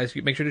people. So yeah, guys,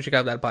 make sure to check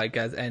out that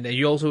podcast. And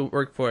you also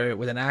work for it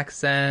with an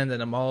accent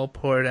and a mall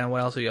port. And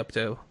what else are you up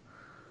to?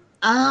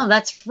 Oh,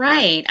 that's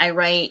right. I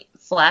write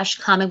Flash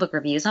comic book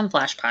reviews on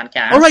Flash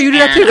Podcast. Oh, right, you do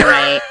that too.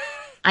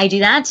 I do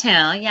that too,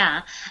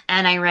 yeah.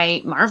 And I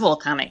write Marvel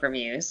comic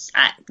reviews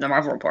at the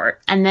Marvel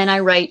Report. And then I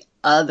write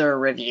other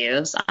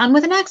reviews on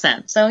With an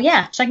Accent. So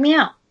yeah, check me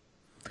out.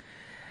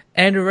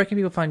 Andrew, where can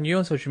people find you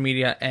on social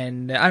media?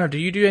 And I don't know, do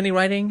you do any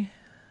writing?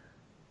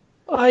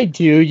 I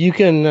do. You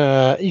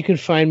can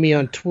find me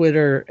on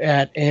Twitter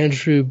at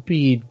Andrew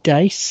B.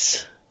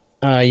 Dice.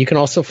 You can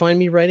also find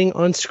me writing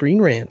on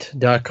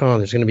ScreenRant.com.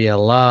 There's going to be a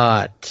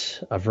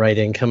lot of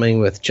writing coming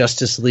with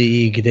Justice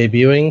League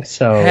debuting.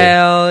 So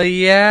hell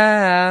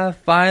yeah!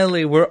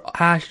 Finally, we're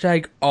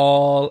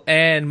 #all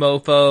in,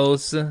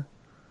 mofos.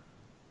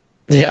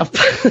 Yep.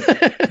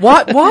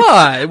 What?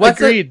 What's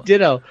agreed?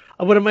 Ditto.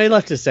 What am I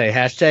left to say?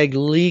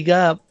 #League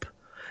Up.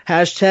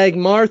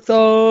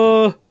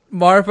 #Martha.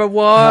 Martha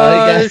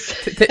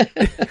Wash.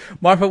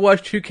 Martha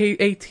Wash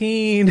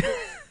 2K18.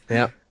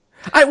 Yep.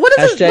 What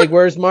is #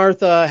 Where's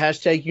Martha?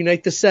 #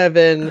 Unite the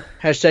Seven.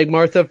 #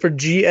 Martha for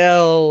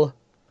GL.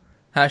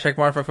 #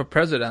 Martha for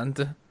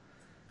President.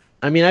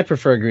 I mean, I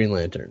prefer Green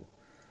Lantern.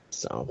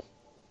 So,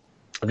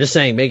 I'm just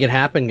saying, make it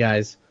happen,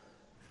 guys.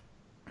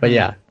 But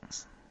yeah,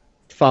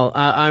 follow.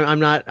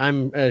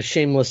 I'm a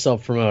shameless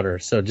self-promoter,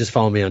 so just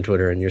follow me on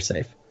Twitter and you're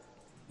safe.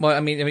 Well, I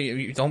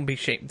mean, don't be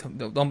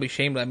shamed. Don't be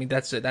shamed. I mean,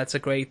 that's a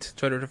great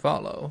Twitter to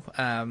follow.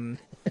 Look,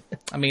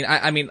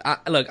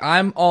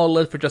 I'm all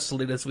lit for Justice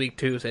League this week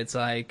too. So it's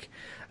like,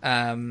 it's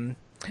gonna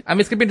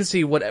be to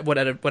see what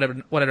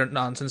other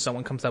nonsense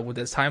someone comes up with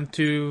this time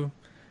to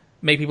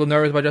make people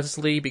nervous about Justice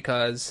League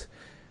because,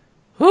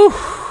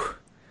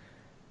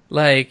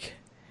 like,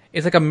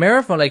 it's like a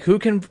marathon. Like, who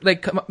can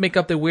make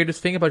up the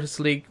weirdest thing about Justice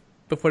League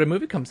before the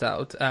movie comes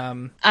out?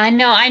 I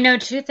know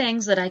two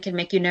things that I can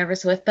make you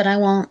nervous with, but I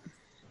won't.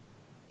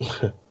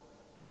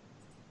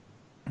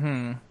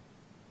 I'm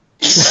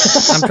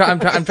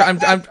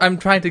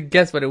trying to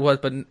guess what it was,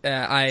 but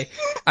I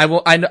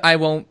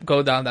won't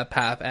go down that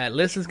path.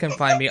 Listeners can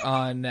find me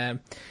on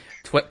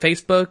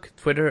Facebook,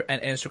 Twitter,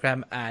 and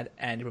Instagram at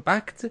Andrew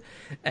Bacht.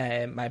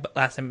 My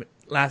last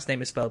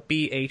name is spelled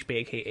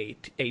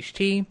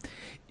BHBAKHT.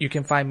 You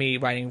can find me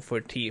writing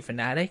for T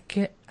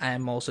Fanatic.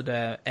 I'm also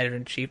the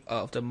editor-in-chief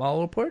of the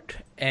Mall Report,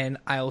 and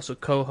I also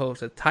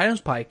co-host the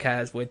Titans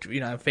podcast, which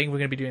I think we're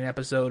going to be doing an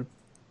episode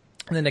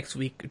in the next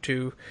week or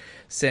two,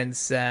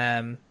 since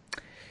Titans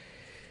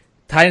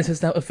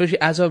is now officially,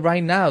 as of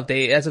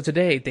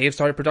today, they've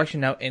started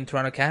production now in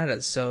Toronto,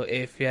 Canada. So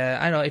if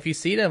if you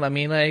see them,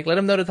 let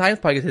them know the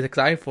Titans podcast is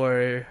excited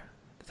for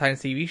the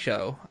Titans TV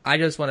show. I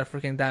just want a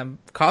freaking damn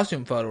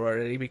costume photo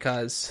already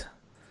because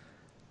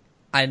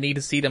I need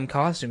to see them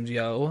costumes,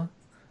 yo.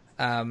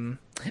 Andrew.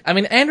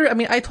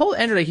 I told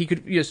Andrew that he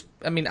could just.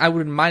 I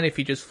wouldn't mind if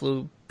he just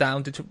flew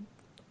down to.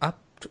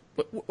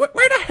 Where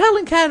the hell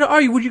in Canada are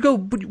you? Would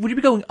you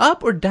be going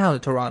up or down to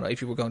Toronto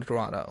if you were going to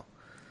Toronto?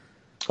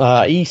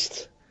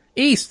 East.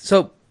 East.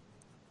 So,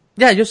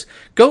 yeah, just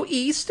go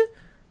east,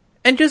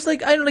 and just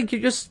can't you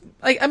just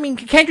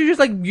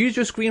use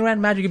your Screen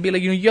Rant magic and be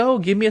like, yo,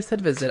 give me a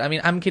set visit?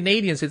 I'm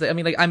Canadian, so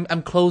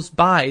I'm close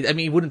by.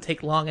 It wouldn't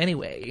take long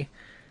anyway.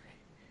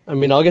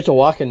 I'll get to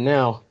walking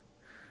now.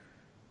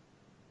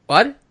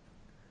 What?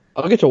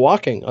 I'll get to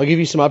walking. I'll give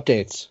you some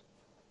updates.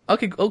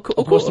 Okay. Oh, cool.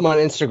 I'll post them on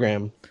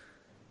Instagram.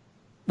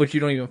 Which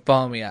you don't even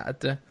follow me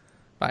at,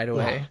 by the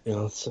way.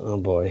 Oh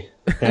boy.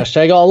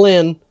 #all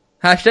in.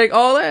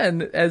 #all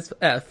in as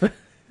F.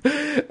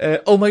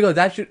 Oh my god,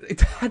 that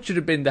should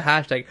have been the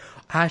hashtag.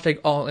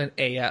 #all in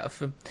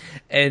AF.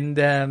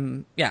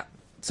 And yeah.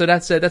 So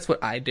that's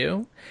what I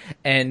do.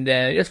 And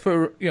just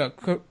for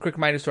quick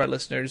reminders to our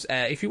listeners,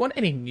 if you want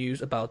any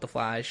news about The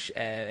Flash,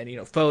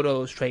 and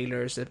photos,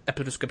 trailers,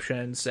 episode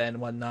descriptions, and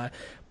whatnot,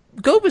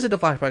 go visit the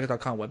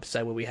FlashPodcast.com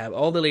website where we have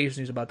all the latest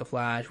news about The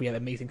Flash. We have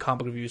amazing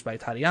comic reviews by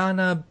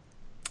Tatiana.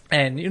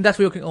 And that's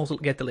where you can also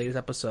get the latest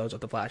episodes of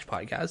The Flash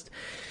Podcast.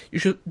 You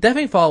should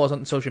definitely follow us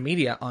on social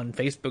media on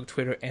Facebook,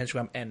 Twitter,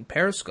 Instagram, and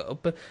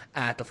Periscope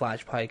at The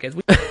Flash Podcast.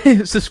 Be sure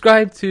to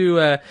subscribe to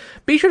The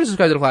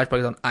Flash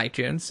Podcast on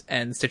iTunes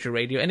and Stitcher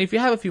Radio. And if you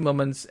have a few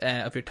moments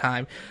of your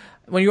time,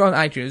 when you're on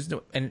iTunes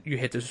and you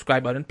hit the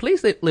subscribe button,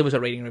 please leave us a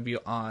rating review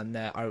on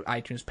our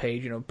iTunes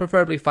page.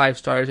 Preferably 5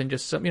 stars and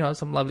just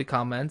some lovely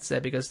comments.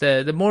 Because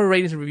the more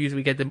ratings and reviews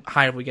we get, the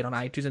higher we get on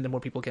iTunes, and the more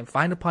people can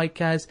find the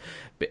podcast,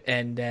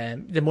 and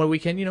the more we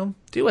can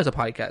do as a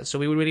podcast. So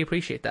we would really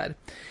appreciate that.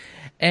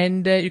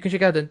 And you can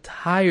check out the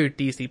entire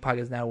DC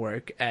Podcast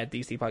Network at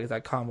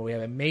DCPodcast.com, where we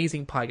have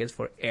amazing podcasts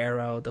for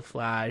Arrow, The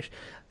Flash,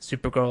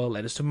 Supergirl,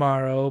 Let Us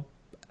Tomorrow,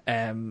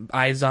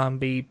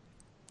 iZombie,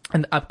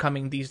 and the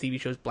upcoming DC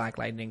TV shows Black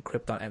Lightning,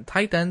 Krypton, and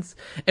Titans.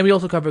 And we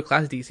also cover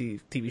classic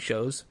DC TV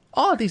shows,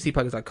 all at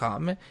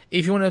DCPodcast.com.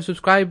 If you want to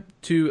subscribe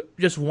to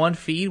just one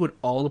feed with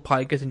all the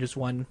podcasts in just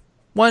one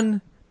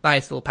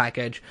nice little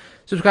package,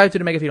 subscribe to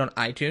the mega feed on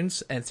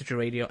iTunes and Stitcher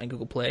Radio and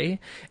Google Play.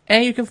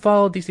 And you can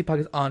follow DC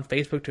Podcasts on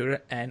Facebook,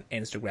 Twitter, and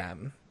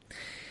Instagram.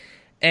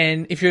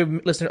 And if you're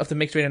a listener of the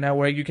Mix Radio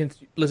Network, you can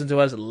listen to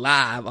us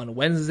live on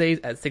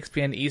Wednesdays at 6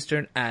 p.m.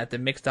 Eastern at the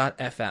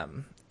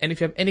Mix.fm. And if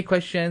you have any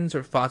questions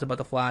or thoughts about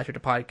The Flash or the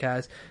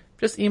podcast,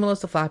 just email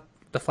us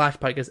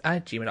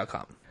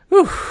theflashpodcast@gmail.com.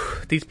 Whew,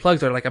 these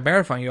plugs are like a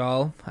marathon,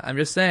 y'all. I'm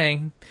just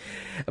saying.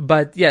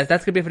 But yes,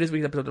 that's going to be it for this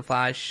week's episode of The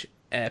Flash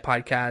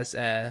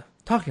podcast,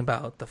 talking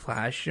about The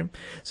Flash.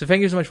 So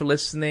thank you so much for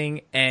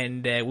listening,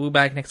 and we'll be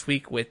back next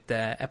week with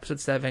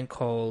episode 7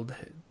 called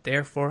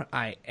Therefore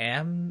I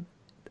Am.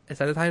 Is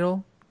that the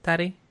title,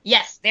 Taddy?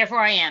 Yes, Therefore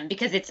I Am,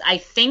 because it's I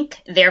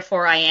think,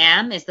 Therefore I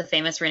Am is the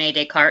famous Rene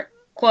Descartes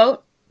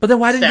quote. But then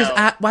why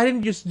didn't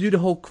you just do the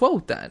whole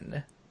quote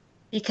then?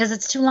 Because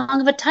it's too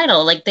long of a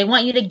title. Like, they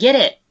want you to get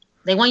it.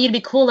 They want you to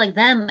be cool like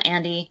them,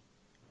 Andy.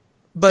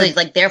 But so he's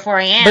like, Therefore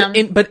I Am.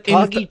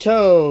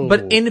 Cogito.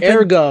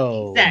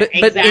 Ergo.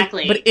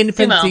 Exactly. But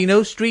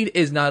Infantino Street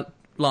is not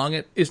long.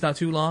 It's not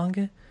too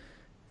long.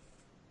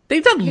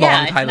 They've done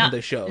long titles on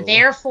the show.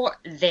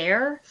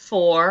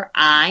 Therefore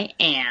I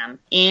Am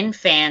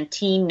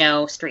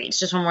Infantino Street. It's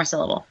just one more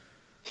syllable.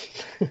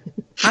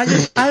 I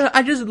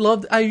just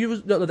loved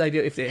the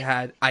idea if they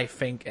had I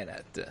think in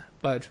it,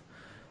 but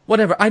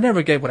whatever. I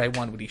never get what I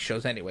want with these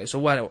shows anyway, so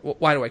why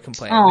do I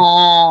complain?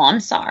 Oh, I'm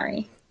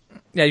sorry.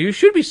 Yeah, you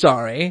should be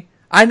sorry.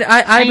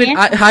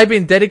 I've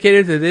been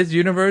dedicated to this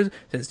universe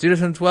since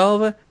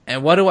 2012,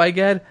 and what do I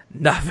get?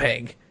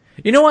 Nothing.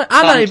 You know what?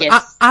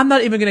 I'm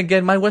not even gonna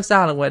get my West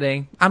Island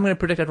wedding. I'm gonna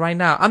predict it right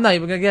now. I'm not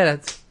even gonna get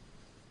it.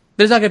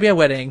 There's not gonna be a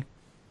wedding.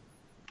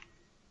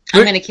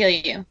 I'm gonna kill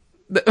you.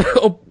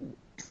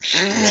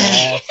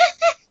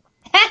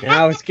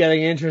 Now it's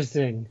getting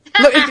interesting.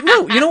 Look,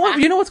 you know what?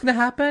 You know what's gonna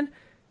happen?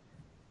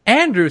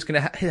 Andrew's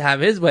gonna have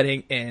his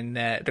wedding in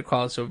the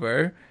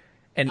crossover,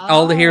 and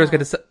all the heroes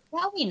gonna.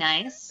 That'll be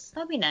nice.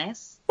 That'll be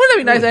nice. Wouldn't that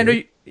be nice,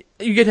 Andrew?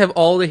 You get to have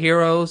all the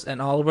heroes and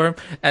Oliver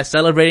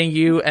celebrating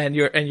you and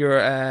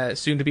your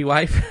soon-to-be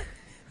wife.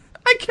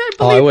 I can't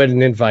believe. Oh, I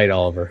wouldn't invite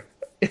Oliver.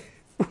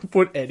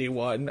 Would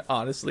anyone,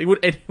 honestly?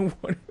 Would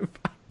anyone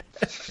invite?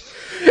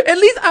 At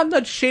least I'm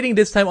not shading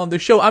this time on the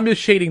show. I'm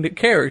just shading the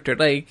character.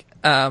 Like,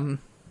 I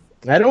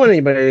don't want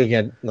anybody to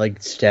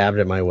get stabbed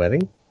at my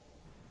wedding.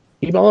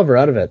 Keep Oliver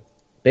out of it.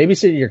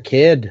 Babysit your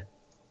kid.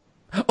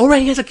 Oh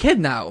right, he has a kid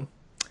now.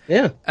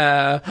 Yeah.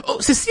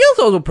 Cecile's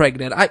also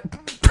pregnant.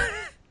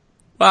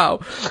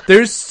 Wow.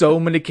 There's so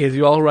many kids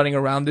you all running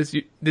around this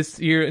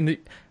year.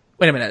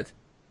 Wait a minute.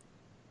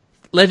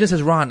 Legends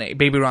has Ronnie,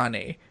 baby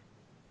Ronnie.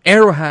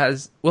 Arrow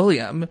has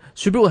William.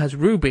 Supergirl has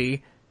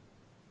Ruby.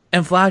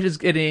 And Flash is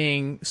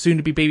getting soon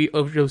to be baby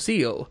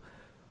Lucille.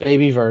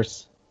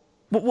 Babyverse.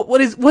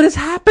 What is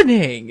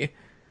happening?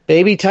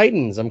 Baby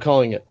Titans, I'm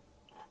calling it.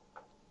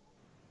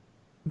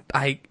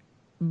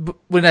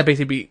 Wouldn't that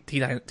basically be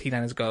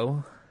T9's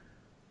Go?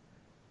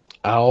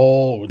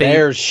 Oh,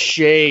 there's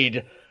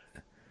shade.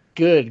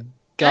 Good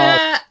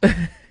God.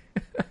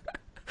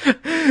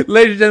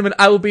 Ladies and gentlemen,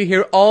 I will be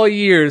here all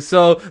year,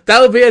 so that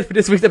will be it for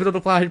this week's episode of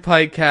the Flash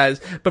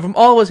Podcast. But from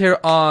all of us here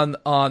on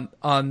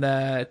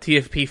the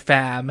TFP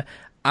fam,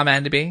 I'm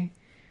Andy B.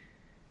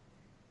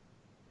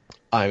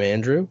 I'm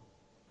Andrew.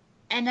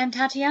 And I'm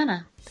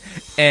Tatiana.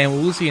 And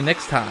we'll see you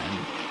next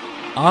time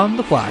on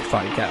the Flash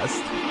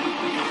Podcast.